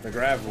up top, the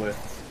grab lift.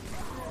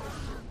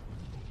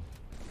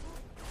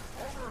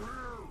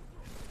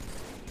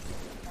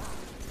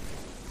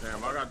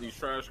 Damn, I got these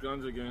trash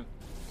guns again.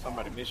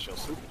 Somebody missed your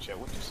super chat.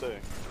 What you say?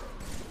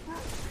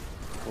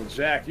 Well,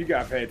 Jack, you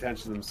gotta pay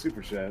attention to them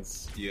super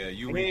chats. Yeah,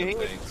 you read the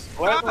things.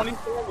 Last one he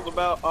said was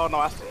about. Oh no,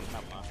 I said it.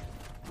 Never mind.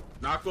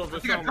 Knocked off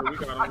his helmet. We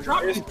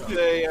got him. It's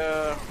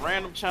a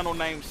random channel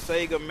named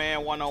Sega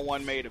Man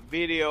 101 made a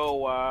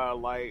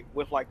video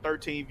with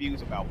 13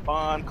 views about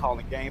fun,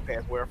 calling Game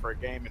Pass welfare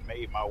game, and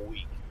made my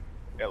week.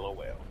 LOL.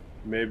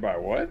 Made by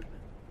what?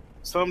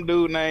 Some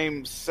dude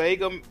named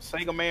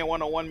Sega Man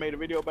 101 made a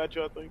video about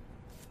you, I think.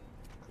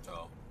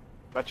 Oh.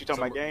 About you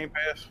talking about Game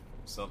Pass?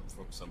 From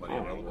somebody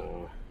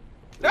irrelevant.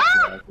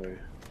 Exactly.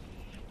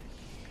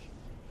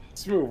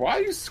 Smooth, why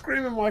are you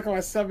screaming like my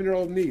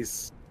 7-year-old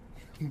niece?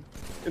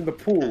 In the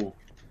pool.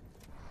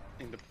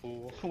 In the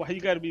pool. Why you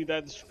gotta be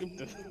that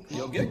descriptive?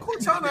 Yo, get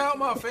Cortana out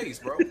my face,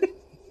 bro.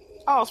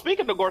 Oh,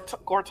 speaking of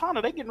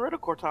Cortana, they getting rid of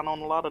Cortana on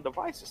a lot of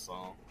devices,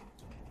 so.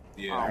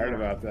 Yeah, I heard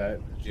about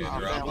that. Yeah,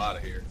 they're out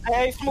of here.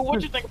 Hey, Smooth,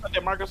 what you think about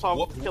that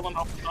Microsoft killing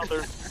off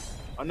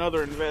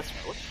another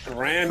investment?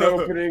 Grand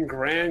opening,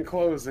 grand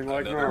closing,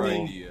 like Another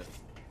normal. idea.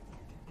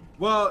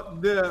 Well,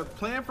 the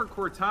plan for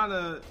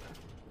Cortana,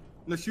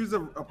 she was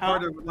a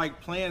part of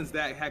plans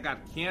that had got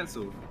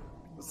canceled.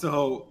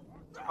 So,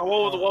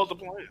 what was the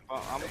plan?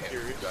 I'm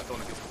curious.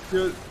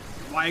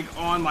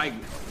 On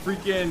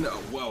freaking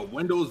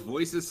Windows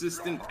Voice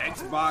Assistant,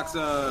 Xbox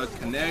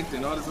Connect,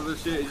 and all this other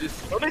shit. It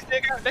just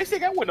they still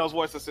got Windows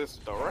Voice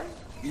Assistant though, right?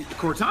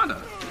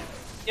 Cortana.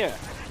 Yeah.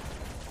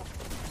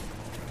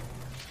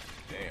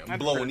 Damn,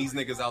 blowing these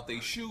niggas out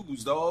their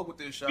shoes, dog, with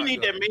this shotgun. You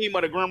need that meme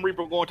of the Grim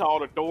Reaper going to all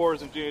the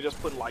doors and then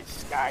just put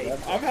Sky.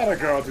 I've had a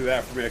girl do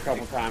that for me a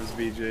couple times,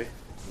 BJ.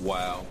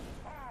 Wow.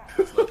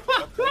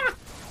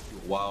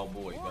 Wild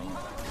boy, man.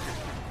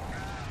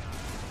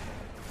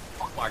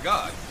 Oh my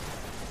god.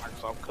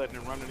 Microsoft cutting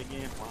and running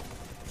again.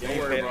 Don't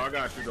worry, bro. I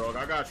got you, dog.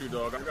 I got you.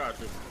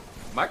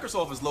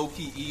 Microsoft is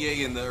low-key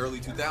EA in the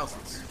early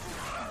 2000s.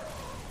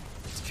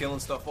 It's killing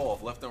stuff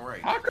off left and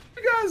right. How come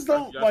you guys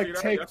don't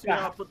take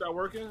that? Put that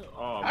work in?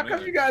 Oh, How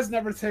come you guys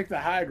never take the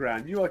high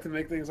ground? You like to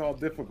make things all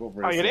difficult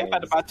for yourselves. Oh yeah, they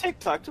about to buy yourselves.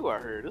 TikTok too. I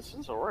heard this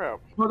is a wrap.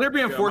 Well, they're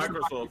being forced.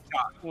 Microsoft.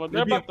 Well,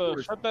 they're about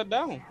to shut that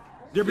down.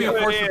 They're being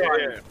forced.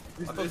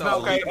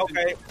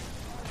 Okay.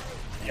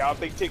 Y'all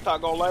think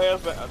TikTok gonna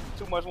last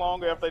too much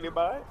longer after they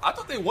buy it? I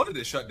thought they wanted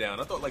it shut down.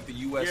 I thought the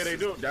U.S. Yeah, they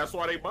do. That's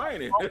why they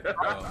buying it.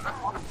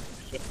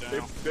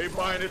 they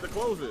buying it to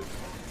close it.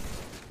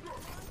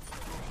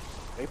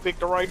 They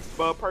picked the right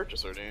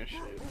purchaser then. Shit.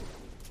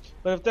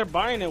 But if they're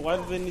buying it, why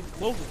do they need to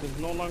close it? Because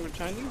it's no longer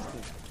Chinese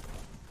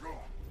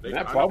then.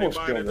 That bubble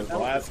still is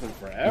lasting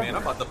forever. Man,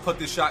 I'm about to put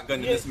this shotgun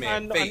in this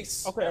man's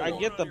face. Okay, I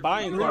get the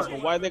buying part,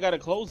 but why they gotta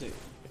close it?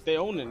 They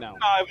own it now.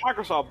 Nah, if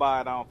Microsoft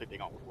buy it, I don't think they're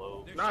gonna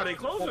close. Nah, they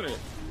closing it.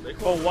 They But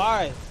closing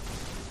why? it.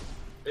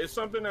 It's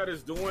something that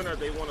it's doing that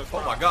they want to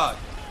stop. Oh my god.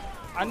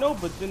 I know,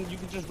 but then you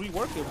can just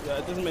rework it.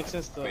 It doesn't make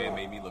sense to. Man,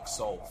 made me look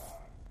soft.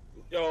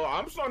 Yo,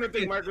 I'm starting to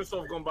think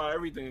Microsoft gonna buy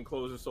everything and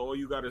close it, so all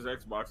you got is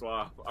Xbox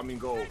Live. I mean,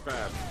 Gold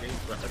Pass, Game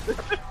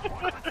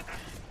Pass.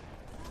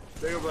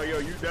 They gonna be like, yo,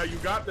 you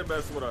got to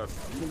mess with us.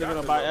 They're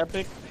gonna buy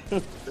Epic.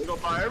 They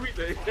gonna buy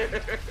everything. They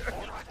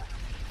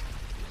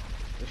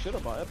should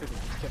have bought Epic and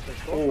just kept their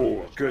store.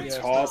 Oh, good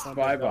toss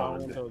by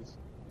Bond.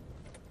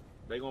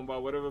 They gonna buy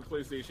whatever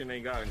PlayStation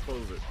they got and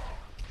close it.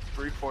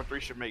 343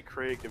 should make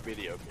Craig the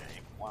video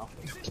game. Wow.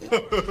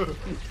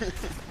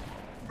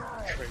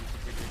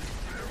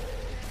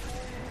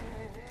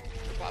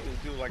 Probably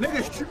do like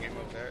Niggas a mobile game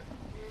of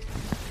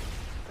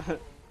that.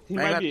 He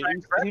might be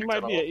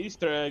an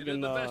Easter egg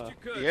in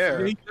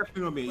Yeah, he's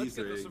definitely gonna be an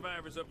Easter egg.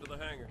 Survivors up to the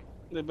hangar.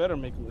 They better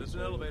make him. There's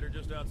an elevator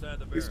just outside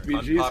the This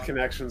barracks. BG's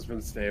connection's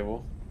been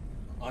stable.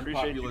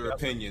 Unpopular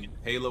opinion.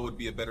 Halo would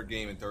be a better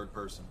game in third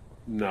person.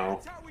 No.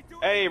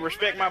 Hey,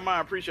 respect my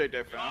mind. Appreciate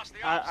that, fam.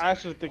 I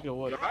actually think it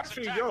would.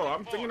 Actually, yo,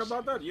 I'm thinking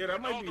about that. Yeah,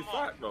 that might be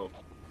fat though.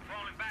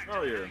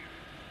 Oh yeah.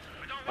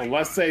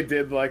 Unless they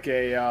did like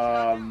a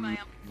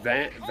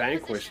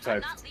Vanquish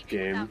type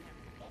game.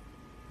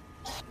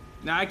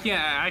 No, I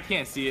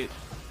can't see it.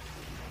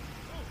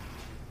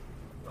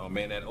 Oh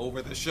man, that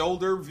over the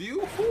shoulder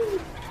view, whew,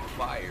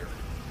 fire.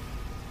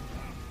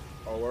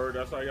 Oh word,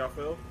 that's how y'all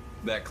feel?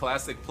 That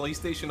classic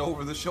PlayStation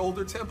over the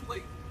shoulder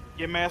template.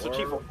 Get Master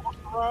Chief a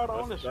ride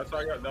on this. That's how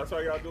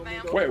y'all do me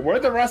though? Wait,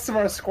 where'd the rest of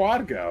our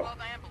squad go?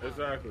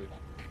 Exactly.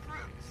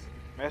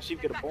 Master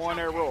Chief get a bow and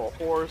arrow, a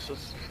horse, a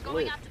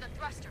split.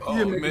 Oh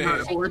Yeah, make him man.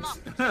 a horse.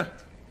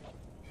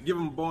 Give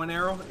him a bow and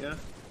arrow. Yeah.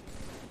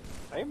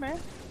 Hey man,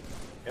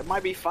 it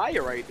might be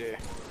fire right there.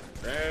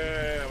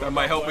 Damn, That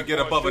might help it get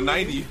above a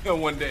 90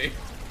 one day.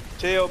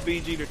 Tell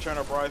BG to turn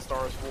up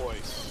Brightstar's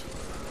voice.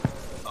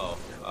 Oh,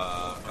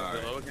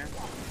 alright.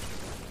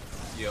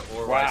 Yeah,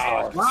 or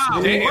Wow.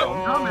 Wow.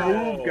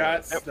 Damn. Who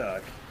got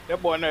stuck?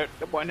 That boy in that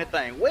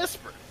thing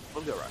whispered.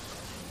 Look at right.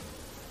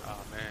 Oh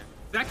man.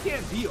 That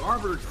can't be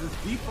Arbiter's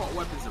default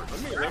weapons are.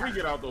 Let me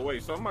get out the way.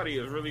 Somebody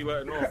is really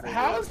letting off.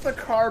 How's the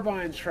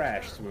carbine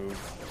trash, Smooth?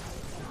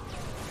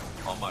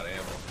 I'm out of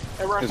ammo.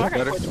 Hey, Russ, Is I it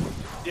got a better? question.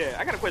 Yeah,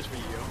 I got a question for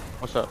you. Yo.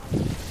 What's up?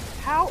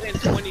 How in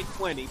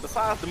 2020,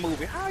 besides the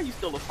movie, how are you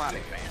still a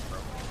Sonic fan, bro?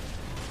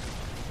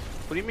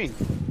 What do you mean?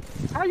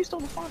 How are you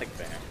still a Sonic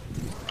fan?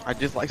 I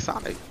just like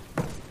Sonic.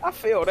 I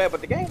feel that, but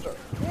the games are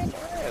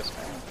ass,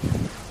 man.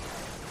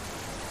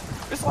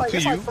 It's like, To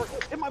it's you?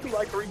 like it might be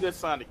like 3 good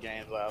Sonic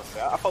games out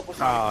there. I fuck with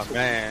Oh Sonic 2.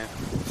 man,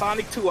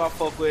 Sonic 2 I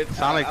fuck with.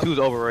 Sonic 2 is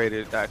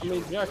overrated. I Actually,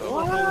 mean, Jack,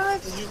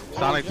 What?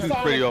 Sonic 2 is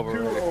pretty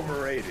overrated.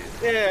 Overrated.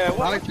 Yeah, what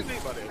Sonic do 2, you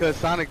think about it? because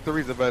Sonic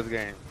 3 is the best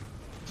game.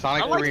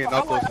 Sonic I like- 3 and I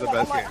Knuckles like- is the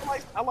best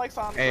game. I like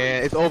Sonic 3.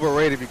 And it's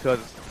overrated because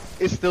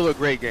it's still a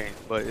great game,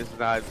 but it's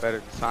not better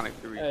than Sonic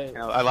 3. Hey, You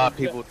know, a lot of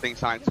people think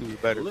Sonic 2 is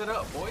better. Lit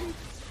up, boy.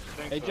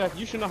 Hey Jack,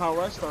 you should know how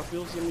Rockstar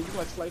feels. I mean, you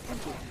like Slight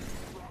Puncher.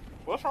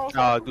 What's wrong with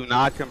Sonic? Do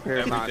not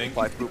compare Sonic Everything. to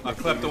like Fruit A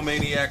Loops.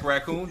 kleptomaniac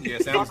raccoon? Yeah,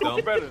 sounds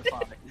dumb. better than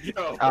Sonic.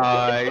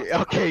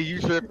 Yo. Okay, you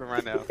tripping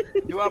right now.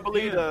 Do I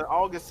believe the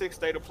August 6th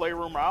State of Play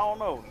rumor? I don't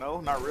know. No,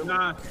 not really.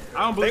 Nah, I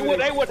don't They believe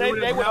would would've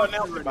announce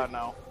announced it by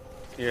now.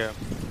 Yeah.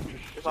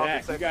 It's Jack,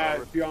 August you 6th gotta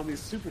already. be on these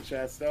super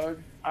chats,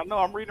 dog. I know,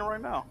 I'm reading right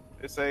now.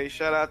 It say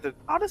shout out to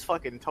this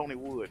fucking Tony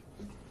Wood.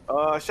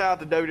 Shout out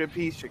to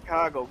WWP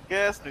Chicago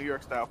guest. New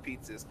York style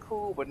pizza is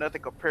cool, but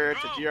nothing compared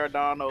to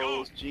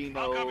Giordano's,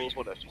 Geno's.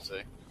 What else you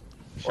say?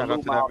 Shout Or out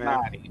to that Lou man.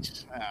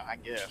 Malnati's. I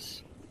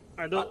guess.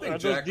 Are I those, think are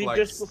Jack those deep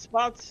likes- dish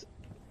spots?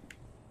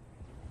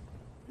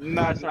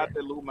 Not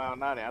the Lou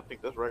Malnati. I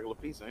think that's regular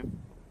pizza.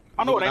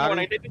 I know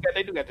Illuminati?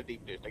 they do got the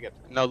deep dish. They got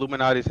No,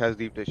 Illuminati's has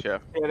deep dish, yeah.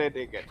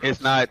 they get. It's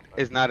not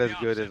as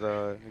good as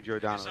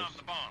Giordano's.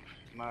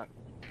 Not.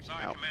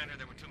 Sorry, No. Commander,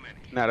 there were too many.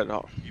 Not at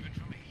all.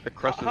 The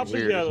crust How is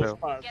big weird are as those hell.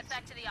 spots? Get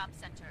back to the op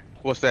center.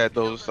 What's that?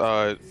 Those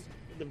The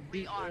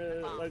deep,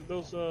 like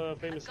those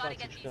famous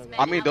spots in Chicago.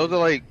 I mean, those are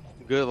like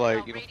good,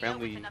 like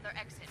family.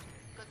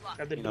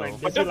 Are they You know, like,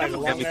 this is like a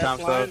long family ass time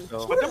line?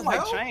 stuff. So. But them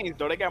might change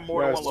though. They got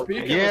more than one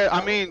location. Yeah,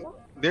 I mean,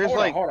 there's hold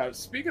like on, hold on.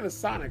 Speaking of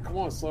Sonic, come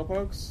on,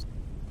 Slowpokes.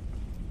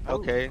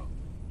 okay.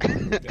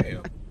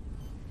 Damn.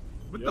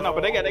 No,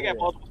 but they got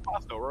multiple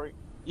spots though, right?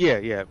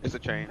 Yeah, it's a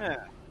chain. Yeah.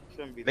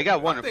 Shouldn't be They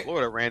got one I in think-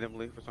 Florida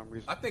randomly for some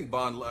reason. I think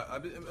Bond. I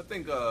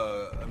think.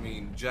 I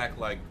mean, Jack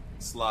like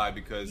Sly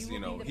because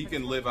he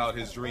can live out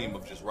his dream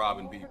of just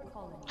robbing people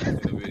in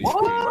the video game. I think that's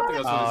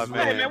what Aw, this is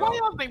man. Hey man, why about.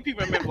 y'all think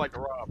people men like to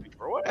rob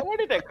people? Where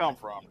did that come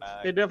from, man?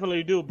 They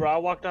definitely do, bro. I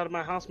walked out of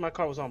my house, my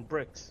car was on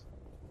bricks.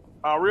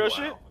 Real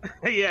Wow.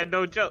 shit. Yeah,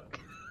 no joke.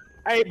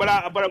 Hey, but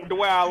the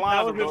way I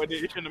aligned them, That though, was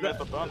it shouldn't have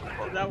messed up the other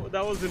part.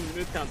 That was in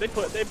Midtown. They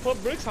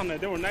put bricks on there.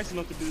 They were nice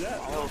enough to do that.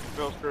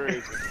 That was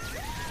crazy.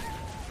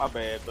 My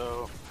bad,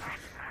 though.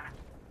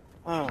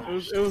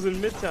 It was in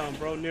Midtown,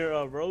 bro, near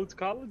Rhodes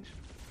College.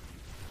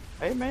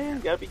 Hey man,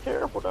 you gotta be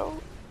careful though.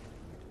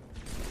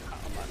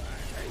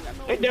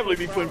 They definitely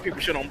be putting people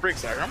shit on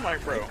bricks out here. I'm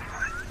like, bro.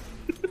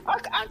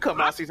 I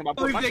come out and see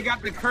somebody. At least they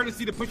got the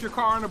courtesy to put your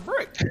car on a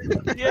brick.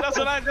 Yeah, that's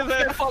what I just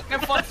said. That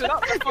fucks it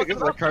up. That fucks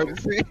it up.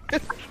 courtesy.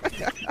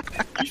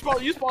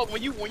 You supposed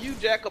when you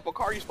jack up a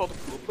car, you supposed to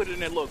put it in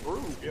that little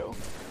groove, yo.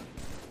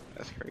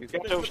 That's crazy.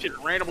 Got your shit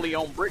randomly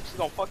on bricks, it's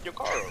gonna fuck your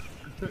car up.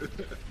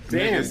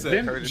 Damn, Nigga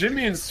said them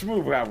Jimmy and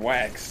Smooth got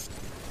waxed.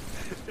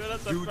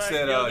 Dude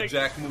said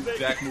Jack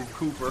move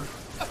Cooper.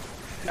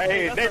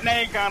 Hey, that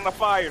name kind of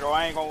fire though.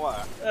 I ain't gonna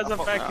lie. That's a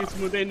fact. It's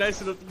Smooth. They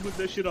nice enough to put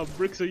that shit on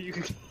bricks so you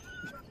can,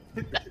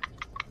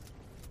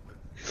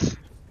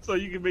 so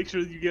you can make sure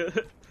you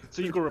get,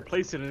 so you can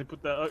replace it and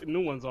put the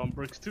new ones on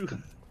bricks too.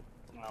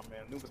 Oh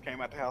man, Lucas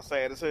came out the house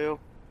sad as hell.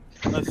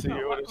 Let's see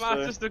what it My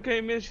says. sister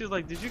came in. She was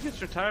like, "Did you get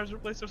your tires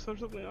replaced or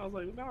something?" I was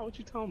like, "No, what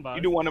you talking about?"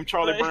 You do one of them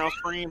Charlie Brown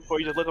screams before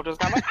you just look up to the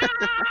sky.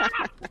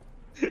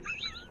 Like,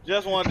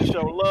 just wanted to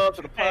show love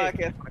to the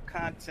podcast for the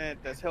content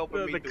that's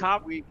helping me through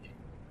the week.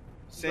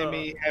 Send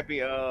me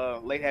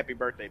late happy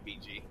birthday,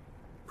 BG.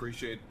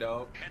 Appreciate it,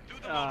 dog.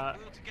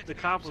 The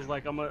cop was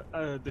like, "I'm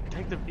a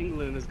Detective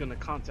England is gonna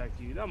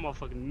contact you." That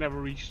motherfucker never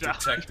reached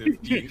out. Detective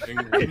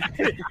England.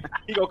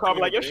 He gonna call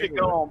me like, "Your shit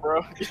gone,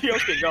 bro. Your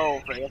shit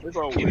gone, fam." He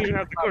didn't even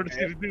have the courtesy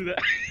to do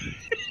that.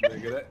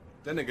 Nigga,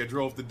 that nigga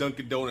drove to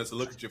Dunkin' Donuts to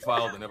look at your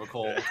file and never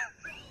called.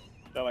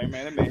 They're like,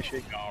 "Man, that man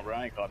shit gone, bro.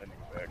 I ain't called that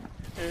nigga back."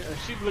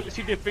 And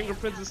she did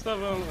fingerprints and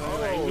stuff.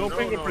 No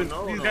fingerprints.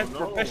 These guys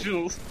are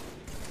professionals.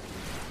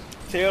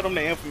 Tell them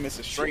the infamous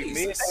is straight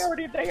mid.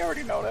 They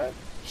already know that.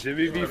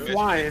 Jimmy be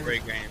flying.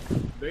 Great game.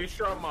 They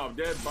shot my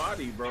dead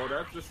body, bro.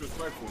 That's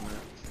disrespectful,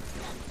 man.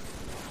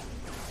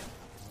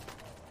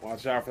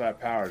 Watch out for that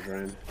power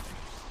drain.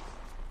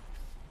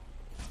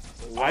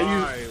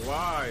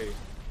 Why?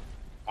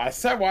 I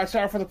said watch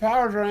out for the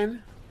power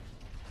drain.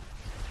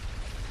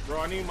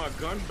 Bro, I need my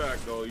gun back,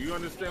 though. You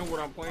understand what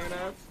I'm playing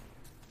as?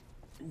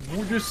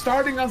 You're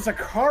starting as a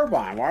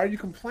carbine. Why are you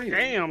complaining?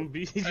 Damn,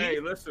 BG. Hey,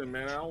 listen,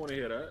 man. I don't want to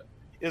hear that.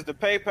 Is the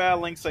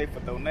PayPal link safe for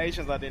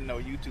donations? I didn't know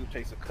YouTube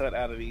takes a cut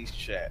out of these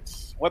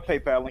chats. What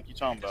PayPal link you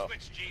talking about?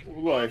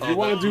 Look, if you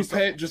want to do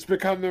pay, just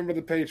become a member of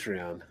the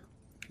Patreon.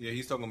 Yeah,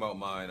 he's talking about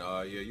mine.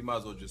 Yeah, you might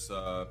as well just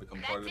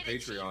become part of the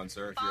Patreon,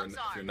 sir, if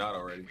you're not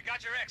already.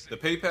 The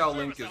PayPal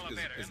link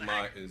is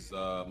my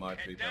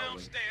PayPal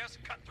link.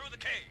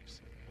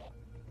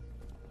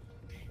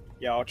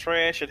 Y'all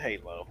trash at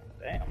Halo.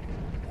 Damn.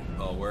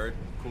 Oh, word.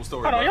 Cool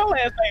story. Hold on, your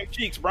last name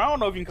Cheeks, bro. I don't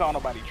know if you can call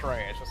nobody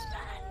trash.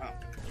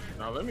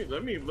 Now let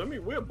me.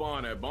 Where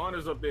Bond at? Bond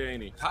is up there,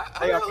 ain't he? How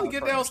the hell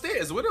get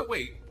downstairs? Where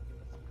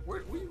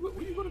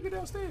you gonna get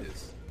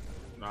downstairs?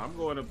 Nah, I'm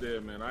going up there,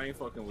 man. I ain't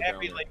fucking with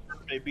Happy that. late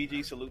birthday,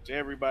 BG. Salute to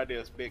everybody.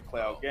 That's Big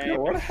Cloud Game. Yo,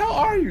 where the hell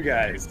are you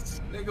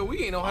guys? Nigga,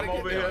 we ain't know how to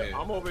get down here.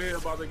 I'm over here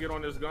about to get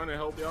on this gun and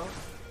help y'all.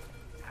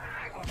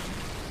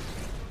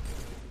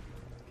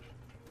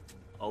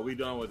 Oh, we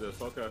done with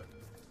this. Okay.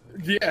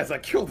 Yes, I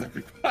killed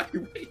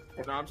everybody.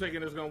 Nah, I'm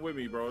taking this gun with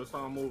me, bro. It's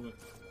time moving.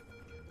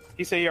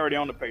 He said he already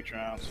on the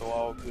Patreon, so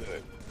all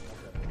good.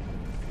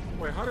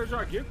 Wait, how did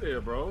y'all get there,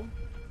 bro?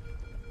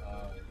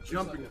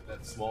 Jumping at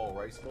that small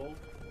rice bowl.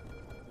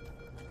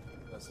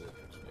 That's it.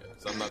 Yeah,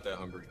 so I'm not that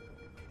hungry.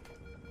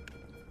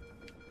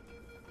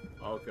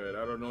 Okay,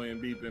 that annoying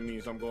beeping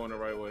means I'm going the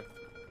right way.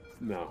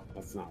 No,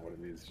 that's not what it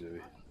means, Jimmy.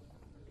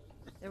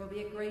 There will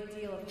be a great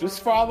deal of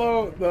Just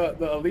follow the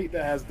elite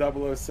that has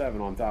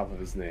 007 on top of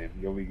his name.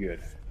 You'll be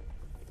good.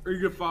 Or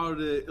you can follow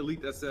the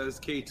elite that says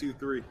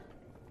K23.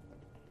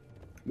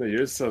 No,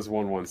 yours says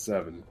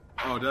 117.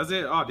 Oh, does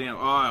it? Oh, damn.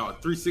 Oh,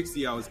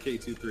 360 I was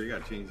K23. I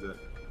gotta change that.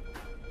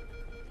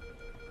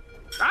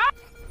 Ah!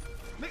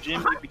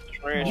 Jimmy be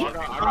trash.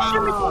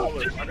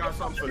 Oh, I got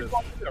something for this.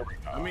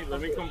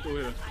 Let me come through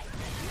here.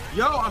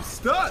 Yo, I'm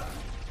stuck.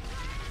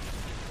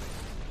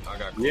 I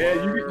got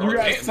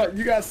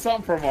you got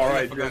something from all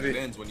right, Jimmy. Jimmy. It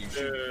ends when you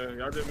shoot. Yeah,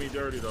 y'all did me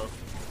dirty though.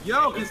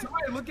 Yo, can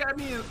somebody look at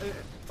me and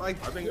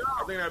like? I think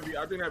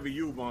that'd be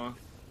you, Vaughn.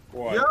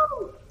 What?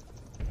 Yo,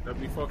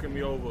 that'd be fucking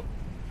me over.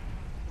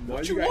 No,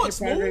 What you you got want,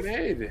 hit by a Smooth?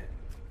 grenade.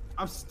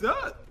 I'm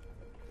stuck.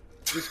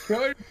 Just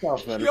kill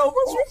yourself, man. Yo,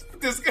 what's wrong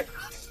with this guy?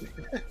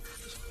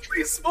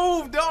 He's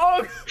smooth,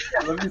 dog.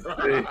 Let me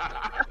see.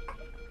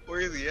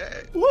 Where is he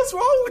at? What's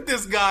wrong with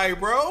this guy,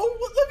 bro?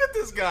 Look at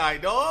this guy,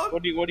 dog.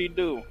 What do you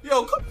do?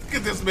 Yo, come look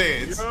at this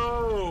man.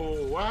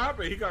 Yo, what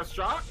happened? He got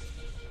shot?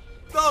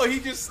 No,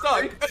 he just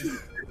stuck.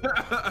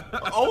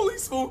 Only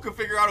Smooth could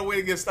figure out a way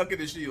to get stuck in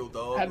the shield,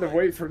 dog. Had to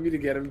wait for me to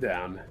get him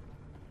down.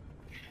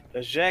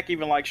 Does Jack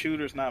even like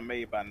shooters not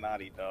made by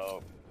Naughty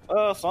Dog?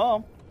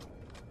 Some.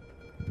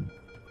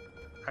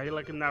 How you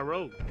liking that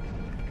road?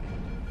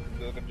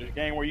 This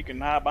game where you can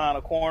hide behind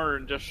a corner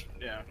and just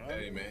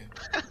Hey man,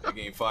 that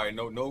game fire.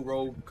 No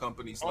rogue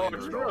company Oh, slander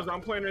you at realize all.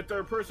 I'm playing in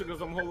third person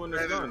because I'm holding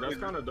this gun. That's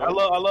kind of dope. I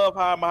love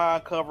hiding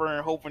behind cover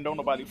and hoping don't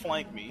nobody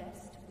flank me.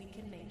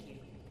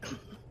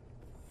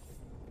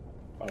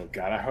 Oh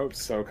god, I hope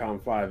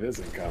SOCOM 5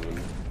 isn't coming.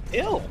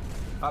 Ew.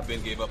 I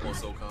been gave up on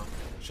SOCOM.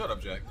 Shut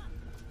up, Jack.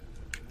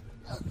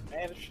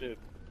 Man, this shit.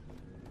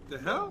 The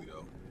hell?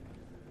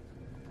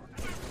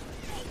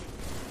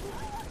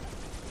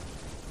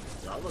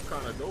 Y'all look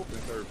kind of dope in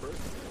third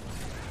person.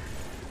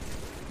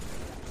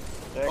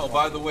 Oh,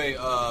 by the way,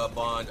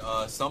 Bond,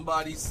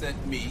 somebody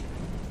sent me,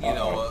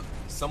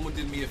 someone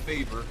did me a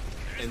favor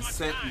and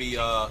sent me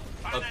a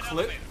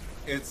clip.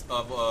 It's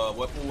of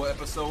what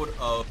episode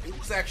of? It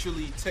was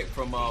actually Tick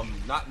from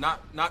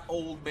not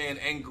old man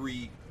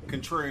angry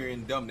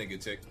contrarian dumb nigga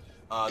Tick,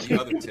 the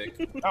other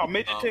Tick. Oh,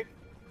 midget Tick.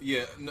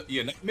 Yeah, not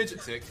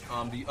midget Tick.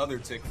 The other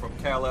Tick from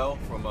Kal-El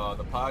from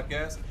the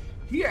podcast.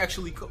 He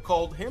actually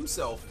called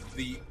himself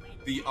the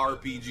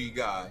RPG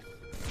guy.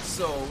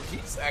 So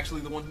he's actually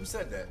the one who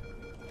said that.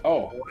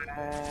 Oh.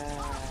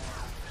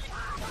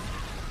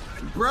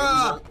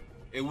 Bruh.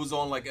 It was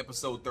on like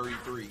episode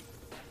 33.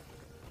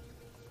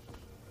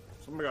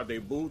 Somebody got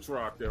their boots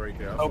rocked there right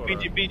there. Oh,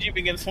 BG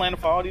been getting slandered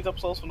for all these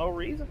episodes for no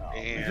reason? Oh,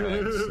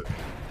 Damn.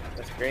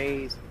 That's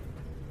crazy.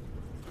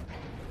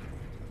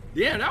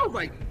 Yeah, that was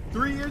like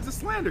 3 years of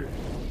slander.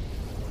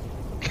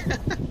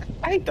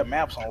 I hate the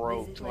maps on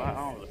Rogue too. I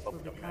don't really fuck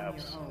with the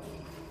maps.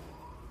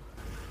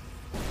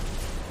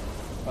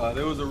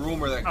 There was a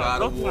rumor that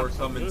God of War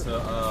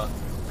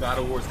God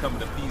of War's coming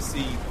to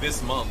PC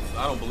this month.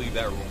 I don't believe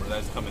that rumor.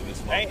 That's coming this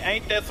month.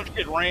 Ain't that some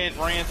shit Rand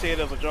said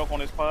as a joke on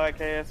his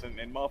podcast and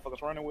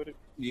motherfuckers running with it?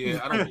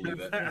 Yeah, I don't believe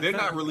that. They're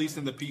not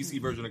releasing the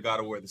PC version of God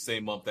of War the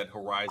same month that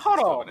Horizon. Hold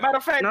on. Matter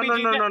of fact, no.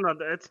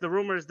 It's the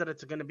rumors that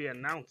it's going to be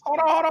announced. Hold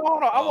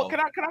on. Can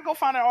I go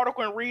find that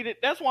article and read it?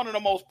 That's one of the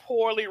most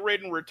poorly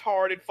written,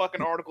 retarded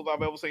fucking articles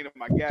I've ever seen in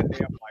my goddamn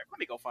life. Let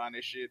me go find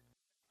this shit.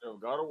 Yo,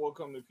 God of War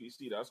come to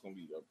PC, that's gonna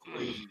be a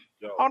crazy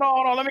joke. Hold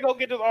on. Let me go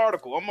get this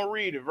article. I'm gonna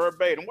read it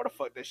verbatim. Where the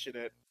fuck that shit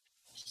at?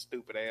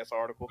 Stupid ass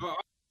article.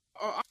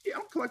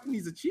 I'm collecting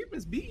these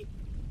achievements, B.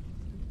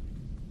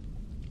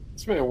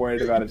 This man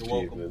worried about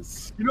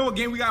achievements. You know what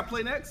game we gotta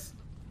play next?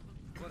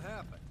 What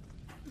happened?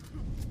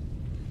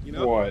 You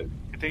know what?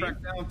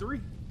 Crackdown 3.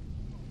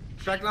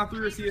 Crackdown 3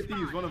 or Sea of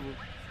Thieves, one of them.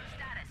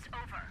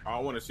 I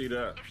want to see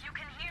that.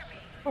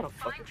 What the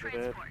fuck is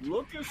that?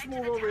 Looking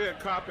smooth over here,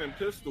 copping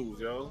pistols,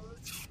 yo.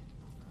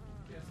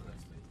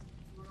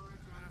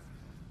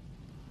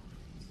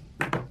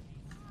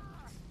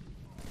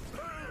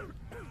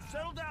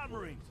 Settle down,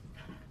 Marines.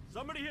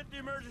 Somebody hit the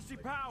emergency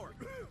power.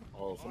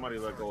 Oh, somebody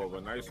let go of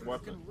a nice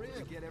weapon.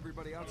 Get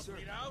everybody out, sir.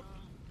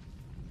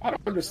 I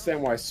don't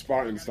understand why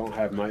Spartans don't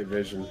have night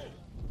vision.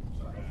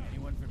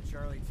 Anyone from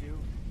Charlie 2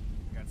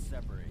 got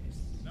separated.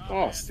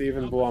 Oh,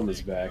 Stephen Blum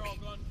is back.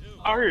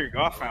 Oh, here you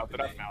go. I found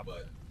it.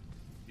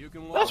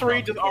 Let's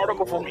read this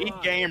article from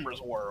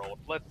eGamers World.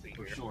 Let's see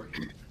here.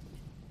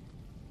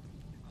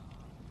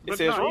 It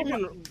says, hold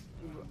on,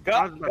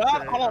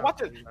 watch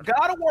this.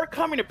 God of War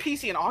coming to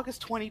PC in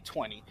August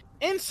 2020.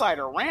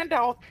 Insider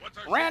Randall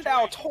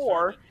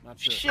Tor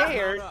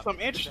shared some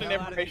interesting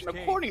information.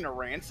 According to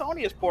Rand,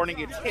 Sony is porting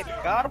its hit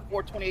God of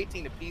War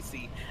 2018 to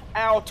PC.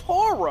 Al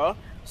Tora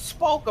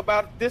spoke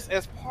about this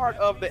as part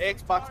of the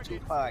Xbox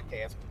 2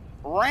 podcast.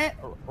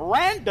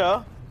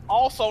 Randa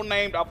also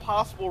named a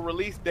possible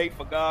release date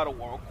for God of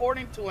War,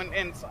 according to an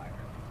insider.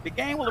 The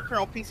game will appear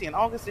on PC in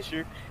August this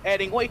year,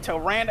 adding weight to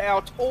Rand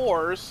Al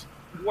Tor's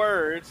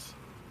words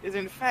is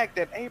in fact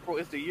that April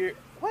is the year.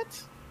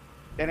 What?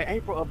 That in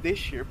April of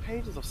this year,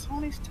 pages of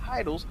Sony's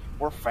titles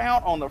were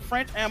found on the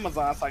French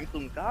Amazon site,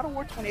 including God of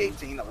War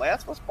 2018, The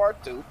Last of Us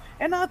Part 2,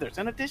 and others,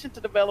 in addition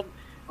to development.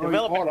 Hold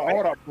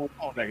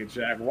on,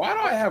 Jack. Why do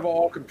I have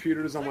all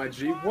computers on my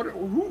Jeep?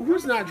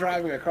 Who's not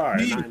driving a car?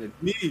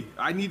 Me.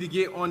 I need to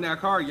get on that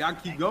car. Y'all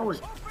keep going.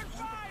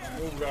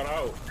 Move got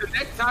out. The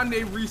next time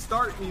they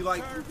restart me,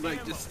 like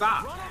just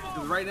stop.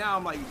 Because right now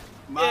I'm like,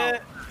 yeah.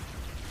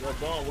 Yo,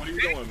 Bond, what are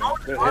you doing, man? Hold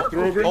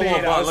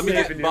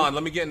on, Bond.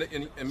 Let me get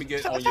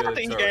on your turret.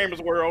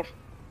 Gamers World.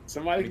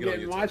 Somebody can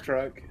get in my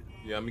truck.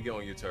 Yeah, let me get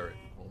on your turret.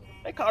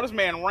 They call this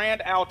man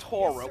Rand Al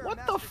Tora. What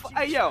the fuck?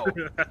 Hey, yo,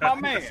 my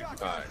man.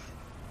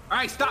 All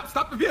right,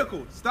 stop the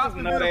vehicle. Stop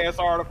the nut ass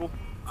article.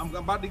 I'm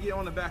about to get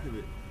on the back of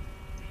it.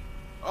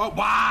 Oh,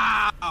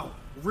 wow.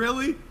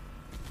 Really?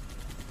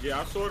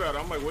 Yeah, I saw that.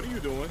 I'm like, what are you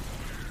doing?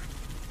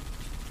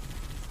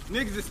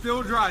 Niggas is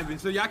still driving,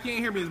 so y'all can't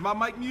hear me. Is my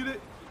mic muted?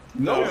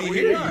 No, we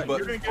hear you,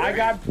 but I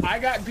got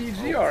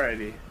BG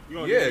already.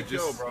 Yeah,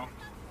 just bro.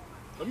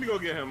 Let me go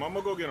get him. I'm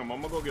gonna go get him.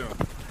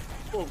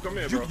 Oh, come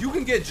here, bro. You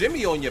can get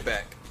Jimmy on your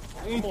back.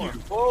 Thank you.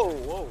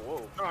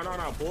 Whoa.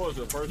 No. Pause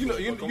it first. You know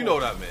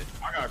what I meant.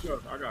 I got you.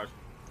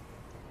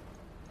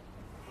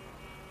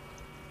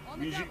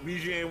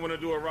 BG ain't want to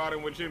do a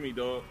riding with Jimmy,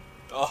 dog.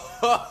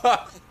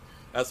 Oh,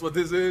 that's what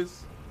this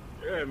is?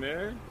 Yeah,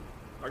 man.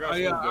 I got all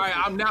right,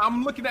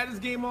 I'm looking at this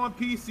game on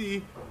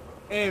PC,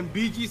 and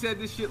BG said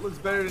this shit looks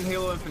better than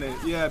Halo Infinite.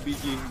 Yeah,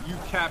 BG, you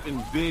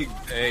capping big.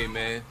 Hey,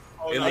 man.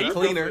 It looked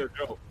cleaner.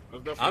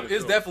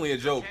 It's definitely a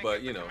joke,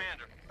 but you know.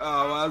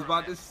 Oh, I was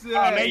about to say.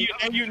 Now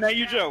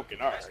you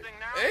joking. All right.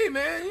 Hey,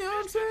 man, you know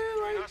what I'm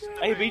saying?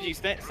 Hey, BG,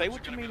 say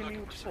what you mean to me.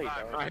 What you say,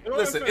 dog.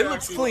 Listen, it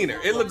looks cleaner.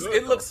 It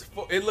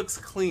looks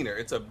cleaner.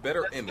 It's a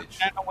better image.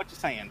 I know what you're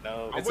saying,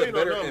 dog. It's a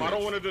better image. I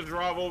don't want to just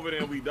drive over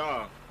there and we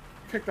die.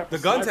 The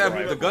guns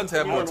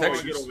have more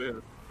textures.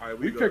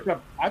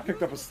 Right, I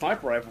picked up a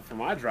sniper rifle for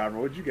my driver.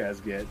 What'd you guys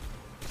get?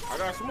 I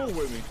got Smooth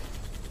with me.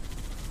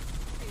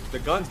 The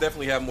guns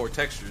definitely have more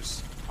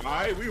textures. All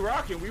right, we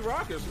rocking.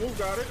 Smooth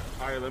got it.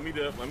 All right, let me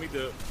dip. Let me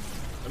get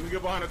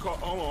behind the car.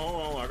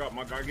 Hold on.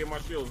 Gotta get my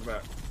shields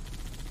back.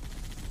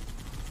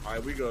 All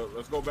right, we go.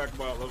 Let's go back.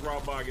 Let's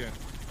route by again.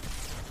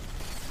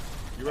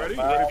 You ready?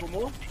 You ready for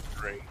more?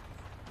 Great.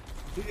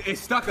 It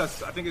stuck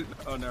us. I think it.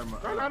 Oh, never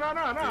mind. No.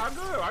 I'm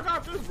good. I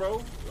got this,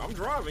 bro. I'm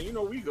driving. You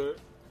know we good.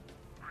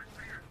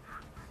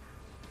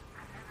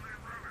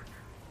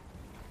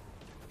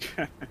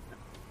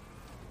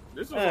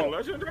 This is on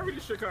legendary.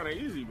 This shit kind of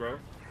easy, bro.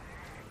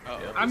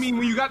 I mean,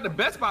 when you got the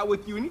best spot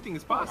with you, anything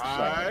is possible. All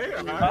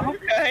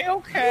right.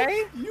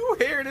 Okay. You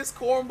hear this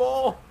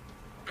cornball?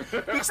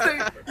 This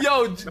thing,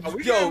 yo,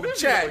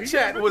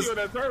 chat was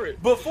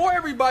before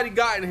everybody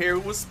got in here.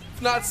 Was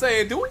not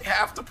saying, do we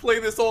have to play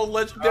this on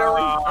legendary?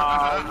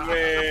 Oh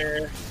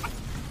man.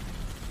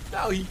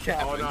 Now he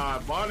capping. Oh nah,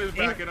 Bond is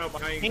backing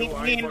up. I ain't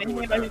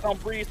He's gonna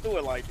breeze through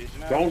it like this.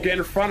 You know? Don't get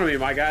in front of me.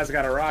 My guy's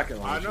got a rocket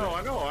launcher.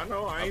 I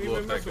know. I ain't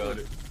even messing with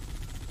it.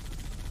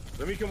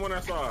 Let me come on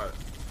that side.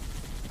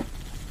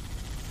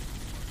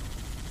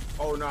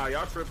 Oh nah,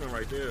 y'all tripping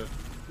right there.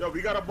 Yo,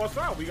 we gotta bust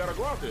out. We gotta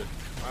go out there.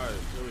 All right,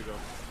 here we go.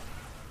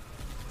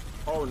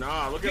 Oh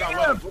nah, look at our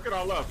left. Look at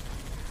our left.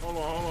 Hold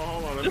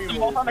on. Let me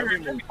move.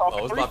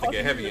 Oh, it's about to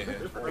get heavy in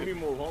here. Let me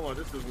move. Hold on.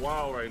 This is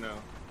wild right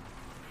now.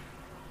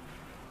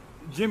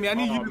 Jimmy, I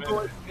need you to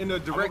go in the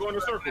direct. I'm going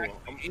to circle.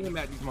 I'm aiming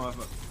at these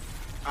motherfuckers.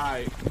 All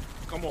right,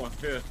 come on,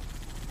 here.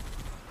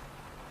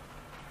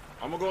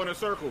 I'm gonna go in a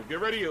circle. Get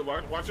ready.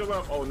 Watch your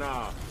left. Oh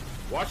nah.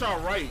 Watch our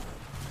right.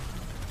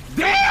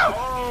 Damn!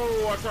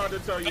 Oh, I tried to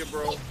tell you,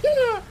 bro.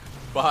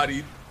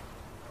 Bodied.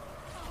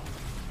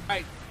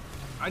 Alright,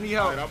 I need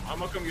help. Right, I'm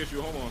gonna come get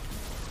you. Hold on.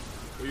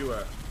 Where you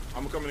at?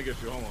 I'm coming to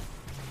get you. Hold on.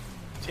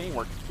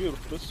 Teamwork is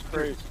beautiful. This is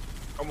crazy.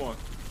 Come on.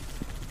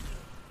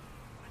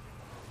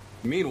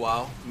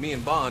 Meanwhile, me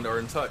and Bond are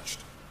untouched.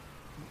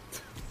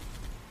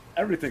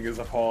 Everything is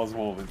a pause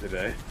moment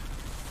today.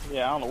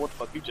 Yeah, I don't know what the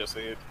fuck you just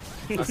said.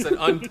 I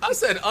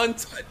said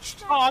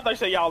untouched. Oh, I thought you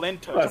said y'all in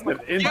touch. I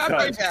said in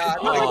touch.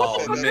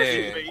 Oh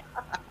man.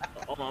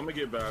 Hold on, I'm gonna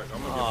get back.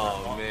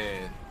 Oh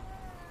man.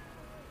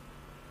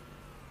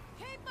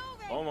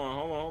 Hold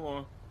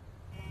on.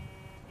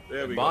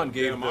 There we Bond go.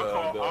 gave Damn, the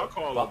I'll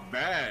call it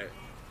bad.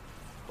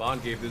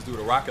 Bond gave this dude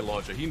a rocket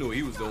launcher. He knew what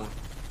he was doing.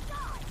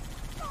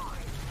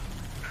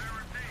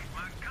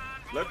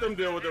 Let them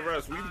deal with the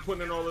rest. We been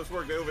putting in all this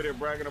work. They over there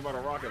bragging about a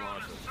rocket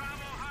launcher.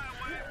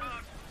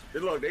 Hey,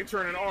 look, they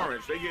turning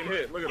orange. They getting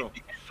hit. Look at them.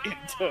 In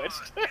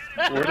touched.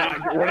 We're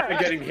not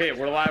getting hit.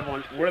 We're live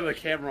on. We're the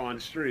camera on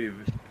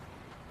stream.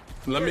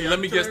 Let me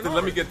guess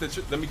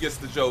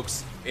the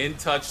jokes. In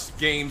Touch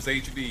Games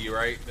HD,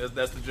 right?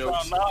 That's the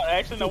jokes. No,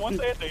 actually, no one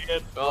said that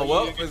yet. Oh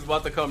well, it's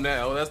about to come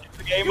now. That's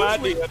the game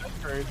idea. That's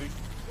crazy.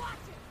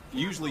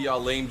 Usually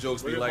y'all lame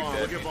jokes be like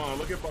that.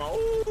 Look at Bond.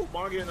 Ooh,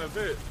 Bond getting us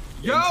hit.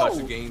 Yo! In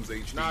Touch Games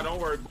HD. Nah,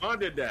 don't worry. Bond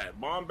did that.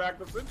 Bond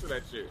backed us into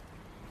that shit.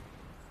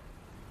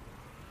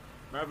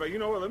 Matter of fact, you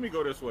know what? Let me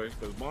go this way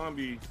because Bond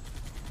be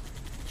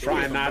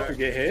trying not to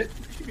get hit.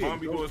 Bond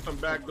be doing some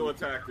backdoor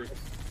tactics.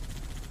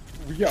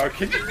 Yo,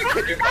 can you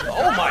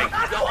oh my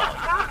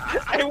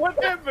god! Hey, what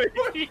that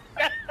mean?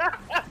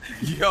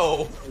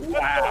 Yo!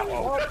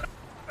 Wow!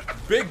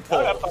 Big pause.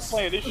 I gotta stop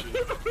playing this shit.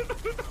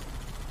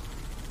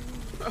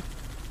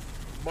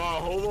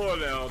 Bond, hold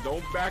on now.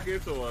 Don't back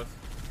into us.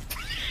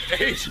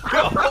 Hey,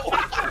 yo!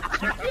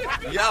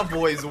 Y'all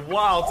boys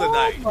wild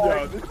tonight.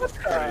 Yo, this is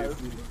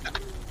crazy.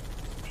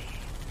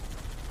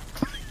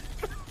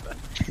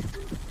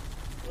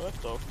 What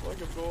the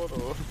fuck is going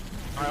on?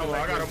 Alright, well,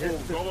 I gotta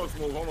move. Go on,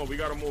 Smooth. Hold on, we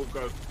gotta move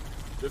because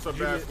it's a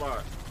bad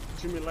spot.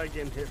 Jimmy like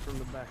getting hit from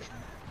the back.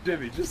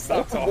 Jimmy, just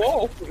stop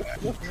talking.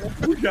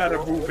 We gotta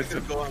move it.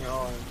 What's going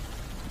on?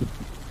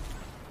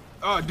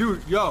 Oh,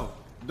 dude, yo,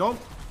 don't.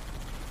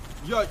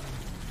 Yo,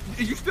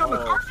 is you still in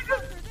the car?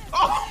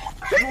 Oh!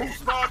 Smooth,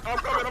 stop. I'm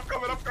coming.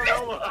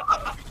 Hold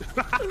on.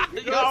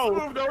 Yo,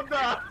 Smooth, don't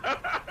die.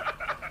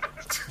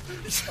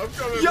 I'm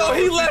coming. Yo, bro.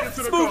 he left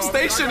Smooth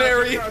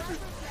stationary.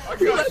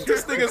 You let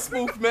this nigga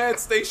Smooth mad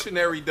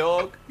stationary,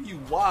 dog. You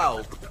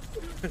wild.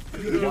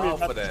 You wild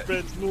for that.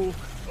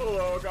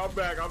 Hold on, I'm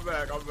back.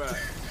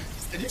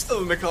 And you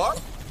still in the car?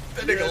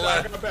 That nigga yeah,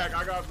 left.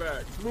 I got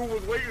back. Smooth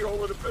was waiting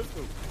holding the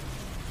pistol.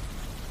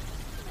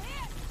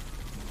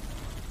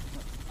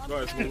 Go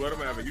ahead, Smooth. Let him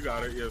have it. You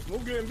got it. Yeah,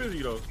 Smooth getting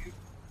busy though.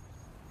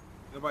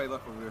 Nobody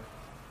left over there.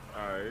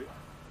 All right.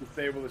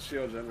 Disable the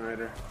shield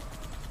generator.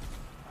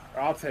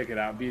 Or I'll take it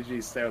out.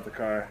 BG, stay with the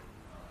car.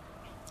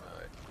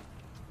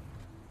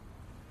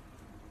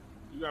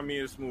 You got me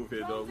and Smooth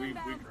here, dog. We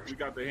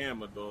got the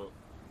hammer, dog.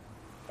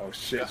 Oh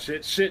shit!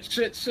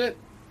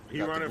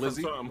 He running from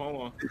something.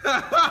 Hold on.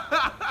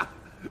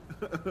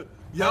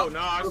 Yo,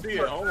 nah, I see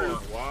it. Hold on.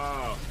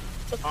 Wow.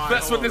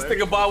 That's what this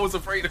nigga Bond was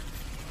afraid of.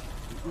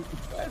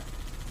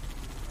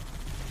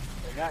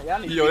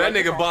 Yo, that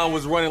nigga Bond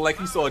was running like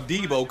he saw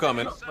Debo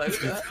coming.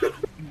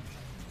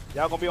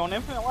 Y'all gonna be on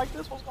Infinite like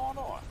this? What's going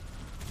on?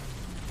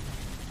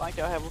 I think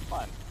y'all having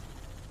fun.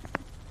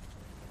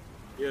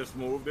 Yeah,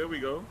 Smooth. There we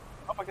go.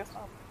 Oh, I guess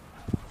not.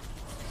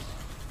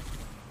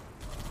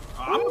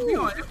 I'm gonna be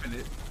on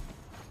Infinite.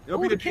 It'll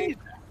be the case.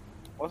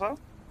 What's up?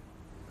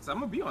 So I'm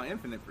gonna be on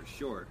Infinite for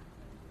sure.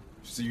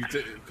 So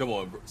come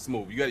on, bro.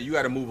 Smooth. You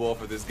got to move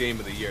off of this game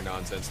of the year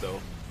nonsense, though.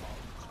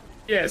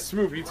 Yeah,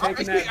 Smooth. You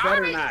taking that bet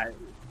or not?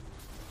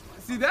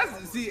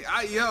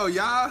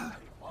 Y'all.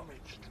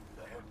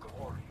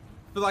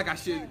 Feel like I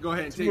should go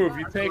ahead and take. Smooth,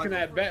 you taking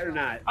that bet or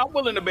not? I'm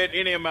willing to bet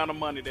any amount of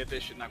money that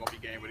this shit not gonna be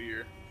game of the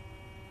year.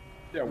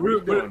 Yeah, what are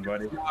you doing,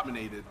 buddy?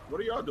 Nominated.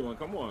 What are y'all doing?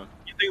 Come on.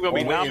 You think we'll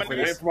be nominated?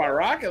 Waiting for my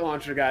rocket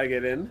launcher guy to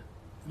get in.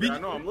 Yeah, I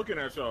know. I'm looking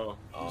at y'all.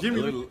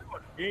 Jimmy,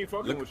 he ain't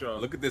fucking with y'all.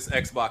 Look at this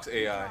Xbox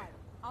AI.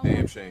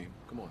 Damn shame.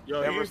 Come on.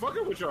 Yo, he ain't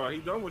fucking with y'all. He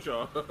done with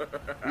y'all.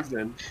 He's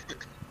in.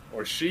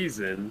 Or she's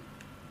in.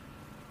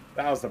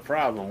 That was the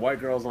problem. White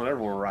girls don't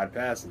ever want to ride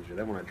passenger.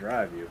 They want to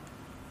drive you.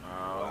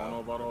 I don't know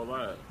about all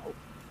that.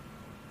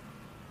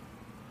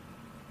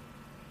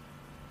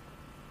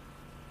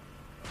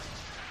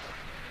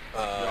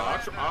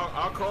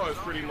 Our car is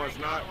pretty much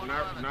not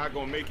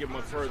gonna make it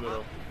much further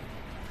though.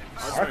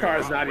 Our car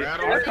is not even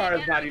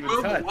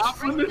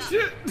touched.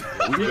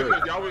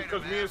 Y'all was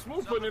because me and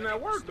Smooth putting in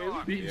that work,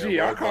 baby.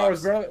 BG, our car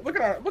was barely. Look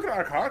at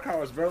our car. Our car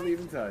was barely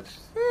even touched.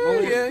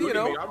 Yeah, you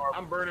know.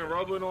 I'm burning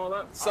rubber and all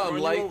that.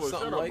 Something light.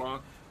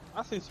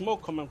 I see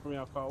smoke coming from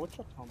your car. What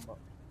you talking about?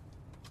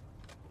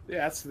 Yeah,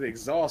 that's the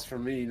exhaust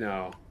from me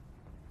now.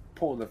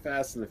 Pulling the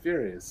Fast and the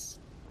Furious.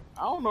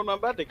 I don't know nothing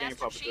about the game,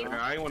 Papa John.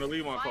 I ain't want to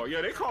leave my car.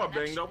 Yeah, they car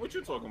banged up. What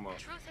you talking about?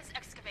 Truth has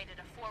excavated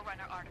a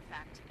Forerunner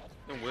artifact.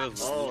 The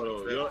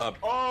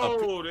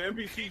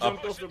NPC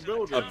jumped off the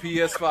building. A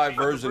PS5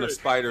 version of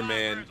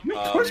Spider-Man.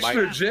 Pushed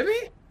her,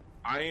 Jimmy?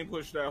 I ain't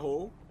pushed that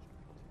hole.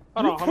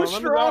 You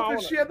pushed her off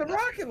and she had the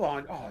rocket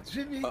launch. Oh,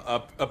 Jimmy.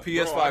 A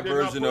PS5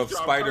 version of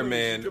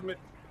Spider-Man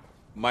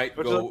might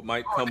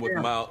come with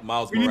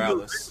Miles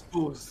Morales.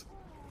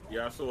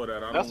 Yeah, I saw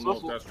that. I don't know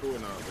if that's true or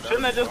not.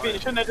 Shouldn't that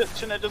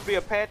just be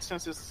a patch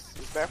since it's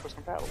backwards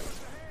compatible?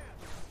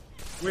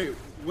 Wait,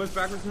 what's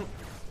backwards? The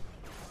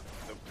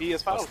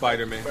PS5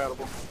 Spider-Man.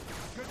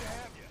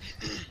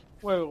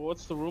 Wait,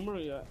 what's the rumor?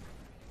 Yeah.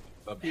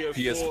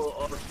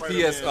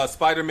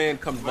 Spider-Man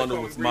comes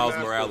bundled with Miles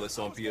Morales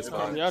on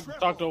PS5. Yeah, I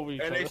talked over each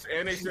other.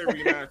 And they said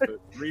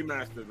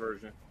remastered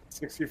version.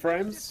 60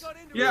 frames?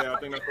 Yeah, I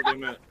think that's what they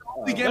meant.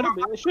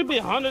 It should be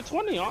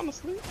 120,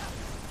 honestly.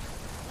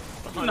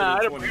 Nah,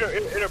 it'll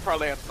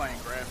probably have the same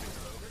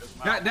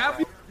graphics though. That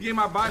be the game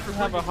I buy for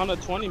have a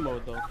 120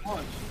 mode though.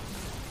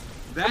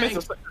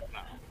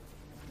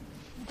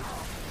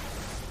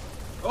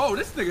 Oh,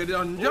 this nigga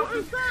done jumped. Who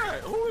is that?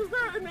 Who is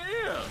that in the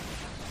air?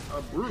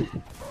 A brute.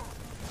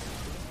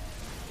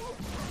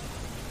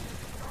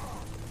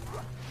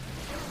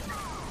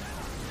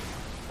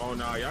 Oh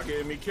nah, y'all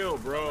getting me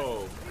killed,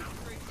 bro.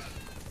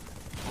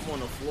 I'm on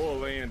the floor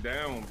laying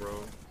down,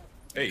 bro.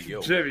 Hey,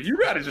 yo. Jimmy, you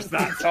gotta just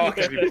not talk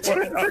anymore.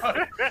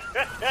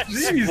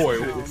 Jeez. Boy.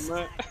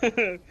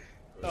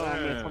 Oh,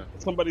 man.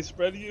 Somebody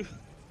spread you?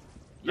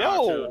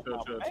 Yo. We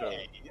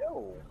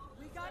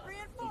got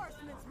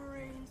reinforcements,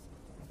 Marines.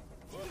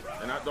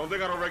 And I don't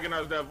think I don't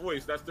recognize that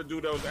voice. That's the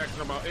dude that was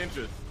asking about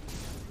inches.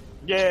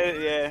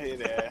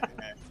 Yeah.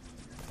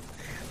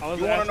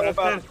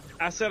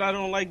 I said I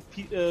don't like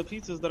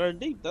pizzas that are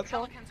deep. That's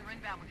all.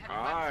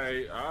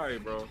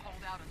 Alright, bro.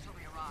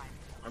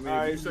 I mean,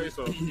 if you say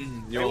so.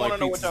 You don't like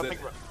know what pizzas y'all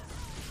think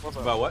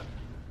about what?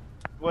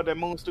 What, that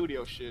Moon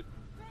Studio shit?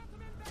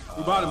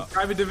 You bought a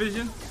private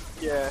division?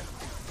 Yeah.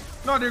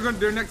 No,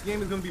 their next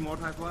game is gonna be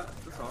multi-plat.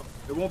 That's all.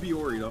 It won't be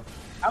Ori though.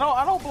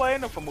 I don't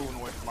blame them for moving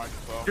away from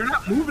Microsoft. They're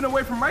not moving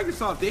away from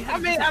Microsoft. They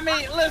have I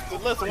mean, listen.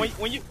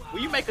 When you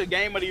make a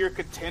game of the year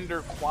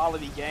contender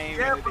quality game,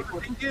 yeah, but the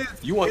thing is,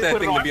 you want that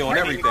thing to be on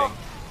everything.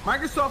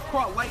 Microsoft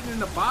caught lightning in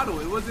the bottle.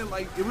 It wasn't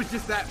like it was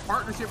just that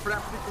partnership for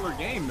that particular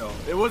game, though.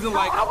 It wasn't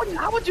like how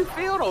would you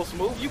feel though,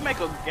 Smooth? You make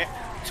a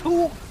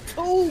two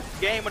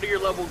game of the year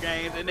level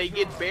games and they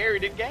get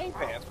buried in Game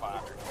Pass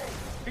fodder.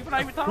 People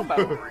not even talking about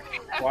it.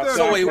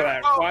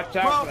 Watch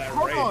out for that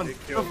hold on. raid.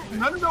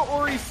 None of the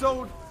Ori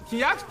sold. Can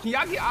y'all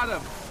get out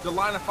of the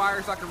line of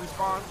fire so I can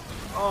respond?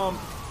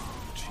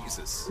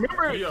 Jesus.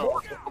 Remember,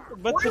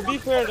 but to be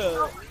fair,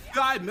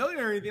 $5 million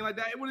or anything like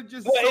that, it would have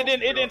just. Well, it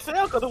didn't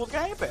sell because it was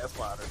Game Pass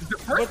fodder. The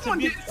first one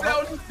didn't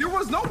sell. There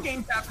was no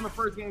Game Pass when the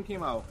first game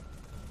came out.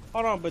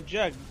 Hold on, but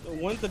Jack,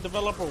 wouldn't the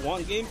developer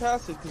want Game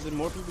Pass because then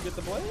more people get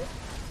to play it?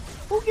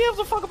 Who gives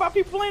a fuck about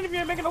people playing if you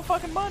ain't making no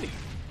fucking money?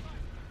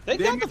 They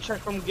got the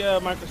check from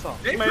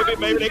Microsoft.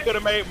 Maybe they could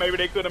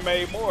have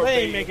made more.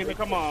 They ain't making it.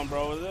 Come on,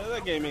 bro.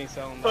 That game ain't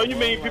selling. So you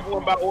mean people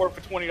would buy Ori for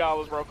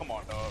 $20, bro? Come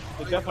on, dog.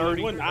 It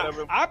definitely wouldn't.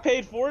 I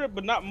paid for it,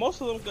 but not most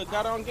of them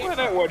got it on Game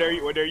Pass. Well, there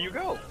you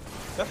go.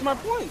 That's my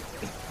point.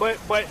 But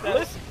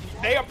listen,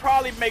 they'll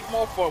probably make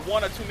more for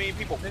 1 or 2 million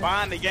people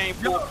buying the game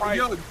full price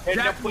and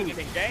they're putting it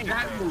in Game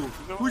Pass.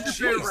 Who's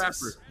your favorite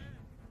rapper?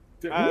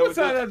 Who was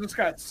that just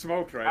got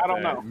smoked right I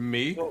don't know.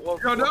 Me? You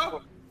don't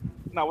know?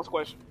 No, what's the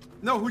question?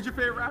 No, who's your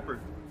favorite rapper?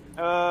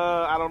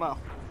 I don't know.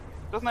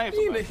 Just name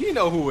somebody. He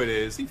know who it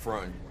is. He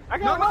fronting. I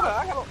got a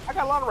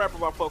lot of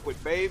rappers I fuck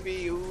with.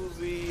 Baby,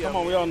 Uzi. Come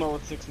on, we all know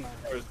it's 6ix9ine.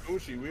 It's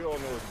Gucci. We all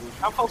know it's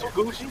Gucci. I fuck with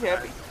Gucci,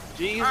 heavy.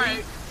 Jeezy. All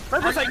right.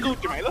 Let's say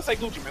Gucci Mane. Let's say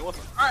Gucci Mane. What's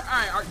up? All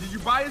right. Did you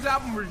buy his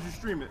album or did you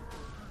stream it?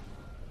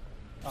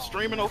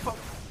 Streaming no fuck.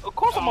 Of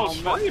course I'm gonna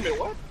stream it.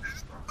 What?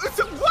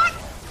 What?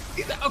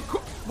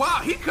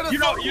 Wow, he could have. You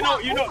know He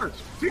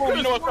could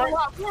have sold a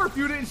lot more if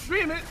you didn't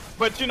stream it.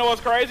 But you know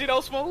what's crazy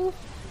though, Smooth?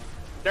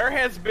 There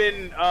has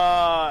been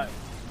data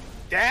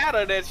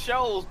that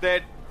shows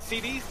that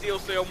CDs still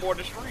sell more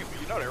than streaming.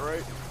 You know that,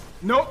 right?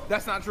 Nope,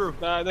 that's not true.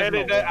 I've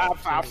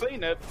seen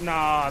that.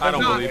 Nah, I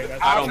don't believe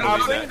it. I don't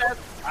believe that.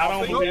 I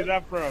don't believe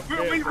that for a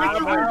bit.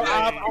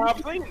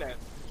 I've seen that.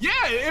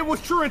 Yeah, it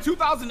was true in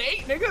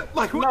 2008, nigga.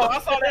 Like, no,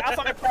 I saw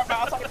that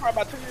probably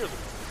about 2 years ago.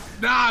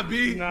 Nah,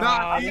 B. Nah,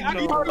 I B. can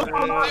You go need to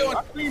rely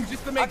on stream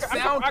just to make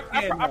sound.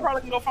 I probably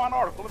can go find an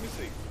article. Let me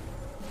see.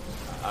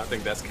 I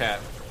think that's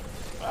cap.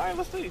 All right,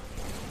 let's see.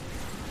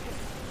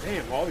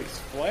 Damn, all these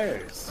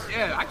flares.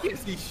 Yeah, I can't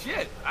see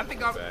shit. I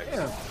think I'm.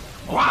 Yeah.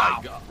 Oh Wow.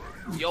 my god.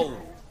 Yo.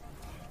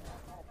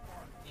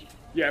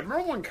 Yeah,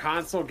 remember when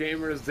console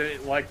gamers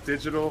didn't like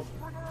digital?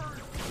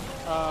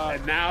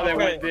 And now they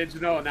went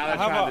digital, and now they're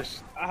trying to.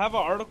 I have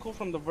an article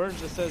from The Verge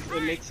that says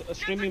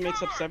streaming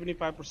makes up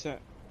 75%,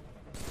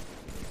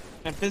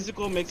 and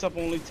physical makes up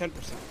only 10%.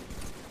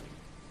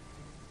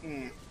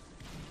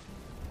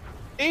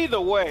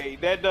 Either way,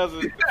 that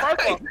doesn't.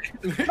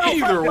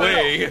 Either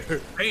way.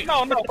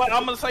 No, but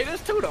I'm gonna say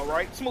this too, though,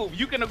 right? Smooth,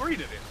 you can agree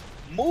to this.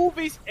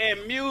 Movies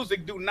and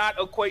music do not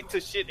equate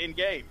to shit in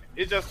gaming.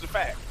 It's just a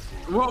fact.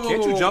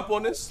 Can't you jump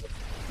on this?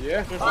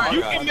 Yeah.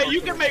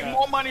 You can make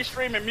more money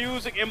streaming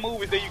music and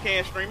movies than you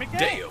can streaming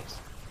games. Damn.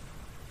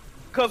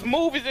 Because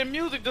movies and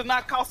music does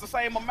not cost the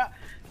same amount.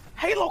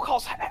 Halo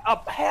costs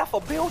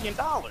 $500 million.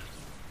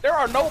 There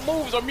are no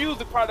movies or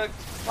music projects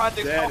cost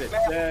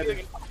 $500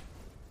 million.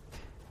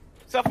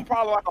 Except for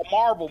probably like a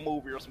Marvel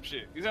movie or some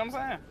shit. You see what I'm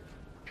saying?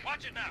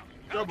 Watch it now.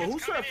 Yo, but who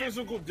said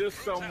physical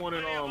dissed someone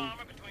in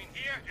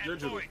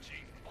digital?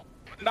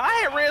 No, I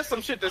had read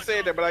some shit that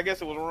said that, but I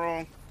guess it was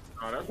wrong.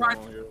 Oh, that's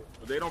wrong, yeah.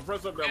 But they don't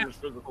press up that much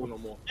physical no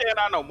more. Yeah,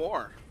 not no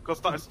more. Because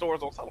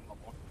stores don't sell them no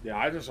more. Yeah,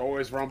 I just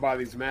always run by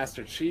these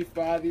Master Chief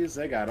bodies.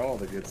 They got all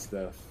the good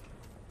stuff.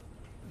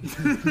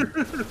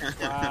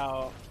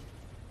 Wow.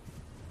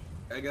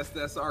 I guess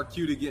that's our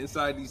cue to get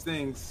inside these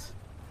things.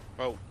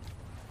 Oh.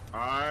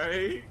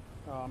 Alright.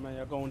 Oh man,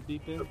 y'all going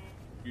deep in?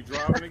 You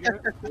driving again?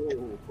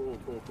 Cool.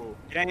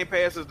 Game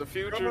Pass is the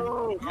future.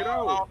 Get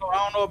out. I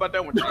don't know about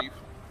that one, Chief.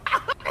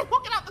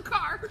 Get out the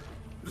car.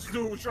 This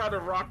dude was trying to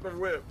rock the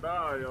whip.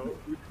 Nah, yo.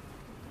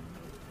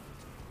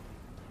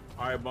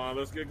 Alright, Bond,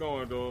 let's get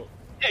going, dog.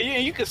 Yeah,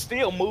 you can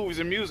steal movies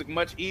and music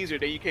much easier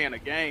than you can a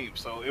game.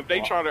 So if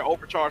they try to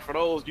overcharge for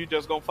those, you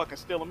just gonna fucking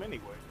steal them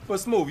anyway. But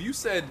Smooth, you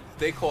said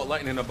they caught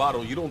lightning in a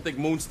bottle. You don't think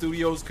Moon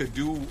Studios could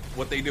do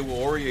what they did with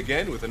Ori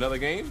again with another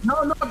game?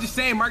 No, I'm just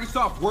saying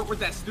Microsoft worked with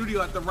that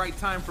studio at the right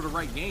time for the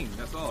right game.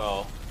 That's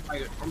all.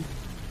 Alright,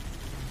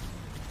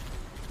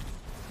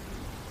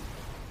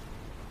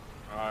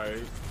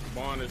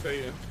 Bond is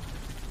hating.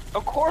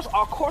 Of course,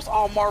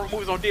 all Marvel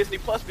movies on Disney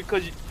Plus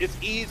because it's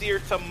easier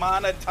to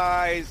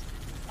monetize.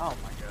 Oh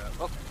my god.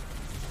 Okay.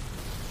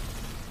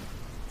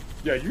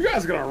 Yeah, you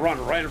guys are gonna run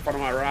right in front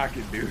of my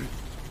rocket, dude.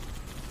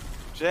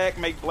 Jack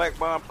make Black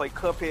Bond play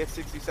Cuphead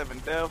 67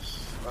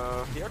 deaths.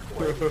 Yeah,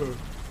 cool.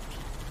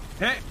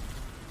 Hey.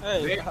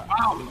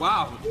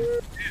 Wow.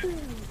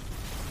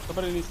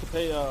 Somebody needs to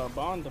pay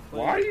Bond to play.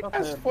 Why are you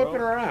guys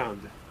flipping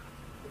around?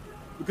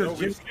 Because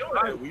we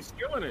skilling it. We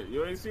skilling it.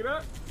 You ain't see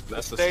that?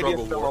 That's the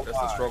struggle ward. That's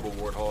the struggle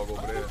warthog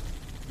over there.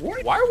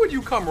 Why would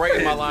you come right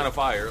in my line of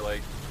fire?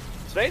 Like,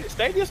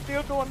 Stadia's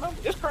still doing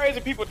nothing. It's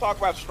crazy people talk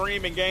about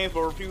streaming games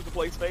but refuse to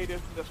play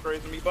Stadia. That's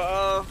crazy to me.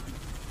 But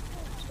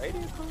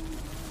Stadia's cool.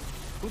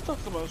 Who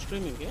talks about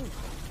streaming games?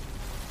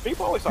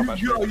 People always talk about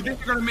streaming. You think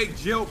they're gonna make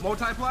Jill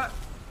multi-plat?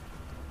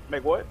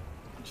 Make what?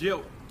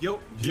 Guilt.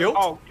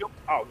 Oh,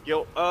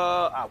 Guilt.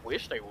 I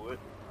wish they would.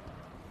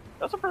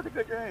 That's a pretty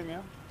good game,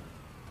 man.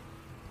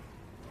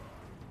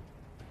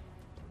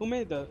 Who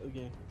made that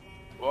game?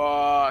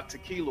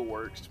 Tequila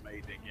Works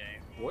made that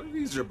game. what are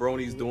these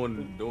jabronis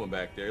doing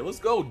back there? Let's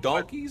go,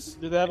 donkeys.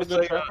 Do they have a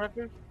good track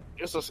record?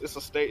 It's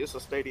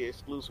a Stadia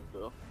exclusive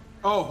though.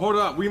 Oh, hold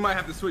up. We might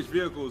have to switch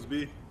vehicles,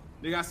 B.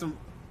 They got some.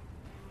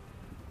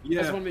 Yeah.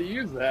 I just want to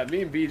use that.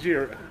 Me and BG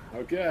are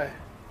okay.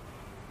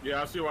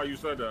 Yeah, I see why you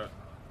said that.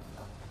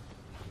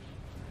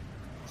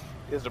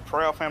 Is the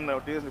Proud Family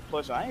on Disney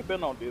Plus? I ain't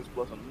been on Disney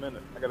Plus in a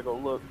minute. I gotta go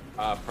look.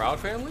 Proud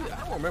Family? I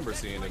don't remember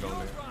seeing it on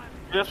there.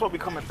 Yeah, that's what be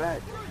coming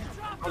back.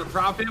 Oh, the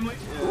Proud Family?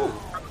 Yeah.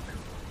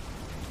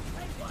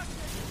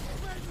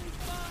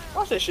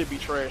 Watch that shit be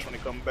trash when they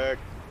come back.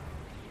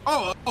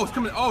 Oh, it's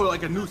coming. Oh,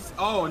 like a new.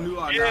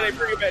 Yeah, they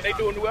bring it back. They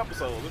do a new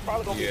episode. It's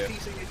probably gonna be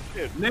PC and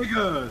shit.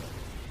 Niggas.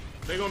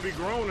 They gonna be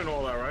grown and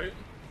all that, right?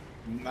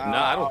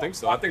 Nah, I don't think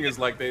so. I think it's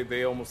like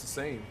they almost the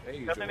same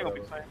age. I think they're gonna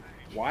be the same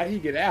age. Why did he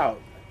get out?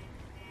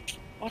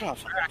 What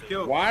else?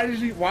 Why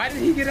did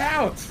he get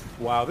out?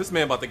 Wow, this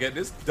man about to get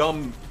this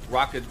dumb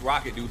rocket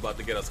dude about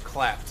to get us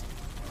clapped.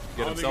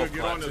 Get himself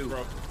clapped too.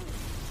 Bro.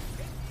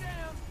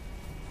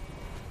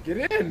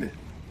 Get in.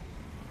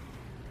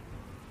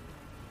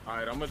 All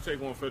right, I'm gonna take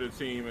one for the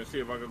team and see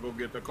if I can go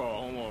get the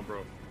call. Hold on,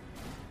 bro.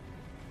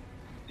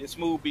 Did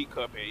Smooth beat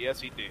Cuphead? Yes,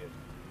 he did.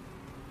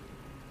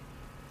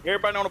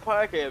 Everybody on the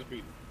podcast beat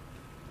him.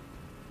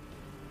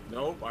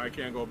 Nope, I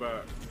can't go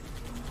back.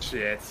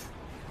 Shit.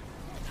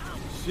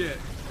 Shit.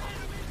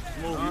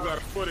 Smooth, you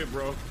gotta foot it,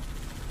 bro.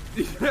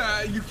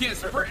 Yeah, you can't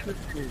sprint.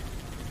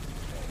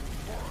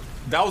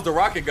 That was the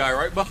rocket guy,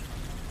 right, Bob?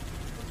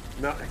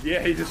 No,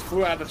 yeah, he just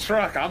flew out the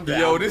truck. I'm down.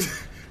 Yo,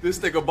 this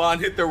nigga Bond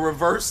hit the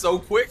reverse so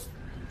quick.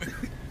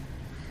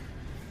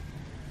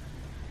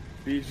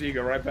 BG,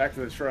 go right back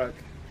to the truck.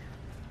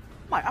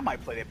 I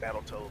might play that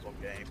Battletoads on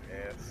Game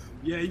Pass.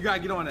 Yeah, you gotta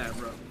get on that,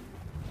 bro.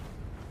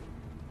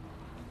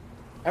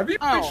 Have you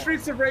played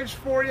Streets of Rage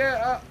 4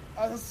 yet?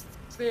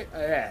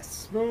 Yeah,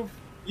 Smooth.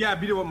 Yeah, I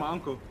beat it with my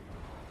uncle.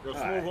 Yo,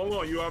 Smooth, hold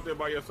on. You out there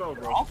by yourself,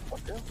 bro.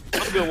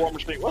 What's good, War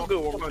Machine? What's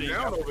good, War I'm Machine?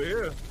 down over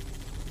here.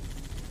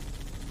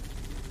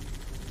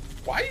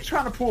 Why are you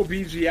trying to pull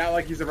BG out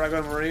like he's a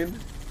regular Marine?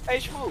 Hey,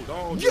 Smooth.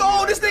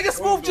 Yo, this nigga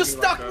Smooth just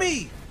stuck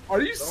me.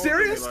 Are you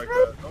serious, Don't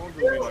bro? Don't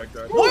do me like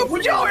that.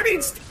 What? Yo, I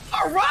mean,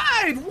 all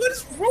right. What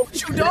is wrong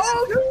with you, dog?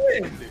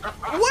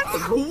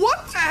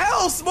 What the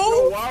hell, Smooth?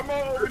 Yo, why am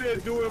I over there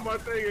doing my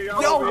thing? And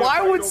y'all Yo, over here why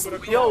fighting would over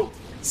the yo?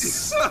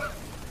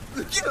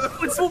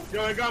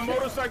 Yo, I got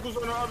motorcycles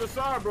on the other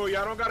side, bro.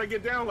 Y'all don't gotta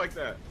get down like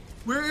that.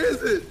 Where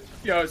is it?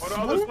 Yo, On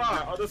the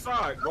other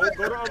side. Go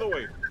the other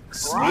way.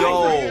 Yo,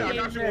 Right here. I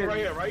got you one right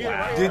here. Right here.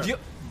 Right here. did you,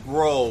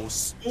 bro?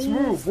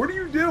 Smooth, what are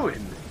you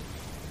doing?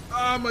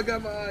 Oh my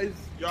god, my eyes.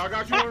 Yo, I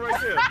got you one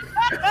right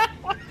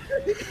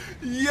there.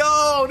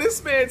 Yo,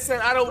 this man said,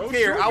 "I don't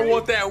care. shoot I me."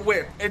 want that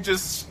whip," and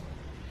just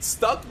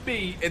stuck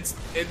me and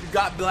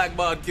got Black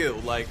Bond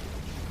killed. Like,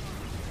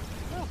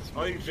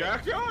 Oh, you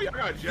jacked y'all? Y'all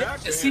got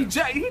jacked? yes, he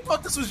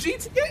thought this was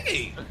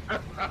GTA.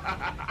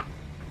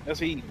 That's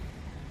he.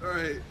 All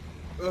right.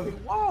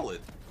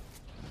 Wallet.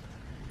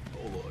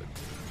 Oh Lord.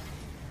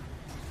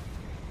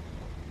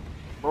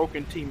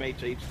 Broken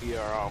teammates HDR.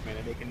 Oh man,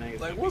 they can name.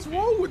 Like, what's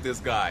wrong with this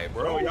guy,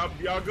 bro? Bro,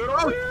 y'all good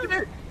over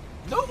here?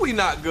 No, we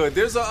not good.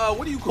 There's a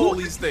what do you call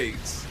these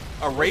things?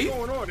 A What's wraith?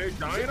 going on? They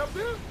dying up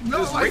there? No,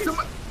 Just like wraith?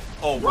 somebody.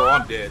 Oh, bro,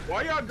 I'm dead.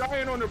 Why y'all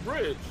dying on the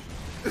bridge?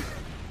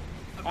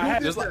 I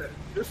had Just like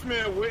This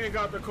man went and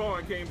got the car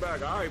and came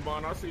back. All right,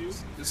 Bond, I see you.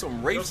 there's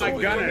some wraiths Just like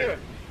over gunner. here.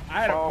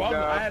 I had a Oh, bum,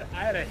 God. I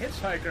had a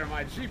hitchhiker in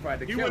my Jeep. I had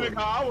to He kill went him. and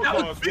got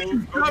our car,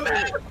 Smooth.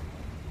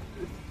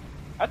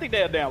 I think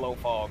they'll download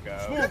Fall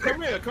Guys. Smooth,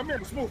 come here,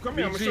 Smooth, come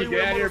here. I'm gonna BG, show you get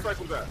where out the here.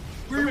 motorcycle's at.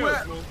 Where Come you here,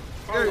 at? Smooth.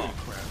 Hey. Follow me.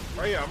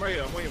 Right here, I'm right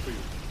here. I'm waiting for you.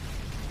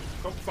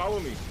 Come follow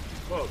me.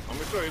 Look, I'm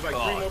gonna show you. It's like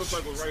three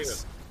motorcycles right here.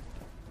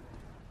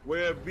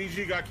 Where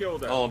BG got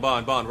killed at. Oh,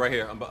 Bond, right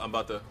here. I'm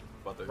about to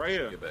Right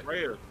here, get back. right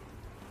here.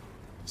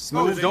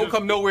 Smooth, they don't just-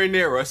 come nowhere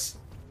near us.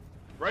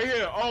 Right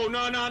here. Oh,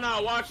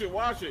 no.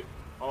 Watch it.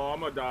 Oh, I'm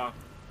gonna die.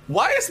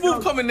 Why is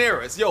Smooth coming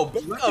near us? Yo,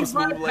 back Let up, me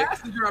Smooth. find a Like,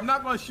 passenger. I'm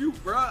not gonna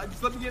shoot, bro.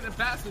 Just let me get in the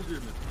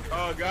passenger.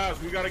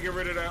 Guys, we gotta get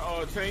rid of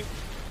that tank.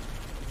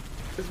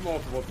 There's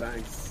multiple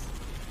tanks.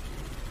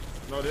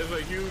 No, there's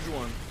a huge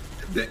one.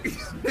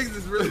 This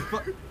is really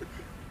fun.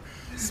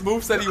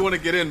 Smooth said he want to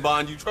get in,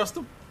 Bond. You trust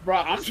him? Bro,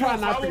 I'm trying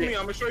not Follow to me. get.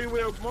 I'm gonna show you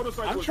where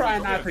motorcycles. I'm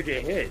trying not to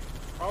get hit.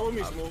 Follow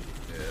me, Smooth.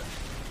 Yeah.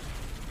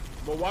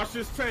 But watch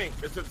this tank.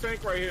 It's a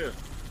tank right here.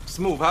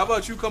 Smooth, how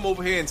about you come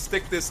over here and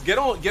stick this? Get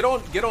on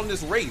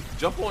this wraith.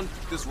 Jump on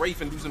this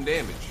wraith and do some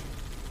damage.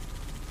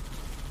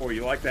 Oh,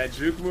 you like that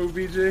juke move,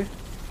 BG?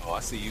 Oh, I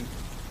see you.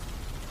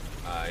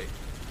 Alright.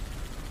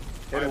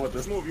 Hit him with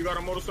this. Smooth. You got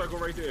a motorcycle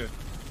right there.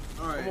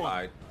 All right. Come on.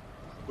 Alright.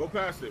 Go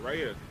past it. Right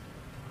here.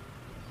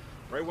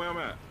 Right where I'm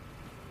at.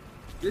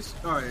 This.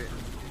 All right.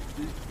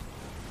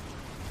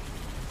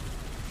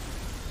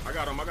 I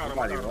got him.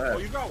 Nobody left. Oh,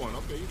 you got one.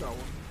 Okay, you got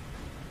one.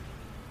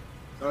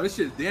 Oh, this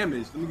shit's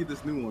damaged. Let me get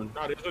this new one.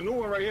 Nah, there's a new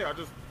one right here.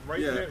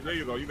 Yeah. there. There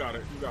you go. You got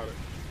it.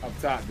 Up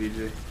top,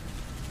 BG.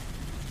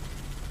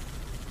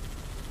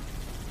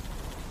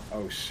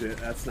 Oh shit,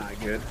 that's not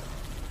good.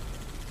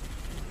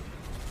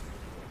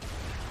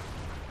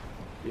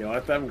 Yeah,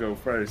 let them go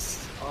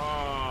first.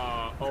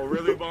 Oh,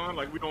 really, Bond?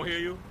 Like we don't hear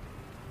you?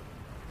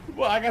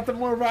 Well, I got the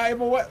more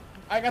valuable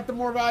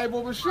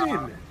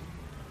machine.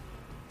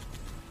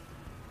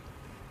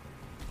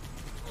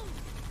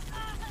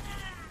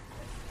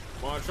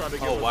 Bond tried to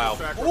get Oh, us wow. to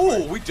sacrifice.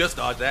 Ooh, we just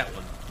dodged that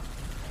one.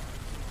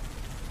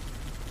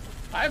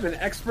 I'm an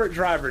expert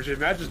driver,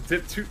 Jimmy. I just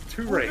dipped two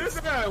Who rates.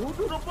 did that? Who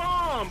threw the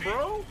bomb,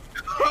 bro?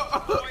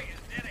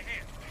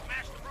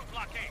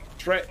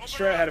 Straight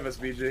ahead of us,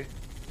 BG.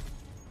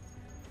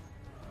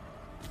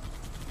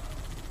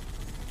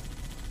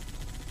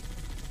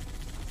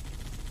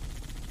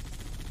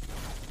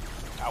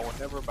 I will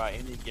never buy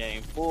any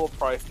game full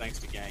price thanks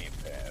to Game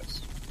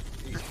Pass.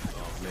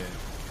 Oh man.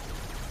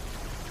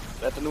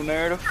 Is that the new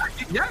narrative?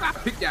 Y'all gotta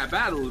pick your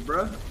battles,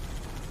 bro.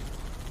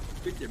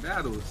 Pick your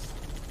battles.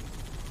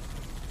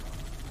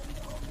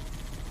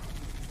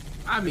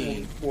 I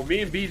mean, well,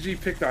 me and BG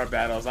picked our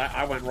battles.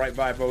 I went right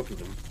by both of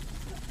them.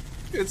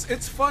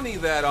 It's funny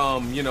that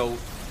you know,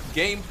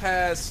 Game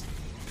Pass,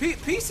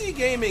 PC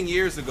gaming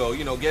years ago,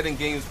 you know, getting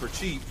games for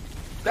cheap,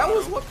 That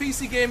was what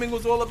PC gaming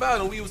was all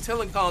about, and we was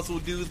telling console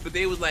dudes, but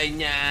they was like,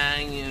 nah,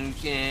 you know,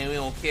 we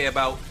don't care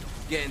about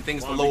getting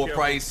things for lower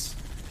price.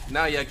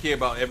 Now y'all care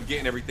about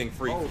getting everything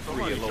free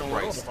at low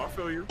price. I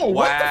feel you. Oh,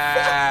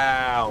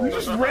 Wow. what the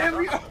fuck? You just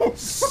ran me over.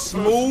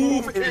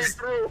 Smooth is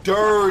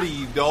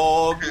dirty,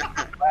 dog.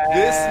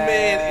 This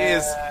man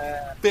is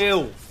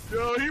filth.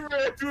 Yo, he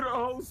ran through the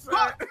whole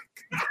set.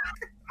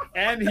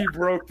 And he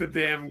broke the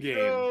damn game.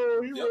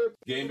 Yo, he ran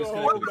Game through the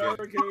whole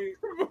disconnected again.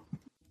 barricade.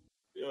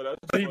 Yo, that's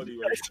funny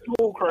right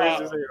School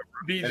crazy as hell.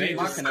 BG, That ain't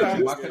my just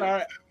connection.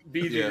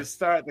 BG, Yeah. just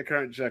start at the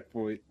current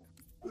checkpoint.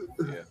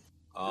 Yeah.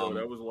 Yo,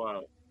 that was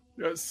wild.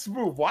 Yo,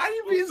 Smooth, why are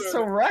you being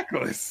so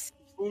reckless?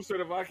 Who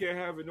said if I can't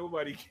have it,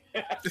 nobody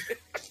can have it?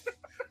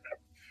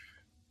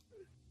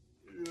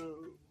 Yo.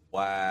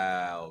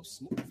 Wow.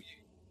 Smooth.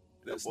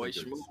 This Boy,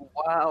 nigga- Smooth,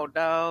 wow,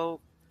 dog.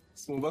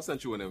 Smooth, I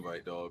sent you an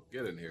invite, dog.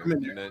 Get in here.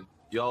 And then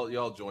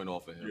y'all join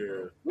off of him.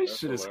 Yeah. This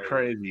shit is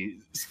crazy.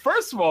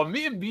 First of all,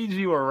 me and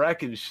BG were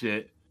wrecking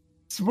shit.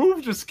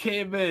 Smooth just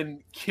came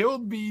in,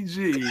 killed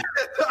BG.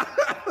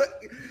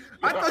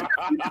 I thought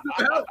you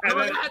help.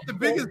 I had the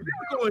biggest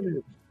vehicle in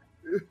it.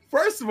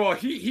 First of all,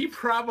 he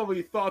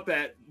probably thought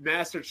that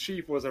Master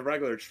Chief was a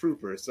regular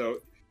trooper, so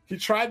he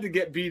tried to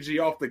get BG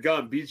off the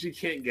gun. BG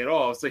can't get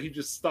off, so he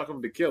just stuck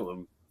him to kill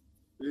him.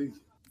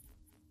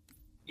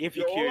 If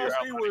Yo, you kill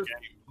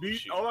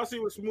your all I see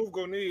was Smooth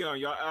go neon.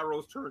 Y'all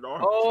arrows turned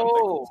off.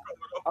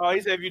 Oh, he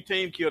said if your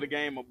team kill the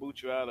game, I'll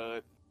boot you out of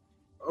it.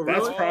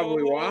 That's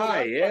probably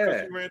why,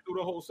 yeah. He ran through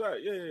the whole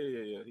set. Yeah.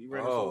 He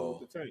ran Oh.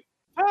 through the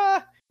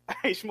tank.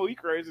 Hey, Smooth, you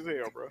crazy as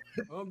hell, bro.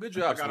 Oh, good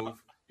job, I got- Smooth.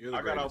 You're the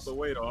I got out greatest. the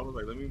way though. I was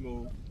like, let me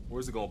move.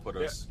 Where's it gonna put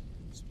us?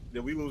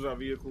 Did we lose our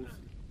vehicles?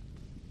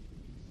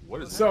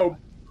 What is So,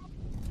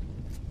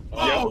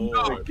 Oh,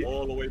 no.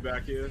 all the way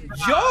back here.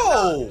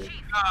 Yo!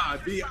 Nah,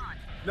 B.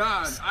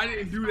 Nah, I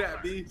didn't do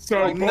that, B.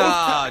 so both Nah,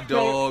 times-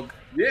 dog.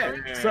 Yeah,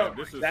 Man, so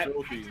this is that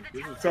filthy.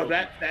 This is so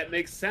filthy. that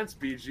makes sense,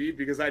 BG,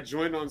 because I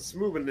joined on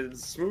Smooth and then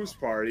Smooth's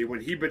party. When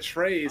he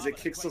betrays, it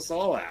kicks us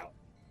all out.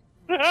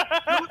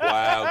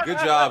 Wow, good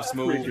job,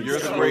 Smooth. You're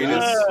the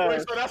greatest. Wait,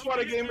 so that's why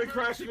the game been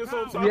crashing this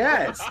whole time.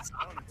 Yes. Wow.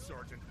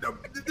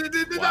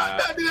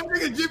 That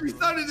nigga Jimmy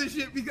started this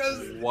shit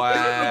because.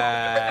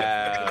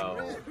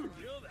 Wow.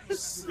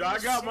 I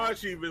got my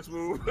achievements,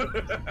 Smooth.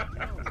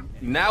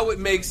 Now it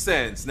makes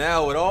sense.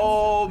 Now it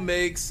all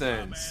makes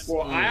sense.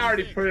 Well, I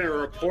already put in a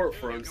report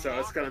for him, so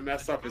it's gonna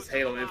mess up his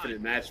Halo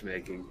Infinite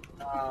matchmaking.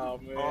 Oh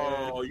man.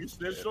 Oh, you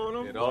snitched on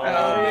him? It all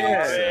yeah.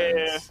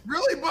 makes sense.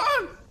 Really,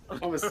 Bond?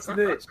 I'm a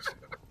snitch.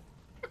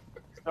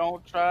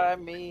 Don't try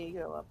me.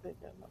 I'm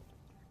thinking.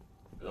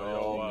 It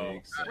all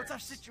makes sense. What's our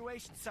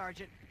situation,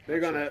 Sergeant? They're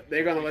gonna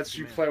let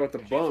you play with the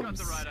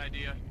bums.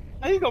 idea.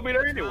 How you gonna be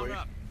there anyway?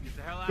 Get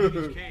the hell out of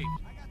this cage.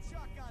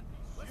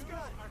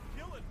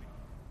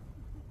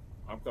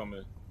 I'm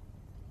coming.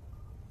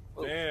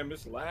 Damn,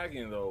 it's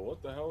lagging though.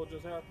 What the hell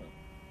just happened?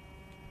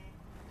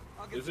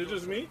 Is it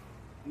just me?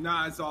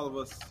 Nah, it's all of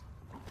us.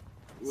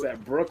 It's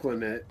that Brooklyn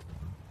net.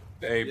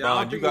 Hey, Yeah, I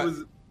Bond, you think it got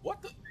was.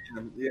 what the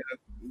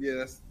Yeah,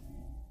 that's.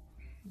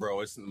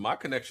 bro? It's my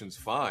connection's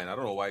fine. I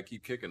don't know why I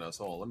keep kicking us.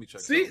 Hold on, let me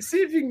check. See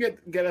something. if you can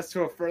get us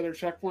to a further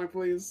checkpoint,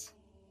 please.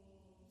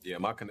 Yeah,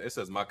 it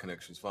says my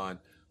connection's fine.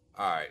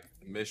 All right,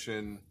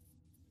 mission.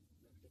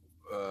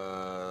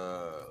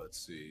 Let's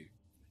see.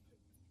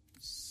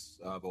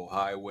 Sabo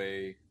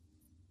Highway.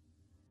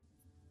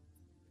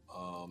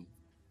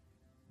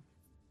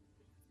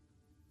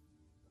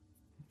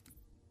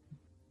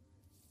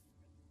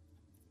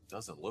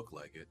 Doesn't look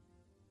like it.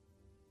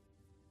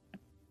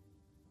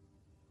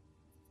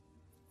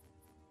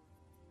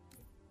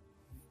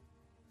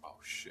 Oh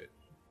shit!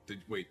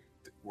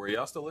 Were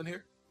y'all still in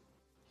here?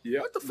 Yeah.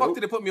 What the fuck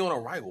did they put me on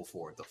arrival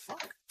for? The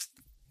fuck?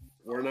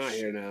 We're not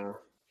here now.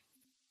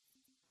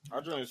 I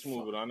joined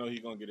Smooth, but I know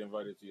he's gonna get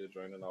invited to your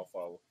join, and I'll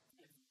follow.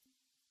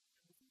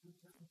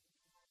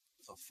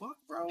 The fuck,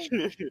 bro?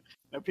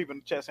 And people in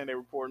the chat saying they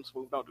reporting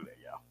Smooth. Don't do that,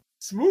 y'all.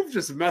 Smooth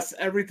just messed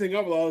everything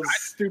up with all his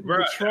stupid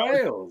Bruh,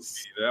 betrayals.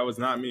 That was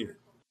not me.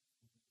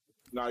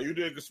 Nah, you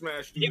did the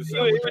smash. He was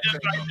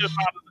just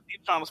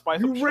trying to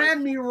spice up. You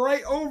ran me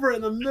right over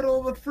in the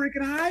middle of the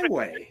freaking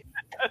highway.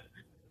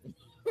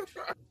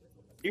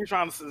 He was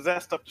trying to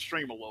zest up the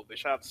stream a little bit.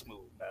 Shout out to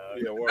Smooth.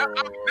 Yeah,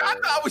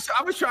 I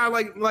was trying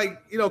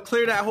to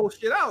clear that whole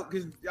shit out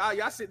because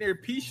y'all sitting there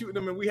pea shooting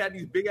them and we had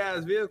these big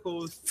ass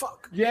vehicles.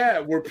 Fuck. Yeah,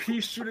 we're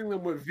pea shooting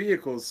them with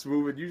vehicles,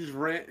 Smooth, and you just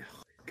ran.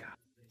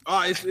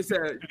 Oh, it said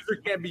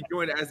user can't be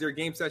joined as their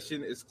game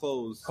session is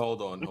closed.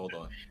 Hold on.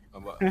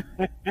 I'm about...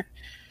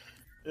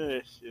 Yeah,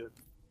 shit.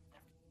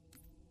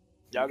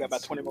 Y'all got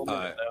about 20 more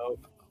minutes, though.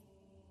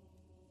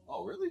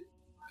 Oh, really?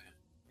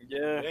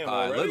 Yeah. Damn, All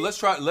right, already? let's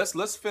try.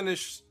 Let's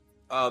finish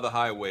the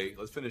highway.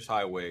 Let's finish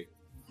highway.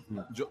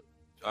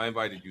 I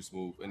invited you,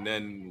 Smooth, and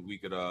then we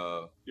could.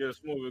 Yeah,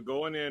 Smooth.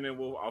 Go in there and then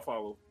I'll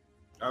follow.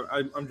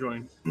 I'm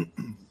joined.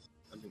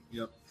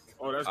 Yep.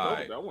 Oh, that's All dope.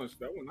 right. That one's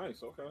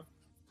nice. Okay.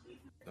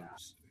 Let me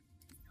see.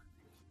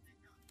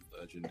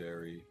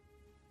 Legendary.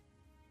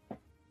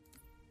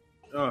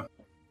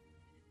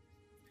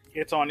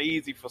 It's on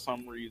easy for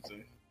some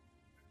reason.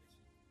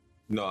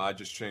 No, I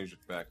just changed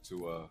it back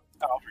to. I'll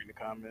read the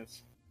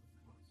comments.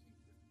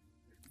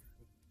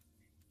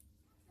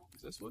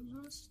 Is this what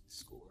it is?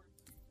 Score.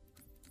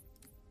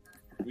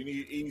 We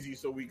need easy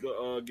so we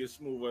could get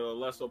smooth with a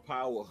lesser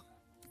power.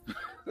 They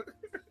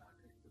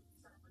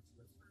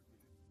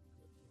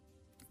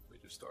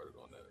just started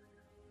on that.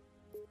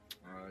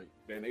 All right.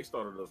 Man, they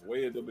started us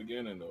way at the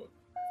beginning, though.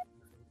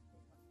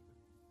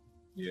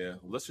 Yeah,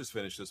 let's just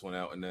finish this one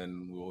out, and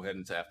then we'll head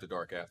into After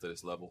Dark after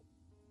this level.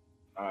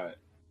 All right.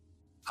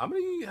 How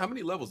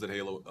many levels did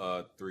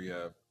Halo 3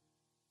 have?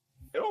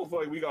 It don't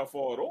feel like we got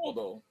far at all,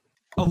 though.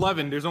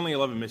 11. There's only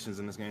 11 missions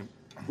in this game.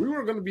 We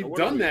were going to be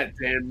done that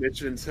damn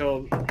mission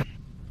until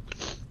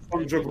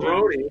from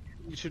Jabroni.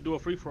 You should do a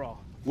free for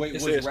all. Wait,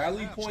 was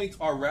rally points?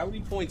 Are rally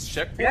points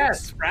checkpoints?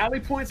 Yes, rally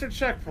points are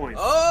checkpoints.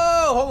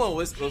 Oh, hold on.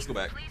 Let's go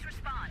back.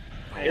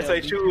 It's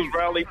a choose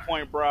rally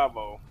point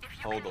Bravo.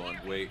 Hold on.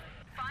 Wait.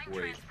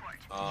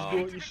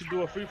 You should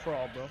do a free for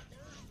all, bro.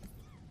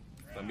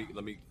 Let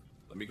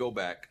me go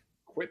back.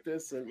 Quit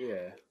this and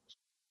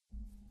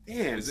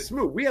Damn,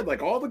 smooth. We had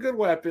like all the good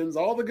weapons,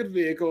 all the good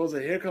vehicles,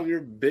 and here come your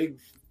big,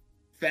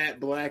 fat,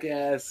 black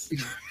ass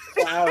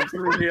cloud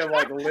through here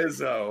like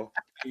Lizzo.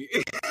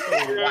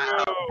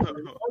 Wow.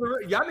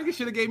 Y'all niggas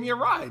should have gave me a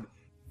ride.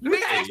 Yo.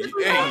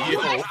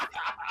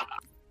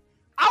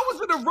 I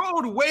was in the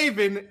road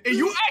waving, and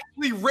you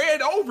actually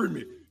ran over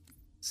me.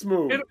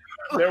 Smooth.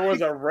 There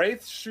was a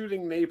Wraith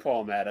shooting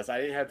napalm at us. I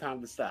didn't have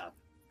time to stop.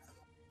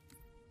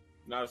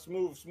 Now,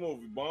 smooth.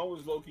 Bond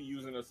was low-key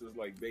using us as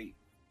like bait.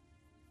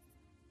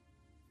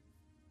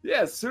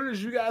 Yeah, as soon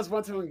as you guys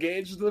went to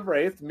engage the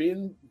Wraith, me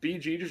and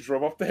BG just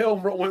drove up the hill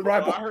and went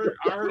right by.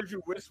 I heard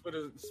you whisper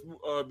to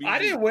BG. I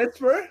didn't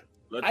whisper.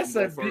 I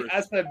said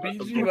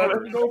BG, let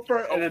him go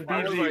first, and then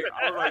I BG. was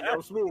like, yo,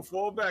 smooth,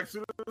 fall back. As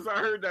soon as I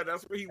heard that,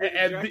 that's what he went.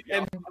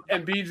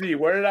 And BG,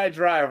 where did I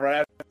drive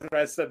right after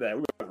I said that?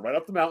 We went right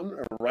up the mountain,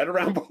 or right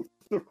around both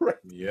the Wraith.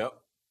 Yep.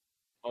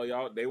 Oh,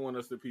 y'all, they want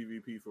us to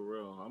PvP for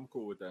real. I'm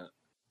cool with that.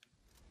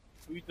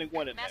 Who you think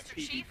won in that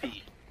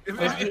PvP? If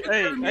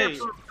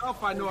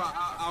I know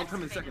I'll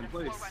come in second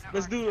place.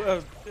 Let's do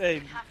a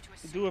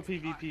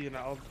PvP and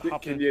I'll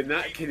hop Can in. you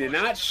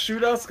not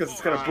shoot us because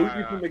it's gonna boot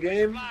you from the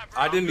game?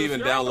 I didn't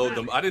even download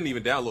them. I didn't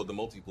even download the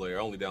multiplayer. I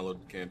only downloaded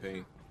the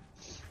campaign.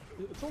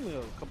 It's only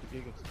a couple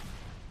gigas.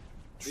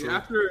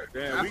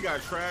 We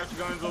got trash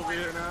guns over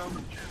here now.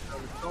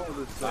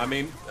 I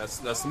mean, that's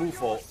Smooth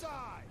fault.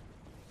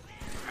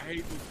 I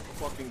hate these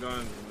fucking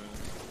guns, man.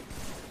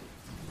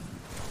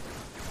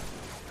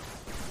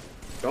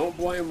 Don't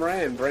blame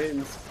Rand.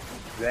 Blame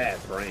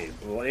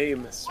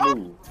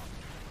Smooth.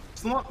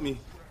 Slump me.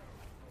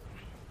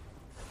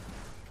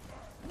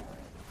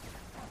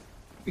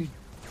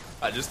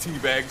 I just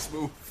teabagged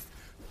Smooth.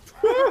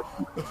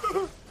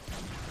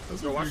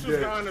 Let's go. Watch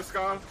this guy in the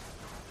sky.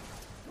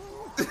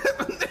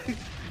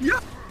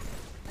 Yeah.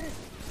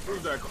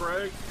 Who's that,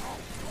 Craig?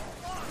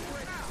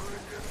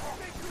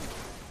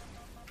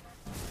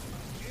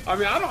 I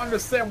mean, I don't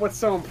understand what's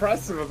so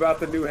impressive about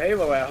the new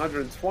Halo at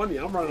 120.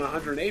 I'm running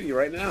 180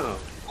 right now.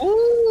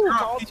 Ooh,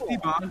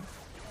 Bond.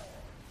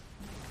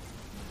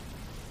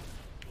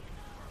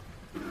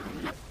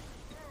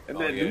 And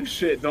that new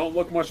shit don't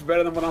look much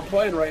better than what I'm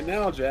playing right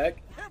now, Jack.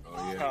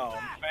 Oh, yeah. Oh,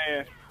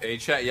 man. Hey,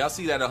 chat, y'all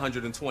see that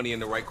 120 in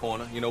the right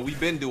corner? You know, we've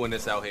been doing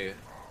this out here.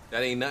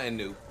 That ain't nothing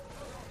new.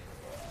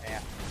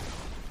 Yeah.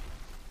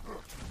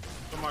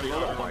 Somebody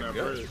Oh, on my that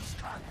God. bridge.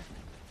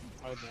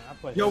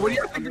 Yo, what do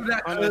you think of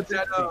that?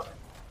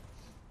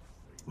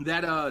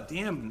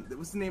 Damn,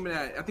 what's the name of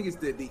that? I think it's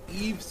the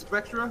Eve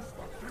Spectra.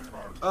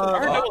 I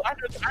heard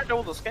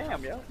that was a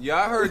scam, yo. Yeah,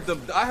 I heard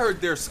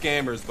they're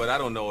scammers, but I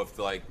don't know if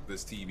like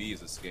this TV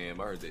is a scam.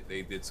 I heard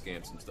they did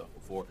scam some stuff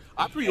before.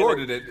 I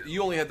pre-ordered it.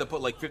 You only had to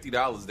put like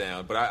 $50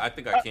 down, but I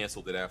think I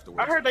canceled it afterwards.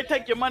 I heard they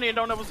take your money and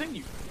don't ever send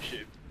you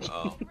shit.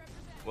 Oh,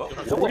 well.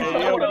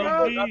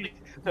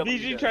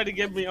 BG tried to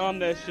get me on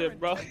that shit,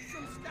 bro.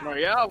 No,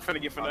 yeah, I'm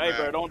finna get finna. Hey,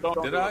 bro, don't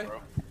Did do I? it,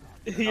 bro.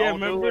 Yeah,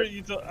 remember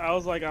I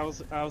was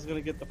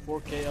gonna get the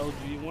 4K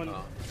LG one.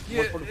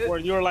 Yeah, 144,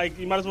 and you were like,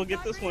 you might as well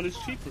get this one.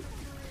 It's cheaper.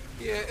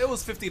 Yeah, it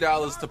was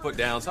 $50 to put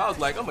down, so I was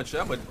like, I'm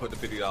gonna put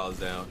the $50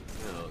 down.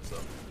 You know, so.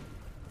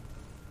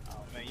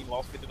 Oh man, you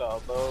lost $50,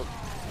 dog.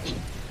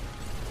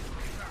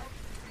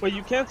 Wait,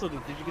 you canceled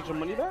it. Did you get your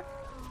money back?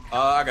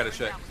 I gotta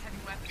check.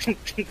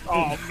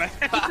 Oh man.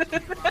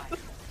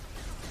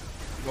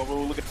 You gonna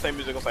look at the same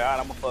music and say, alright,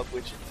 I'm gonna fuck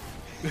with you.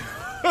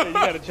 Hey, you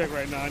gotta check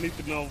right now. I need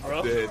to know, bro.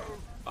 I'm dead.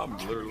 I'm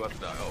literally about to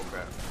die. Oh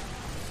crap.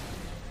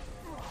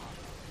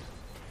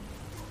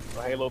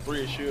 So Halo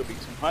 3 should be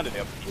 200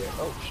 FPS.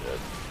 Oh shit.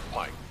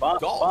 My Bond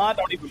God.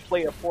 don't even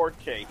play at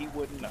 4K. He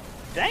wouldn't know.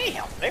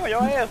 Damn, they on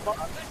your ass, Bond.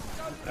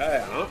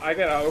 Hey, I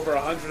got over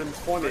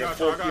 120 at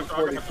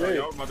 1443.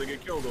 Y'all about to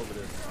get killed over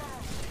there.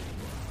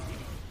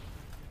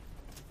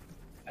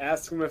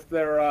 Ask them if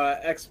their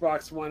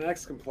Xbox One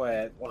X can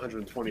play at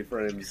 120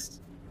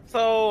 frames.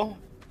 So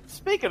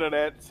Speaking of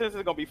that, since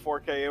it's gonna be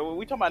 4K, are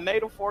we talking about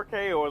native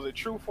 4K or is it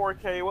true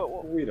 4K?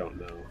 What? We don't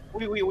know.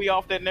 We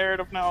off that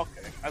narrative now?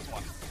 Okay, that's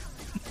one.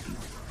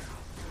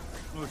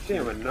 Oh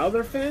damn!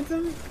 Another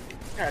Phantom?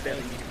 God damn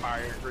it, you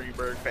Meyer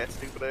Greenberg, fat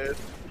stupid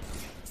ass.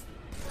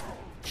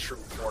 True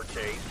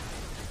 4K.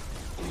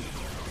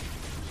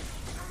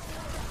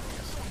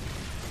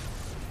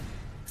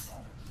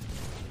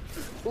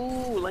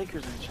 Ooh,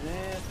 Lakers and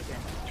Jazz.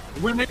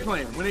 When they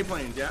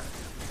playing, Jack?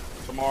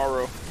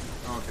 Tomorrow.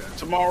 Okay.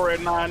 Tomorrow at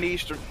 9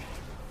 Eastern.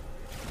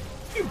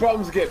 You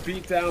bums get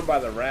beat down by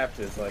the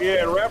Raptors. Like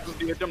Yeah, the Raptors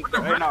did them. The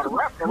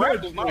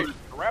Raptors nice.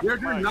 The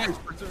Raptors They're nice,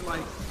 but they're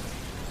like.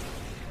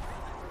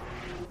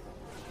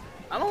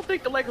 I don't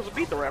think the Lakers will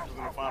beat the Raptors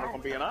in the final. If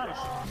I'm being honest.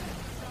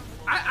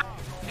 I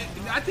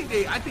think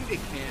they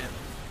can.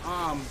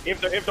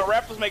 If the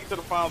Raptors make it to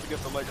the finals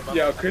against the Lakers,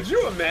 Yo, could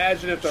you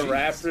imagine if the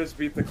Raptors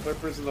beat the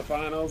Clippers in the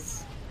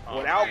finals?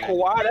 Without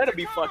Kawhi, that'd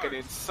be fucking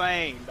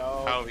insane,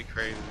 dog. That would be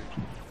crazy.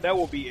 That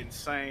would be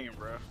insane,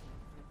 bro.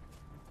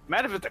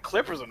 Imagine if it's the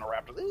Clippers and the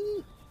Raptors.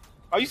 Ooh.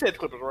 Oh, you said the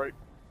Clippers, right?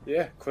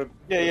 Yeah,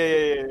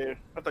 Yeah.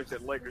 I thought you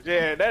said Lakers.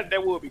 Yeah,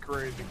 that would be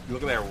crazy.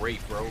 Look at that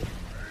rate, bro.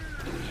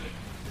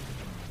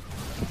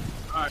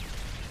 All right.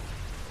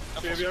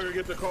 See if you ever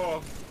get the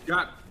call.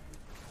 Got.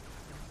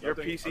 Your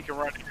PC can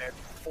run it at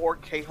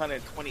 4K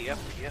 120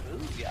 FPS.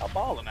 Ooh, yeah, I'm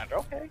balling out there.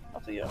 Okay,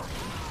 I'll see y'all.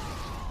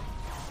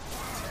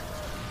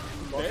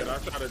 Fuck it, I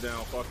shot it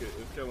down. Fuck it,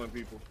 it's killing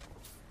people.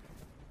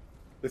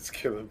 It's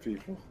killing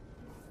people.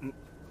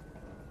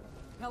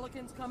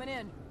 Pelicans coming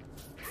in.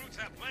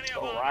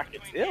 Oh,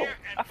 Rockets. Ew.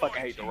 I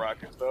fucking hate the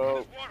Rockets,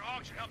 dog.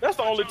 That's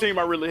the only team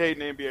I really hate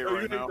in the NBA Oh,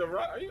 right you now. think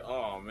the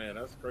Oh man,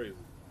 that's crazy.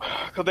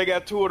 Because they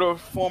got two of the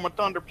former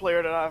Thunder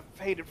player that I've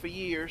hated for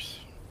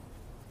years.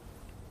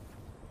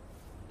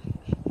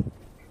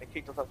 They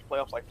kicked us out the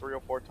playoffs like 3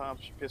 or 4 times.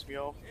 She pissed me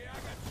off.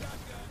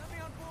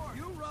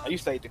 I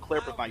used to hate the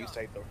Clippers, now I used to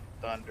hate the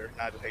Thunder.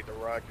 Now I just hate the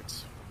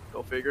Rockets.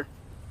 Go figure.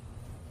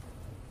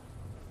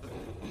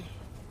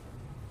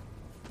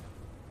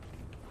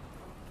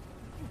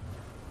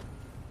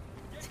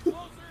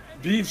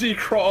 BG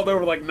crawled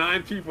over like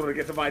 9 people to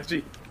get to my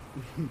Jeep.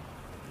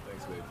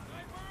 Thanks, babe.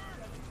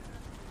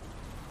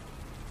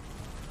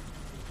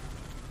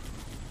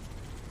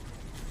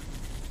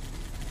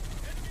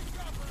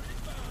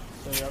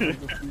 So y'all think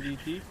it's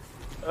CDT?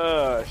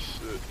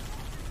 Shit.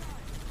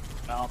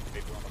 No, I don't think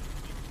they do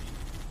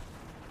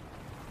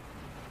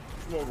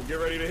Smoke, get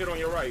ready to hit on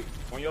your right.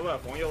 On your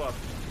left,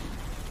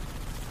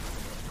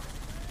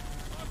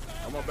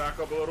 I'm gonna back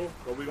up a little,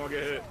 but we gonna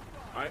get hit.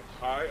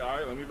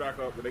 Alright, let me back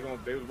up. They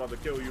was about to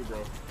kill you,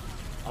 bro.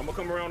 I'm gonna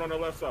come around on the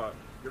left side.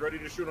 Get ready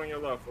to shoot on your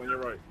left, on your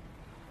right.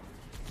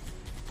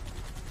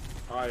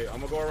 Alright, I'm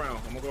gonna go around.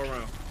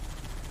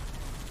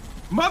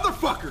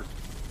 Motherfucker!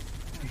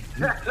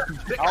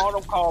 All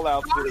them call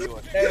outs to do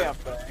a damn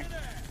thing.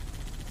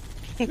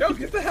 Yo,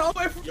 get the hell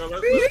away from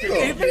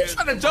me! He's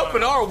trying to jump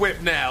in our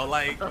whip now,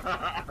 like.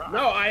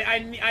 No,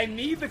 I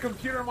need the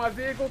computer in my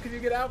vehicle. Can you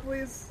get out,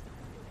 please?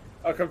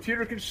 A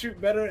computer can shoot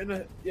better in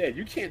a... Yeah,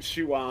 you can't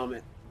shoot while I'm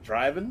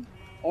driving.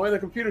 Only the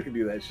computer can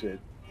do that shit.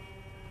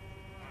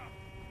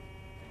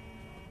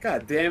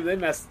 God damn, they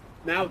messed...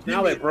 Now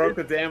they broke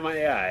the damn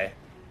AI.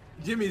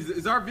 Jimmy,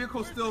 is our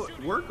vehicle still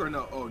at work or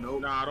no? Oh, no.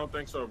 Nah, I don't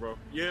think so, bro.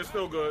 Yeah, it's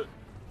still good.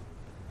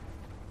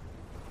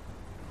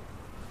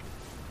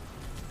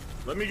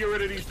 Let me get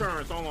rid of these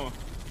turns. Hold on.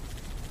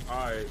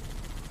 Alright.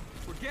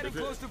 We're getting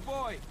close to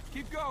Boy.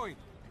 Keep going.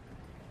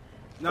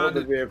 Hold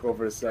the vehicle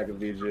for a second,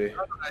 BG.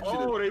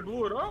 Oh, they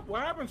blew it up?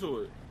 What happened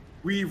to it?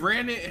 We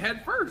ran it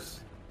head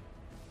first.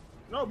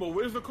 No, but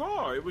where's the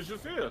car? It was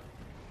just here.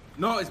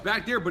 No, it's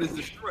back there, but it's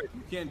destroyed.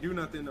 You can't do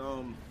nothing.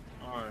 Alright.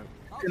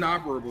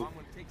 Inoperable. I'm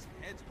gonna take some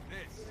heads with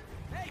this.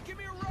 Hey, give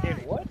me a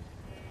ride. What?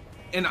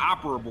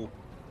 Inoperable.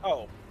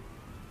 Oh.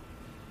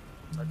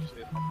 I just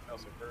said something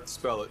else at first.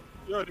 Spell it.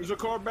 Yeah, there's a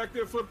car back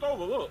there flipped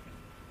over. Look.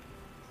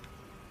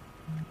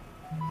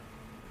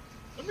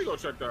 Let me go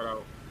check that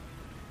out.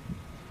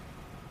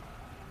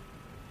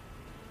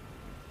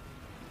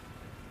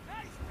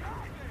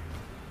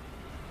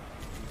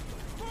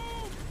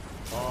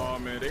 Oh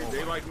man,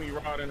 they like me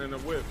riding in the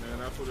whip, man.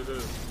 That's what it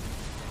is.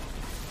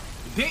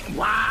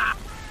 Wow.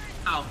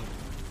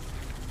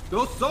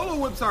 Those solo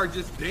whips are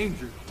just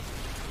dangerous.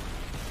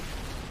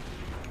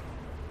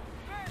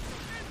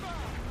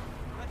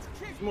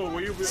 Smooth,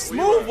 where you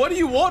Smooth, what do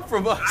you want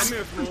from us? Come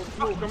here, Smooth.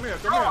 Smooth, come here.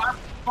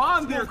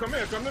 Spawn there. Come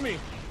here, come to me.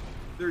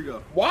 There you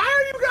go. Why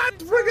are you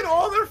guys bringing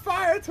all their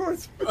fire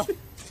towards me?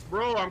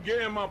 Bro, I'm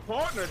getting my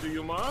partner. Do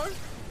you mind?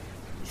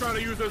 I'm trying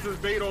to use this as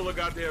bait all the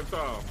goddamn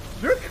time.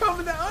 You're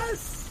coming to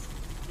us.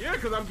 Yeah,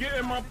 because I'm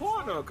getting my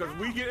partner. Because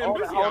we getting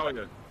busy out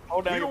here.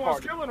 Hold down we your the ones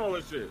partner. killing all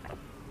this shit.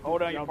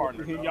 Hold down your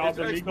partner.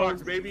 It's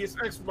Xbox, baby. It's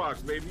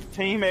Xbox, baby.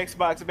 Team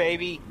Xbox,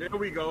 baby. There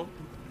we go.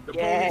 The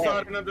Yeah. pony's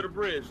hiding under the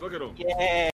bridge. Look at him. Yeah.